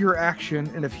hold your action,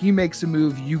 and if he makes a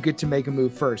move, you get to make a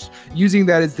move first, using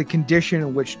that as the condition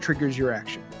in which triggers your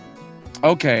action.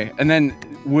 Okay, and then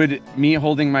would me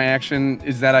holding my action,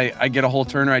 is that I get a whole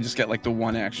turn, or I just get like the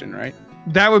one action, right?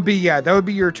 That would be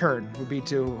your turn, would be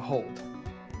to hold.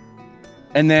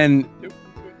 And then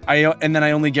I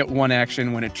only get one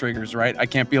action when it triggers, right? I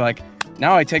can't be like,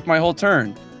 now I take my whole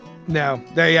turn. No,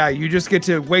 you just get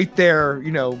to wait there,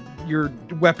 your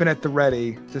weapon at the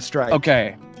ready to strike.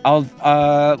 Okay, I'll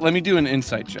let me do an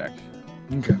insight check.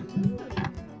 Okay.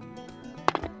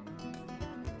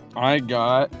 I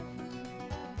got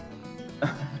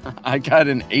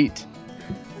an 8.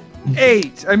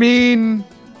 8. I mean,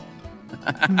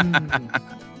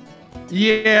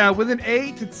 Yeah, with an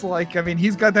 8, it's like, I mean,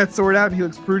 he's got that sword out and he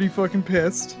looks pretty fucking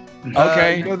pissed.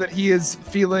 Okay. You know that he is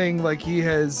feeling like he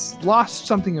has lost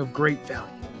something of great value.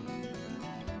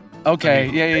 Okay.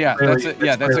 Yeah. That's a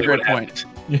really great what point.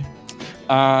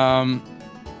 happened.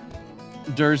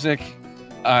 Durzik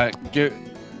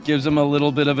gives him a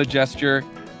little bit of a gesture,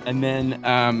 and then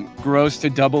grows to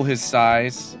double his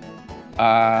size.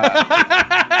 And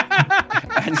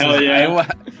Hell says, yeah.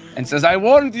 and says, "I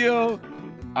warned you."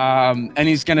 And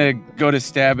he's gonna go to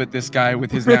stab at this guy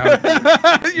with his now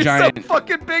You're giant so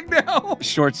fucking big now.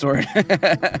 short sword.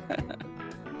 Yeah,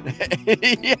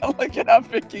 look at how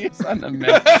big he is on the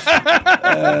map.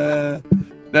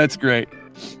 That's great.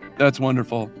 That's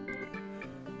wonderful.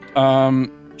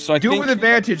 So I Do it think with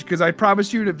advantage, because I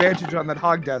promised you an advantage on that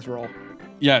hog death roll.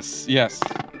 yes.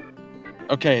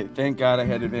 Okay, thank God I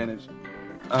had advantage.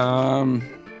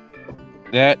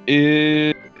 That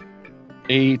is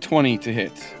a 20 to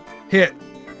hit. Hit.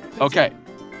 Okay.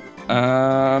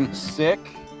 Sick.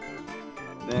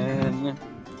 Then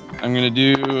I'm gonna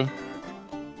do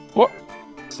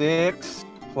 6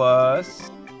 plus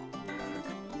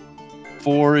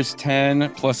 4 is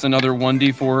 10 plus another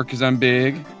 1d4 because I'm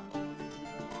big.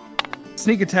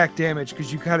 Sneak attack damage,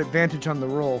 because you got advantage on the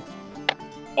roll.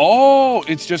 Oh,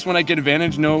 it's just when I get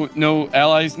advantage, no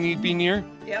allies need be near.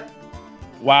 Yep.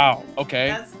 Wow. Okay.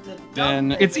 That's the Then-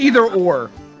 dumb It's thing either about or.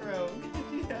 Rogue.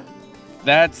 Yeah.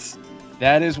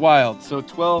 That is wild. So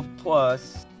 12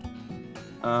 plus.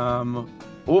 Oh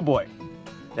boy,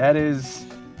 that is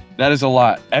a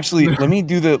lot. Actually, let me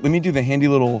do the handy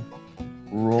little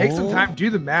roll. Take some time, do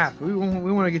the math. We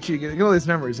want to get you to get all these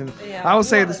numbers. And Yeah, I will we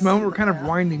say at wanna this moment, see we're kind of that.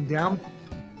 winding down.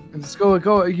 And just go.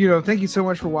 Thank you so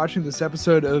much for watching this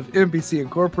episode of NPC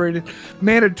Incorporated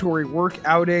Mandatory Work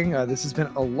Outing. This has been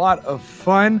a lot of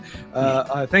fun.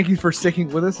 Thank you for sticking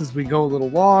with us as we go a little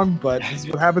long, but this is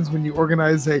what happens when you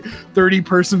organize a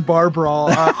 30-person bar brawl.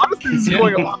 Honestly, this is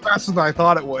going a lot faster than I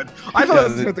thought it would. I thought I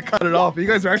was going to cut it off, but you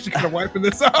guys are actually kind of wiping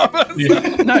this up.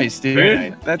 Nice, dude. Very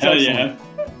nice. That's Hell excellent.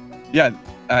 Yeah,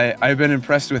 I've been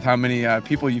impressed with how many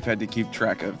people you've had to keep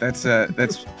track of. That's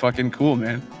fucking cool,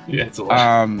 man. Yeah, it's a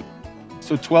lot.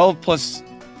 So 12 plus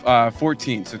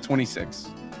 14, so 26.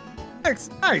 Nice.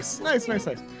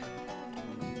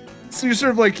 So you're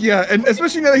sort of like, yeah, and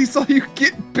especially now that he saw you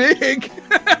get big, you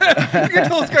can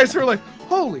tell this guy's sort of like,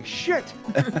 holy shit.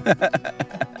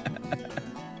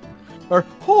 Or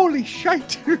holy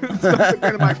shite. That's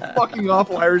kind of my fucking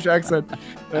awful Irish accent.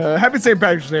 Happy St.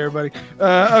 Patrick's Day, everybody.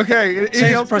 Okay.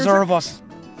 Anything else, Chris? us.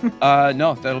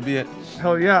 No, that'll be it.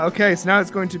 Hell yeah. Okay, so now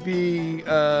it's going to be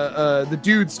the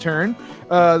dude's turn.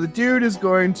 The dude is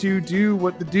going to do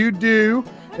what the dude do,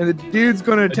 and the dude's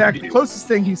going to attack the closest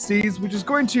thing he sees, which is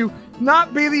going to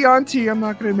not be the auntie. I'm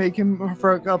not going to make him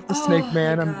fuck up the Oh snake my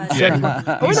man. I'm God. setting Yeah.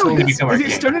 him. Oh, He's no, slowly is become our he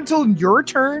king. stunned until your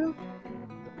turn?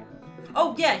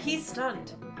 Oh yeah, he's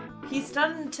stunned. He's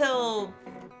stunned until.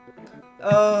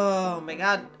 Oh my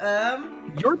god.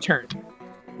 Your turn.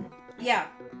 Yeah,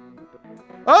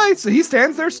 Oh, so he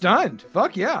stands there stunned.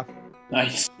 Fuck yeah.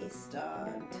 Nice. he's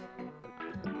stunned.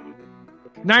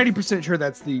 90% sure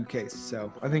that's the case,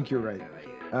 so I think you're right.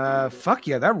 Fuck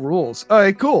yeah, that rules.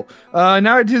 Alright, cool.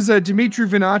 Now it is Dimitri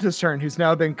Vinata's turn, who's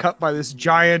now been cut by this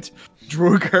giant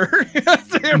Druger.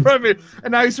 Sitting in front of me.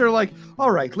 And now he's sort of like,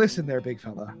 alright, listen there, big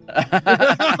fella.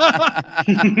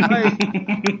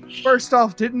 First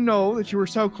off, didn't know that you were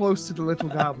so close to the little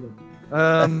goblin.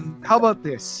 How about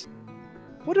this?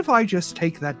 What if I just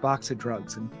take that box of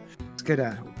drugs and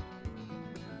skedaddle?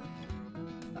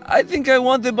 I think I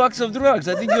want the box of drugs.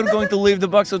 I think you're going to leave the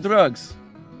box of drugs.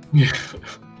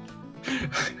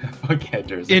 Fuck yeah,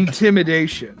 Jersey.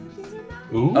 Intimidation.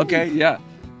 Ooh. Okay, yeah.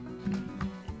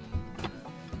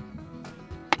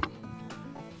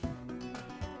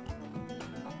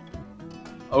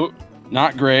 Oh,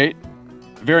 not great.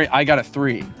 I got a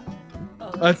 3.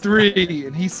 Oh, A 3,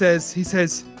 and he says,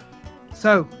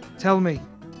 so, tell me,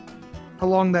 how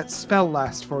long that spell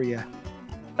lasts for you?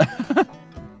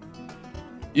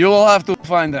 You will have to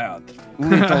find out,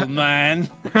 little man.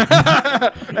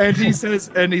 and he says,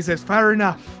 fair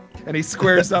enough. And he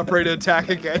squares up ready to attack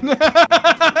again.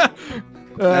 Nice.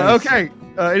 Okay,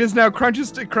 it is now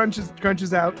Crunch's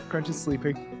out. Crunch is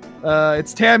sleeping.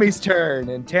 It's Tammy's turn,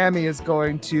 and Tammy is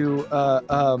going to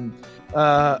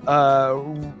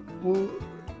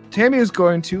Tammy is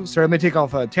going to. Sorry, let me take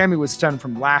off. Tammy was stunned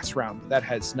from last round, but that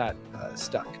has not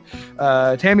stuck.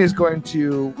 Tammy is going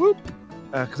to whoop,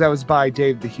 because that was by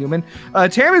Dave the Human.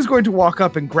 Tammy is going to walk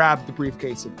up and grab the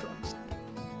briefcase of drugs,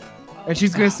 and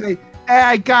she's going to say, "Hey,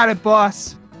 I got it,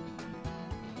 boss."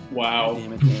 Wow.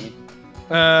 Damn it, Tammy.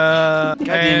 God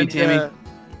damn it, Tammy.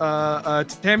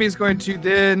 Tammy's going to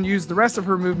then use the rest of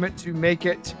her movement to make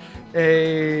it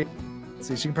a. Let's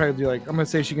see, she can probably do like, I'm gonna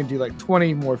say she can do like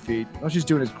 20 more feet. All she's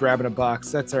doing is grabbing a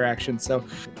box. That's her action. So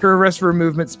her rest of her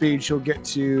movement speed, she'll get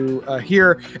to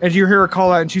here, and you hear her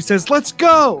call out, and she says, "Let's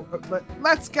go!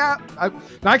 Let's go!"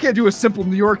 Now I can't do a simple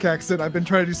New York accent. I've been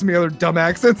trying to do some other dumb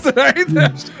accents tonight.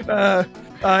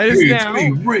 It is now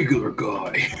a regular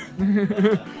guy.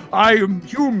 I am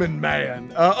human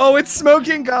man. It's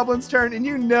Smoking Goblin's turn, and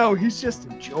you know he's just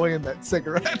enjoying that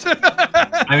cigarette.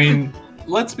 I mean,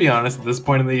 let's be honest. At this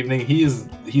point in the evening,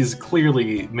 he's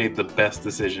clearly made the best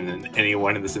decision in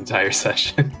anyone in this entire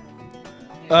session.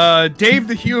 Dave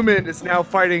the human is now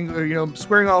fighting,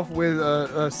 squaring off with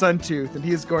Suntooth, and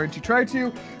he is going to try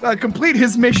to complete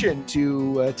his mission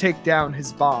to take down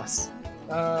his boss.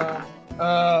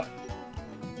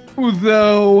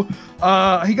 Though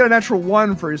he got a natural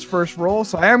 1 for his first roll,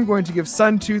 so I am going to give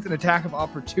Suntooth an attack of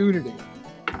opportunity.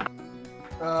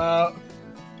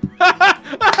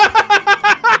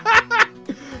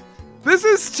 This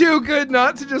is too good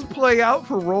not to just play out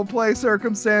for roleplay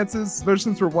circumstances, especially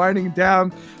since we're winding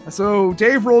down. So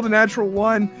Dave rolled a natural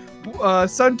 1.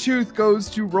 Suntooth goes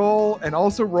to roll and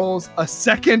also rolls a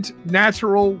second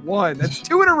natural 1. That's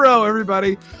 2 in a row,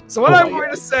 everybody. So what I'm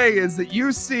going to say is that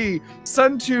you see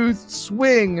Suntooth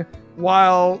swing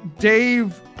while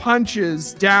Dave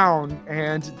punches down,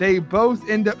 and they both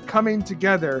end up coming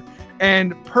together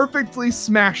and perfectly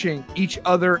smashing each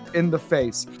other in the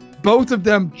face. Both of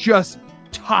them just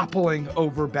toppling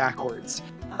over backwards,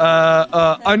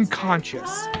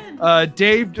 unconscious.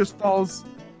 Dave just falls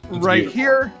right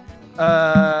here.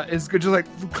 Is good, just like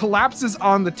collapses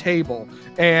on the table,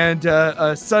 and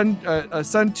Suntooth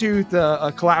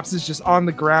collapses just on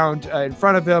the ground in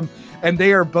front of him, and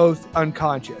they are both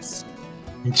unconscious.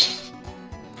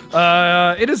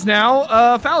 It is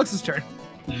now Falix's turn.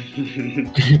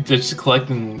 Just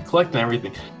collecting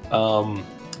everything.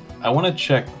 I want to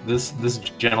check this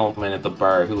gentleman at the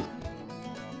bar who.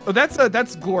 Oh, that's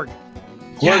Glorg.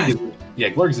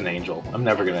 Glorg's an angel. I'm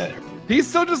never gonna. He's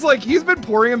still just like, he's been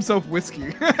pouring himself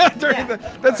whiskey during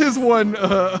that's his one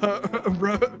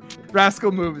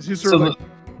rascal move. He's just sort of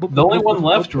the only one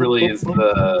left really is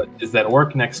that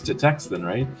orc next to Tex, then,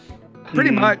 right? Pretty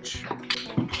much.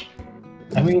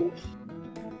 I mean,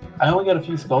 I only got a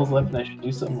few spells left, and I should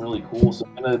do something really cool. So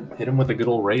I'm gonna hit him with a good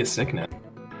old ray of sickness.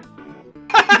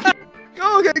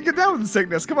 Oh, okay, get down with the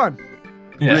sickness. Come on.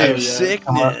 Yeah, Ray of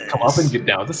sickness. Come up and get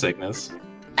down with the sickness.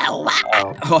 Oh,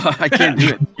 I can't do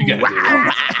it. You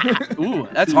gotta do it. Ooh,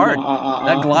 that's hard.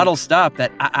 That glottal stop.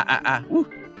 That Ooh.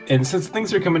 And since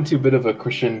things are coming to a bit of a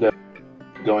crescendo,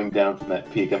 going down from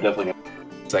that peak, I'm definitely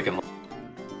gonna second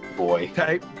boy.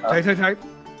 Type.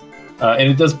 And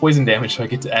it does poison damage, so I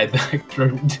get to add the extra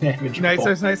damage.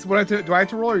 Nice. What do I have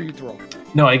to roll, or you get to roll?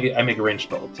 No, I make a ranged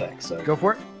spell attack. So go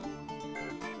for it.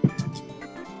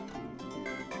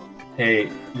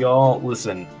 Hey, y'all,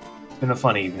 listen. It's been a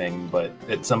fun evening, but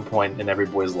at some point in every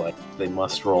boy's life, they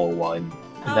must roll a 1,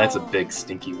 and that's a big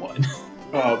stinky 1.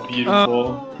 Oh,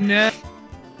 beautiful. No.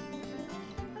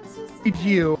 Need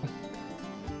you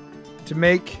to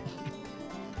make.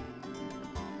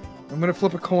 I'm gonna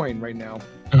flip a coin right now.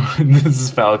 This is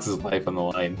Falix's life on the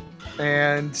line.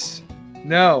 And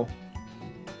no,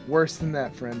 worse than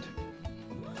that, friend.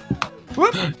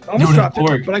 Whoop! Almost dropped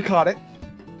it, but I caught it.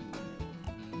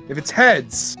 If it's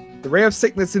heads, the Ray of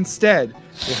Sickness instead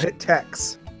will hit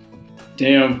Tex.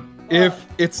 Damn. If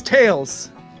it's tails,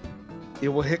 it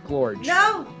will hit Glorg.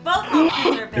 No, both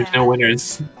options are bad. There's no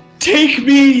winners. Take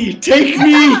me! Take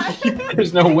me!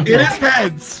 There's no winners. It is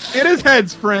heads. It is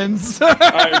heads, friends.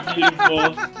 Alright,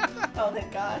 beautiful. Oh,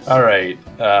 thank gosh. All right.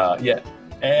 Yeah.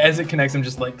 As it connects, I'm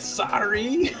just like,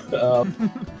 sorry.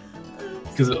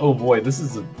 Because oh boy, this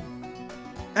is a.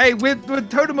 Hey, with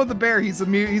Totem of the Bear, he's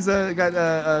got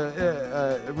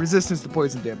resistance to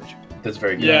poison damage. That's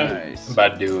very good. Yeah. Nice. I'm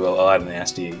about to do a lot of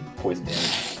nasty poison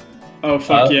damage. Oh,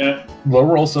 fuck yeah. Low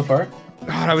roll so far.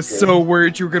 God, I was so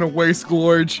worried you were gonna waste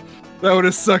Glorg. That would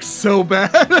have sucked so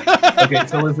bad. Okay,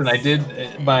 so listen, I did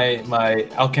my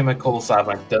alchemical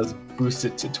savant does boost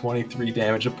it to 23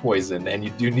 damage of poison, and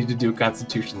you do need to do a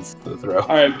Constitution throw.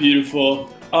 Alright, beautiful.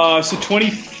 So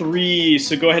 23,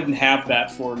 so go ahead and have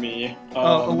that for me.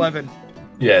 11.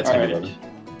 Yeah, it's Alright. 11.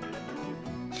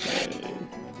 Okay.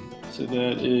 So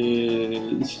that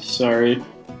is, sorry,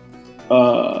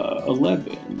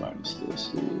 11 minus this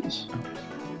is,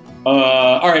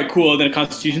 alright, cool, then a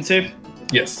Constitution save?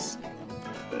 Yes.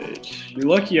 You're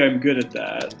lucky I'm good at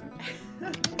that.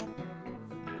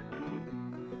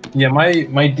 Yeah, my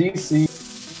DC.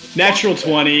 Natural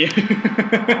 20.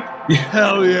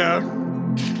 Hell yeah.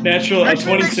 Natural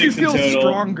Actually makes you 26 in feel total.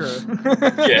 stronger.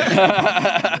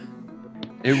 Yeah.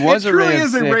 It was it a ray truly of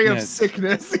is a ray of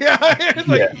sickness. sickness. Yeah, it's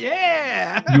like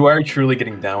yeah. You are truly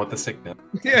getting down with the sickness.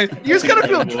 Yeah, you just gotta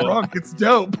feel Incredible. drunk. It's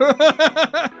dope.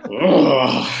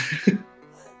 Ugh.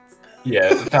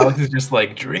 Yeah, Phalix is just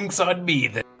like, drinks on me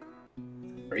then.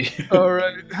 All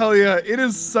right, hell yeah! It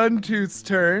is Suntooth's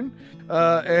turn,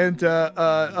 and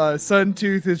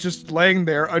Suntooth is just laying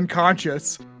there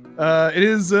unconscious. It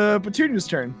is Petunia's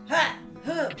turn. Ha!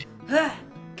 Huh! Ha!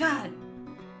 God,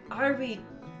 are we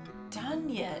done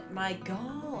yet? My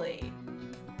golly.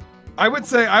 I will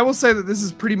say that this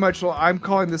is pretty much. I'm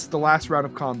calling this the last round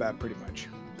of combat, pretty much.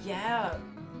 Yeah.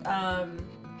 I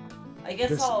guess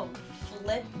This- I'll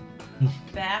flip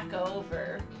back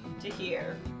over to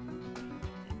here.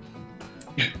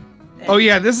 Oh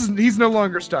yeah, he's no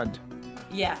longer stunned.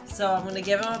 Yeah, so I'm gonna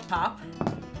give him a pop.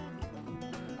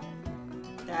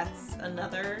 That's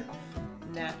another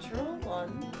natural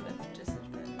one with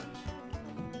disadvantage.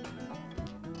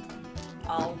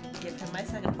 I'll give him my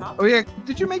second pop. Oh yeah,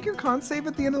 did you make your con save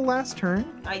at the end of the last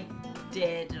turn? I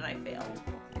did, and I failed.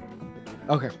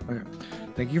 Okay.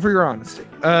 Thank you for your honesty.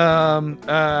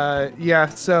 Yeah.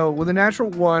 So with a natural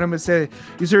one, I'm gonna say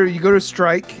you go to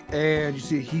strike, and you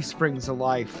see he springs to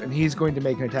life, and he's going to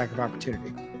make an attack of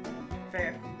opportunity.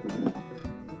 Fair.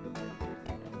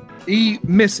 He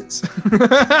misses,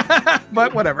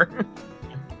 but whatever.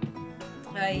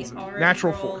 I already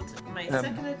Natural four. rolled my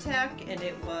second attack, and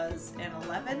it was an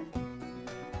 11.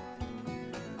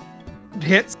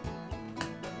 Hits.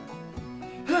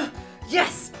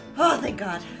 Yes! Oh, thank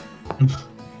God.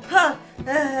 Huh,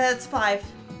 that's 5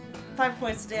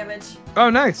 points of damage. Oh,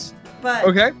 nice. But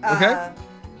Okay.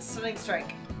 stunning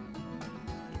strike.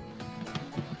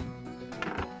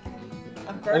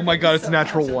 I'm Oh my burping God, it's so a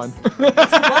natural conscious. one.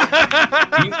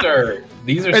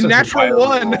 These are A such natural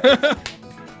violent one. rolls.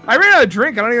 I ran out of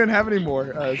drink. I don't even have any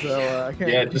more, so I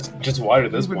can't. Yeah, just water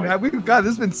at this We've point. been,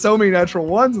 there's been so many natural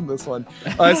ones in this one.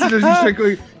 As soon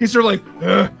as he's sort of like,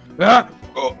 Yeah,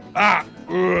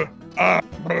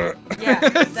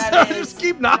 that so is- just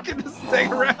keep knocking this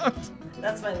thing around.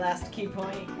 That's my last key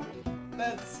point.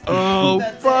 That's Oh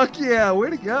That's fuck yeah! Way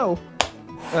to go.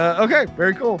 Okay,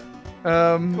 very cool.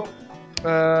 Cool.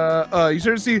 You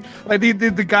sort of see like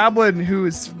the goblin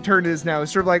whose turn it is now is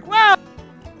sort of like, wow,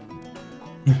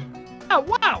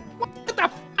 wow, what the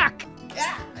fuck?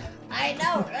 Yeah, I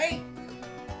know, right?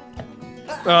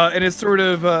 And it's sort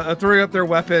of throwing up their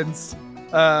weapons.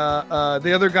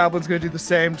 The other goblin's gonna do the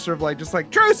same, sort of like just like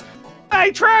truce,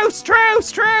 hey truce.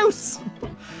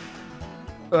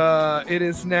 It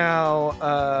is now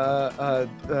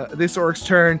this orc's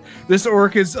turn. This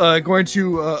orc is going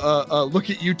to look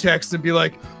at you, Tex, and be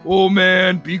like, "Oh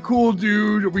man, be cool,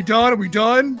 dude. Are we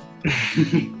done?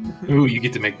 Ooh, you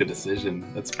get to make the decision.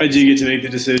 That's I do get to make the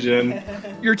decision.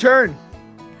 Your turn."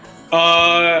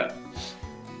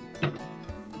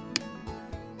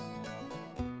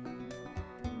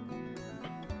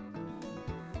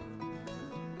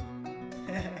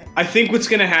 I think what's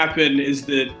gonna happen is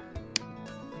that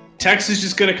Tex is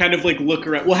just gonna kind of like look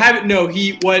around. What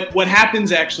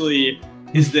happens actually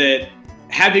is that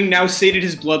having now sated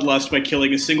his bloodlust by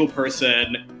killing a single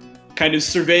person, kind of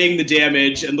surveying the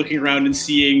damage and looking around and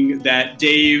seeing that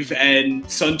Dave and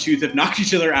Suntooth have knocked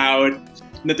each other out,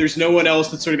 and that there's no one else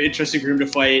that's sort of interesting for him to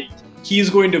fight, he is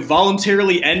going to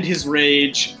voluntarily end his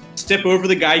rage, step over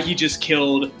the guy he just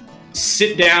killed,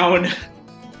 sit down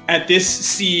at this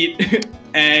seat,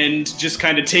 and just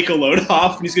kind of take a load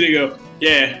off. And he's gonna go,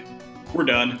 "Yeah, we're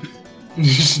done."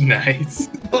 nice.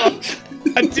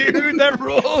 Dude, that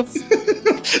rules.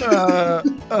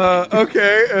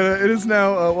 Okay, it is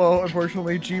now. Well,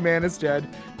 unfortunately, G-Man is dead.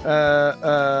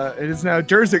 It is now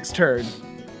Durzik's turn.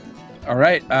 All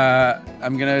right,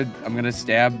 I'm gonna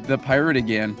stab the pirate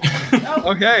again.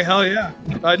 Okay, hell yeah.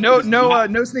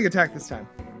 No sneak attack this time.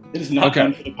 It is not Okay.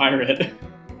 done for the pirate.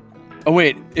 Oh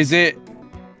wait, is it?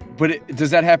 But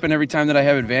does that happen every time that I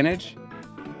have advantage?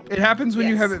 It happens when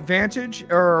you Yes. have advantage,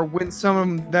 or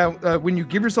when you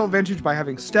give yourself advantage by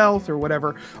having stealth or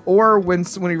whatever, or when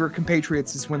one of your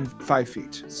compatriots is within 5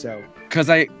 feet. So Cause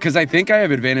I think I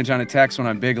have advantage on attacks when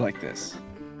I'm big like this.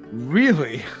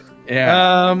 really,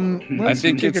 Yeah. let's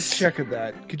think take a it's- check of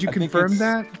that. Could you I think confirm it's-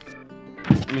 that?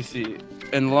 Let me see.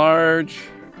 Enlarge.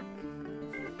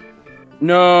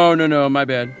 No, my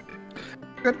bad.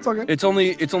 Good, it's all good. It's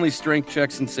only strength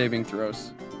checks and saving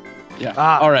throws. Yeah.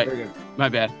 Ah, all right. very good. My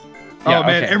bad. Oh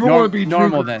man, okay. everyone would be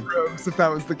normal Druid then. rogues if that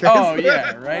was the case. Oh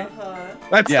yeah, right.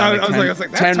 That's Yeah, I like was 10 like,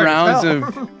 that's 10 tight as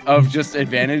rounds hell. of just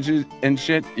advantages and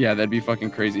shit. Yeah, that'd be fucking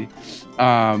crazy.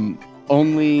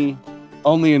 Only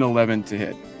an 11 to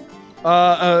hit.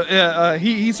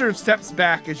 He sort of steps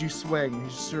back as you swing.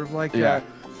 He's sort of like, Yeah.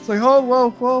 it's like, oh,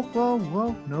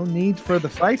 whoa, no need for the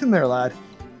fight in there, lad.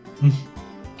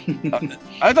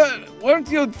 I thought, weren't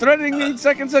you threatening me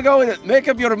seconds ago? Make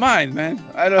up your mind, man.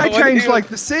 I don't. I what do changed you- like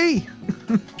the sea.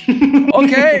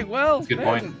 Okay, well. Good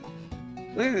then,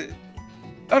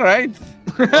 all right.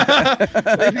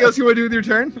 Anything else you want to do with your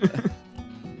turn?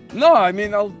 No, I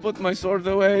mean I'll put my sword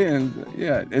away and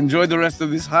enjoy the rest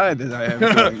of this hide that I have.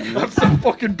 Going, you know? I'm so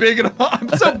fucking big and I'm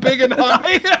so big and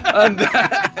high. And,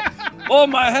 oh,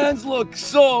 my hands look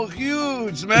so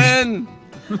huge, man.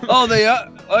 Oh, they are.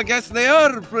 I guess they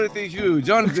are pretty huge,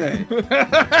 aren't they?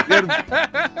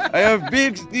 I have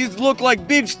big. These look like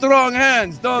big, strong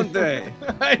hands, don't they?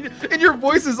 And your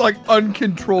voice is like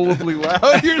uncontrollably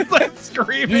loud. You're just like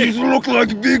screaming. These look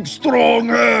like big, strong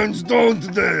hands, don't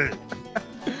they?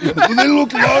 Do they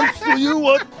look large to you?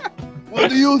 What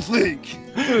do you think?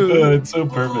 It's so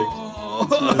perfect.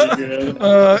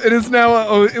 It is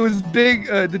now. It was big.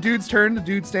 The dude's turn. The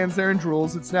dude stands there and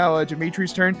drools. It's now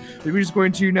Dimitri's turn. Dimitri's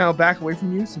going to now back away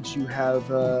from you since you have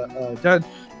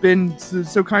been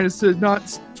so kind as to not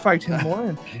fight him more,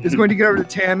 and is going to get over to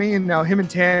Tammy. And now him and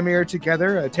Tammy are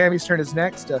together. Tammy's turn is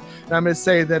next, and I'm going to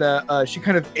say that she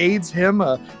kind of aids him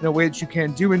in a way that you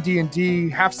can do in D&D,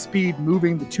 half speed,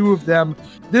 moving the two of them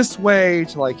this way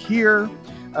to like here.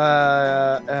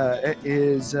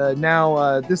 Is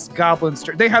now this goblin's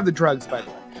turn. They have the drugs, by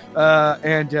the way,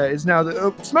 and is now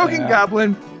the smoking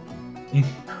goblin.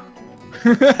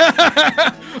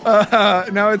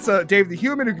 Now it's Dave the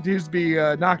human who continues to be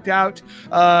knocked out,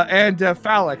 and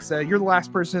Phalix. You're the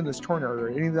last person in this corner.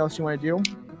 Anything else you want to do?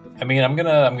 I mean, I'm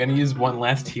gonna use one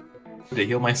last heal to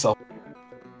heal myself.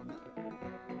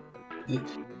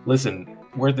 Listen,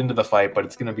 we're into the fight, but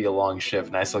it's gonna be a long shift,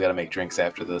 and I still gotta make drinks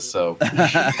after this. So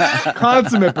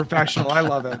Consummate professional. I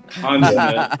love it.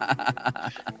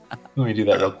 let me do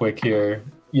that real quick here.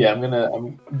 Yeah, I'm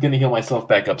gonna heal myself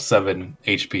back up 7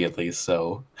 HP at least.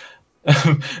 So,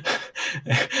 and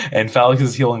Phalix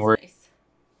is healing where Nice.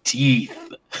 teeth.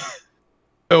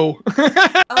 Oh.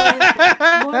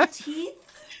 More teeth?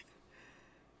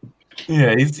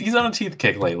 Yeah, he's on a teeth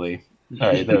kick lately. All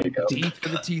right, there we go. Teeth for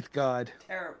the teeth god.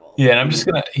 Terrible. Yeah, and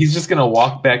he's just gonna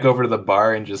walk back over to the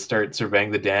bar and just start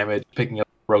surveying the damage, picking up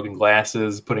broken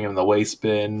glasses, putting them in the waste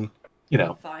bin. You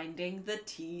know, Finding the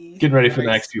teeth. getting ready for the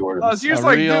Nice. next few orders. Oh, so you're just A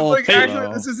like, real actually,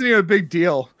 hero. this isn't even a big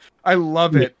deal. I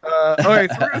love it. Okay,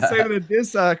 so we're gonna say that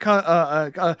this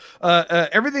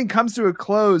everything comes to a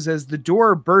close as the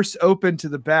door bursts open to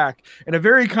the back, and a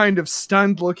very kind of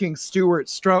stunned-looking Stuart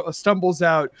stumbles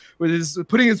out with his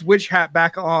putting his witch hat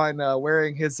back on,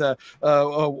 wearing his tank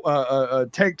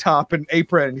top and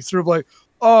apron. And he's sort of like,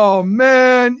 "Oh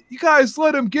man, you guys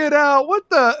let him get out! What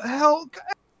the hell?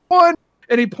 One."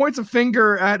 And he points a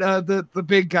finger at the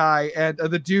big guy and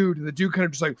the dude, and the dude kind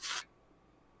of just like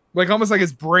almost like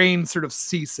his brain sort of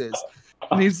ceases.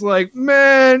 And he's like,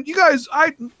 "Man, you guys, I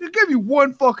give you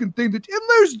one fucking thing and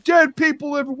there's dead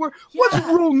people everywhere. What's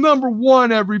Yeah. rule number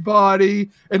 1, everybody?"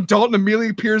 And Dalton immediately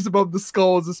appears above the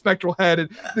skull as a spectral head, and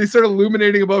they start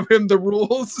illuminating above him the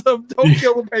rules of don't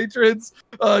kill the patrons,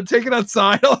 take it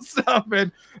outside, all stuff.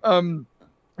 And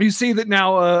you see that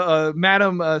now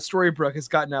Madame Storybrooke has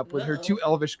gotten up with her 2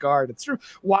 elvish guard. It's sort of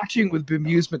watching with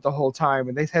bemusement the whole time,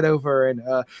 and they head over, and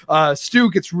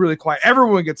Stu gets really quiet.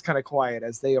 Everyone gets kind of quiet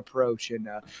as they approach, and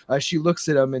she looks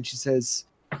at him and she says,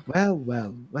 well,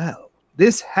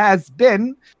 this has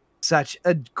been such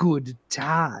a good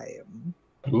time.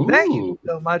 Thank you Ooh.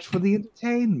 so much for the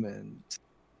entertainment."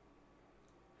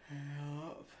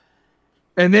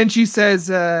 And then she says,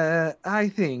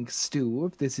 "I think, Stu,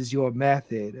 if this is your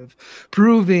method of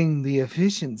proving the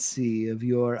efficiency of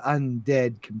your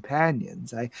undead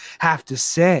companions, I have to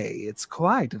say it's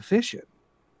quite efficient.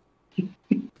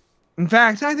 In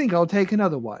fact, I think I'll take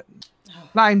another one.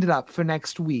 Lined it up for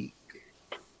next week."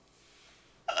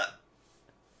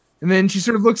 And then she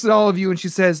sort of looks at all of you and she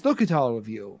says, "Look at all of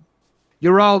you.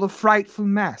 You're all a frightful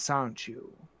mess, aren't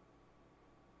you?"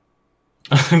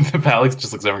 Phalix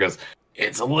just looks over and goes,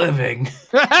 "It's a living."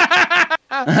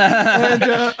 And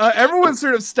everyone's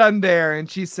sort of stunned there, and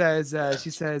she says,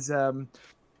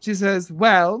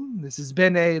 "Well, this has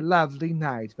been a lovely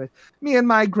night, but me and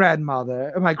my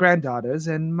granddaughters,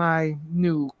 and my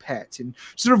new pet," and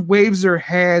sort of waves her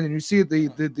hand, and you see the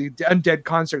undead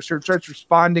construct sort of starts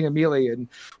responding immediately and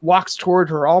walks toward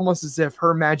her, almost as if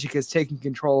her magic is taking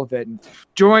control of it, and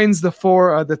joins the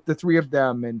 3 of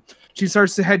them, and she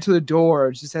starts to head to the door,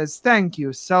 and she says, "Thank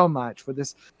you so much for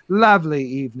this lovely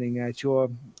evening at your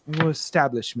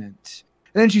establishment."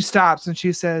 And then she stops and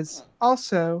she says,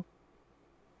 "Also,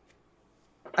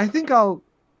 I think I'll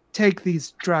take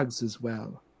these drugs as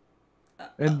well.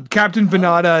 And Captain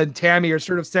Venata and Tammy are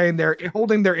sort of standing there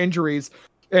holding their injuries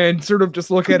and sort of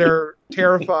just look at her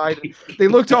terrified. They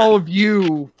look to all of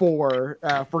you for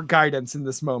guidance in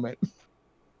this moment.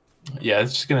 Yeah,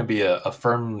 it's just going to be a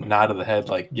firm nod of the head,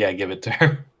 like, yeah, give it to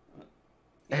her.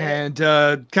 And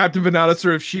Captain Venata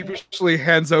sort of sheepishly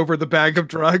hands over the bag of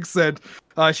drugs, and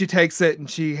she takes it and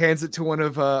she hands it to one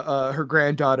of her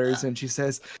granddaughters, and she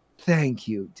says, "Thank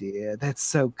you, dear. That's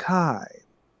so kind."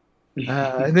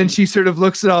 And then she sort of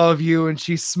looks at all of you and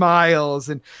she smiles,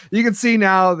 and you can see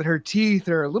now that her teeth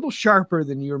are a little sharper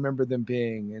than you remember them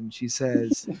being. And she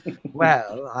says,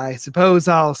 "Well, I suppose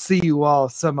I'll see you all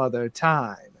some other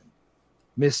time.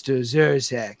 Mr.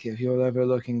 Zurzek, if you're ever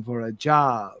looking for a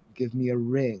job, give me a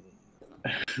ring."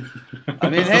 I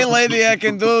mean, hey, lady, I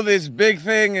can do this big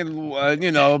thing in,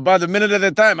 about a minute at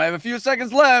a time. I have a few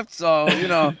seconds left, so,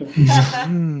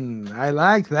 I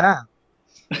like that.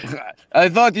 I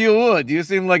thought you would. You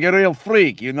seem like a real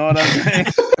freak, you know what I'm saying?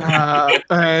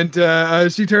 And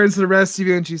she turns to the rest of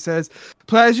you and she says,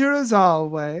 "Pleasure as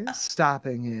always,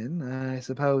 stopping in. I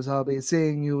suppose I'll be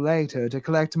seeing you later to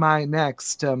collect my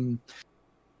next,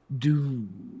 dude."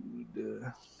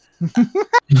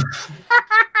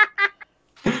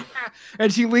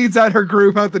 And she leads out her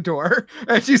group out the door,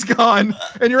 and she's gone.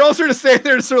 And you're all sort of standing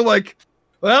there, sort of like,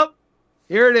 well,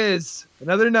 here it is,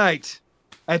 another night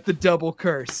at the Double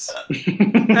Curse.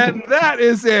 And that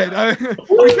is it.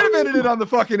 We could have ended it on the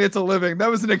fucking "It's a Living." That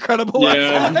was an incredible line.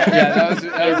 Yeah, that was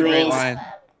a great line.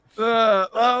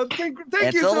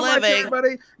 Thank you so much,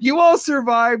 everybody. You all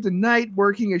survived a night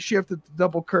working a shift at the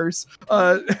Double Curse.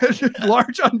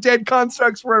 Large undead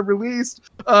constructs were released.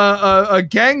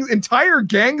 Entire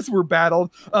gangs were battled.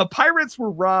 Pirates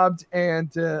were robbed,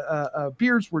 and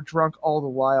beers were drunk all the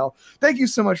while. Thank you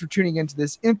so much for tuning into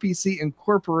this NPC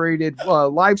Incorporated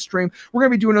live stream. We're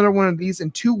gonna be doing another one of these in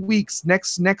 2 weeks,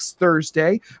 next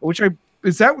Thursday.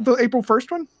 Is that the April 1st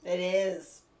one? It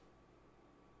is.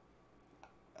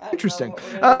 Interesting.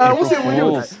 We'll see what we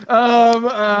do with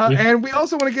that. And we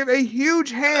also want to give a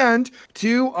huge hand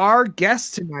to our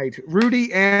guests tonight,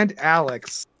 Rudy and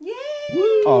Alex. Yay!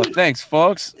 Oh, thanks,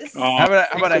 folks. How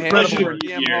about a hand pleasure for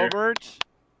DM Hobart?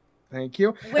 Thank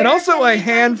you. And also a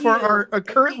hand for our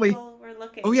currently.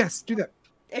 Oh, yes, do that.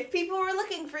 If people were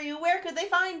looking for you, where could they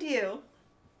find you?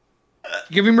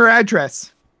 Give him your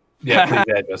address. Yeah, please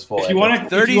address full. If you want to,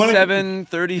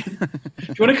 3730. if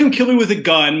you want to come kill me with a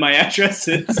gun, my address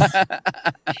is.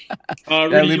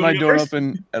 Rudy, leave my door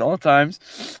open at all times.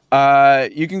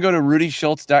 You can go to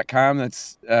rudyschultz.com.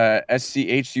 That's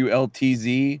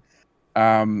SCHULTZ.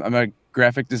 I'm a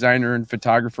graphic designer and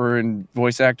photographer and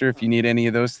voice actor. If you need any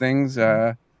of those things,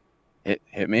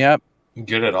 hit me up.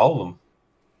 Good at all of them.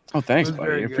 Oh, thanks,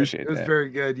 buddy. I appreciate that. It was very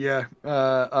good. Yeah.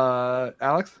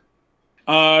 Alex?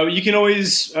 You can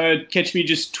always catch me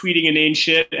just tweeting inane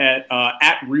shit at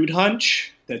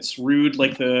RudeHunch. That's rude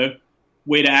like the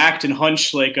way to act, and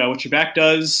hunch like what your back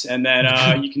does. And then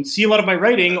you can see a lot of my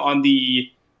writing on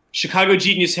the Chicago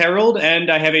Genius Herald,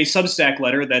 and I have a Substack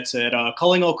letter that's at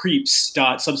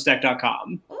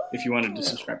callingallcreeps.substack.com if you wanted to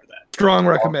subscribe to that. Strong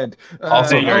recommend.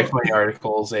 Also, very funny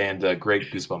articles and great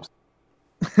goosebumps.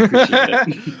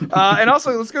 And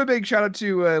also, let's go a big shout out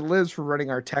to Liz for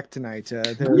running our tech tonight.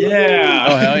 Yeah.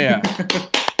 Oh, hell yeah.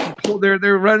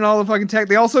 They're running all the fucking tech.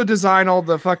 They also design all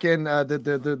the fucking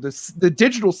the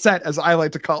digital set, as I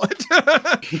like to call it,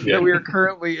 that we are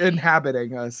currently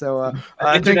inhabiting.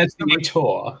 Internet's the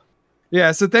tour.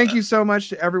 Yeah, so thank you so much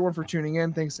to everyone for tuning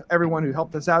in. Thanks to everyone who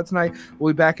helped us out tonight.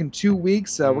 We'll be back in 2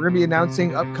 weeks. We're going to be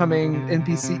announcing upcoming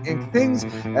NPC Inc. things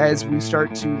as we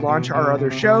start to launch our other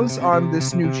shows on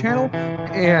this new channel.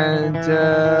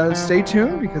 And stay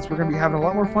tuned, because we're going to be having a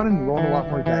lot more fun and rolling a lot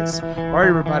more dice. All right,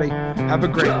 everybody. Have a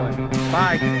great one.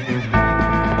 Bye.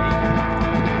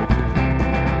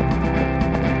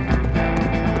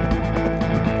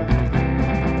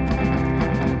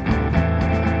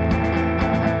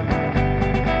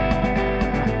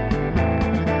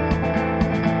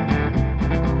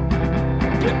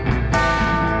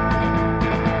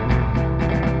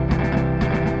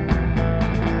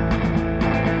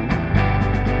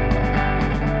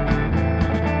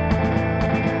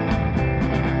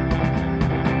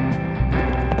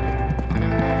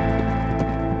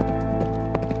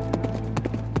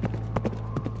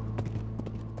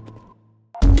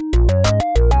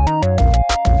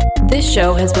 This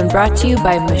show has been brought to you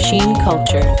by Machine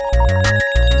Culture.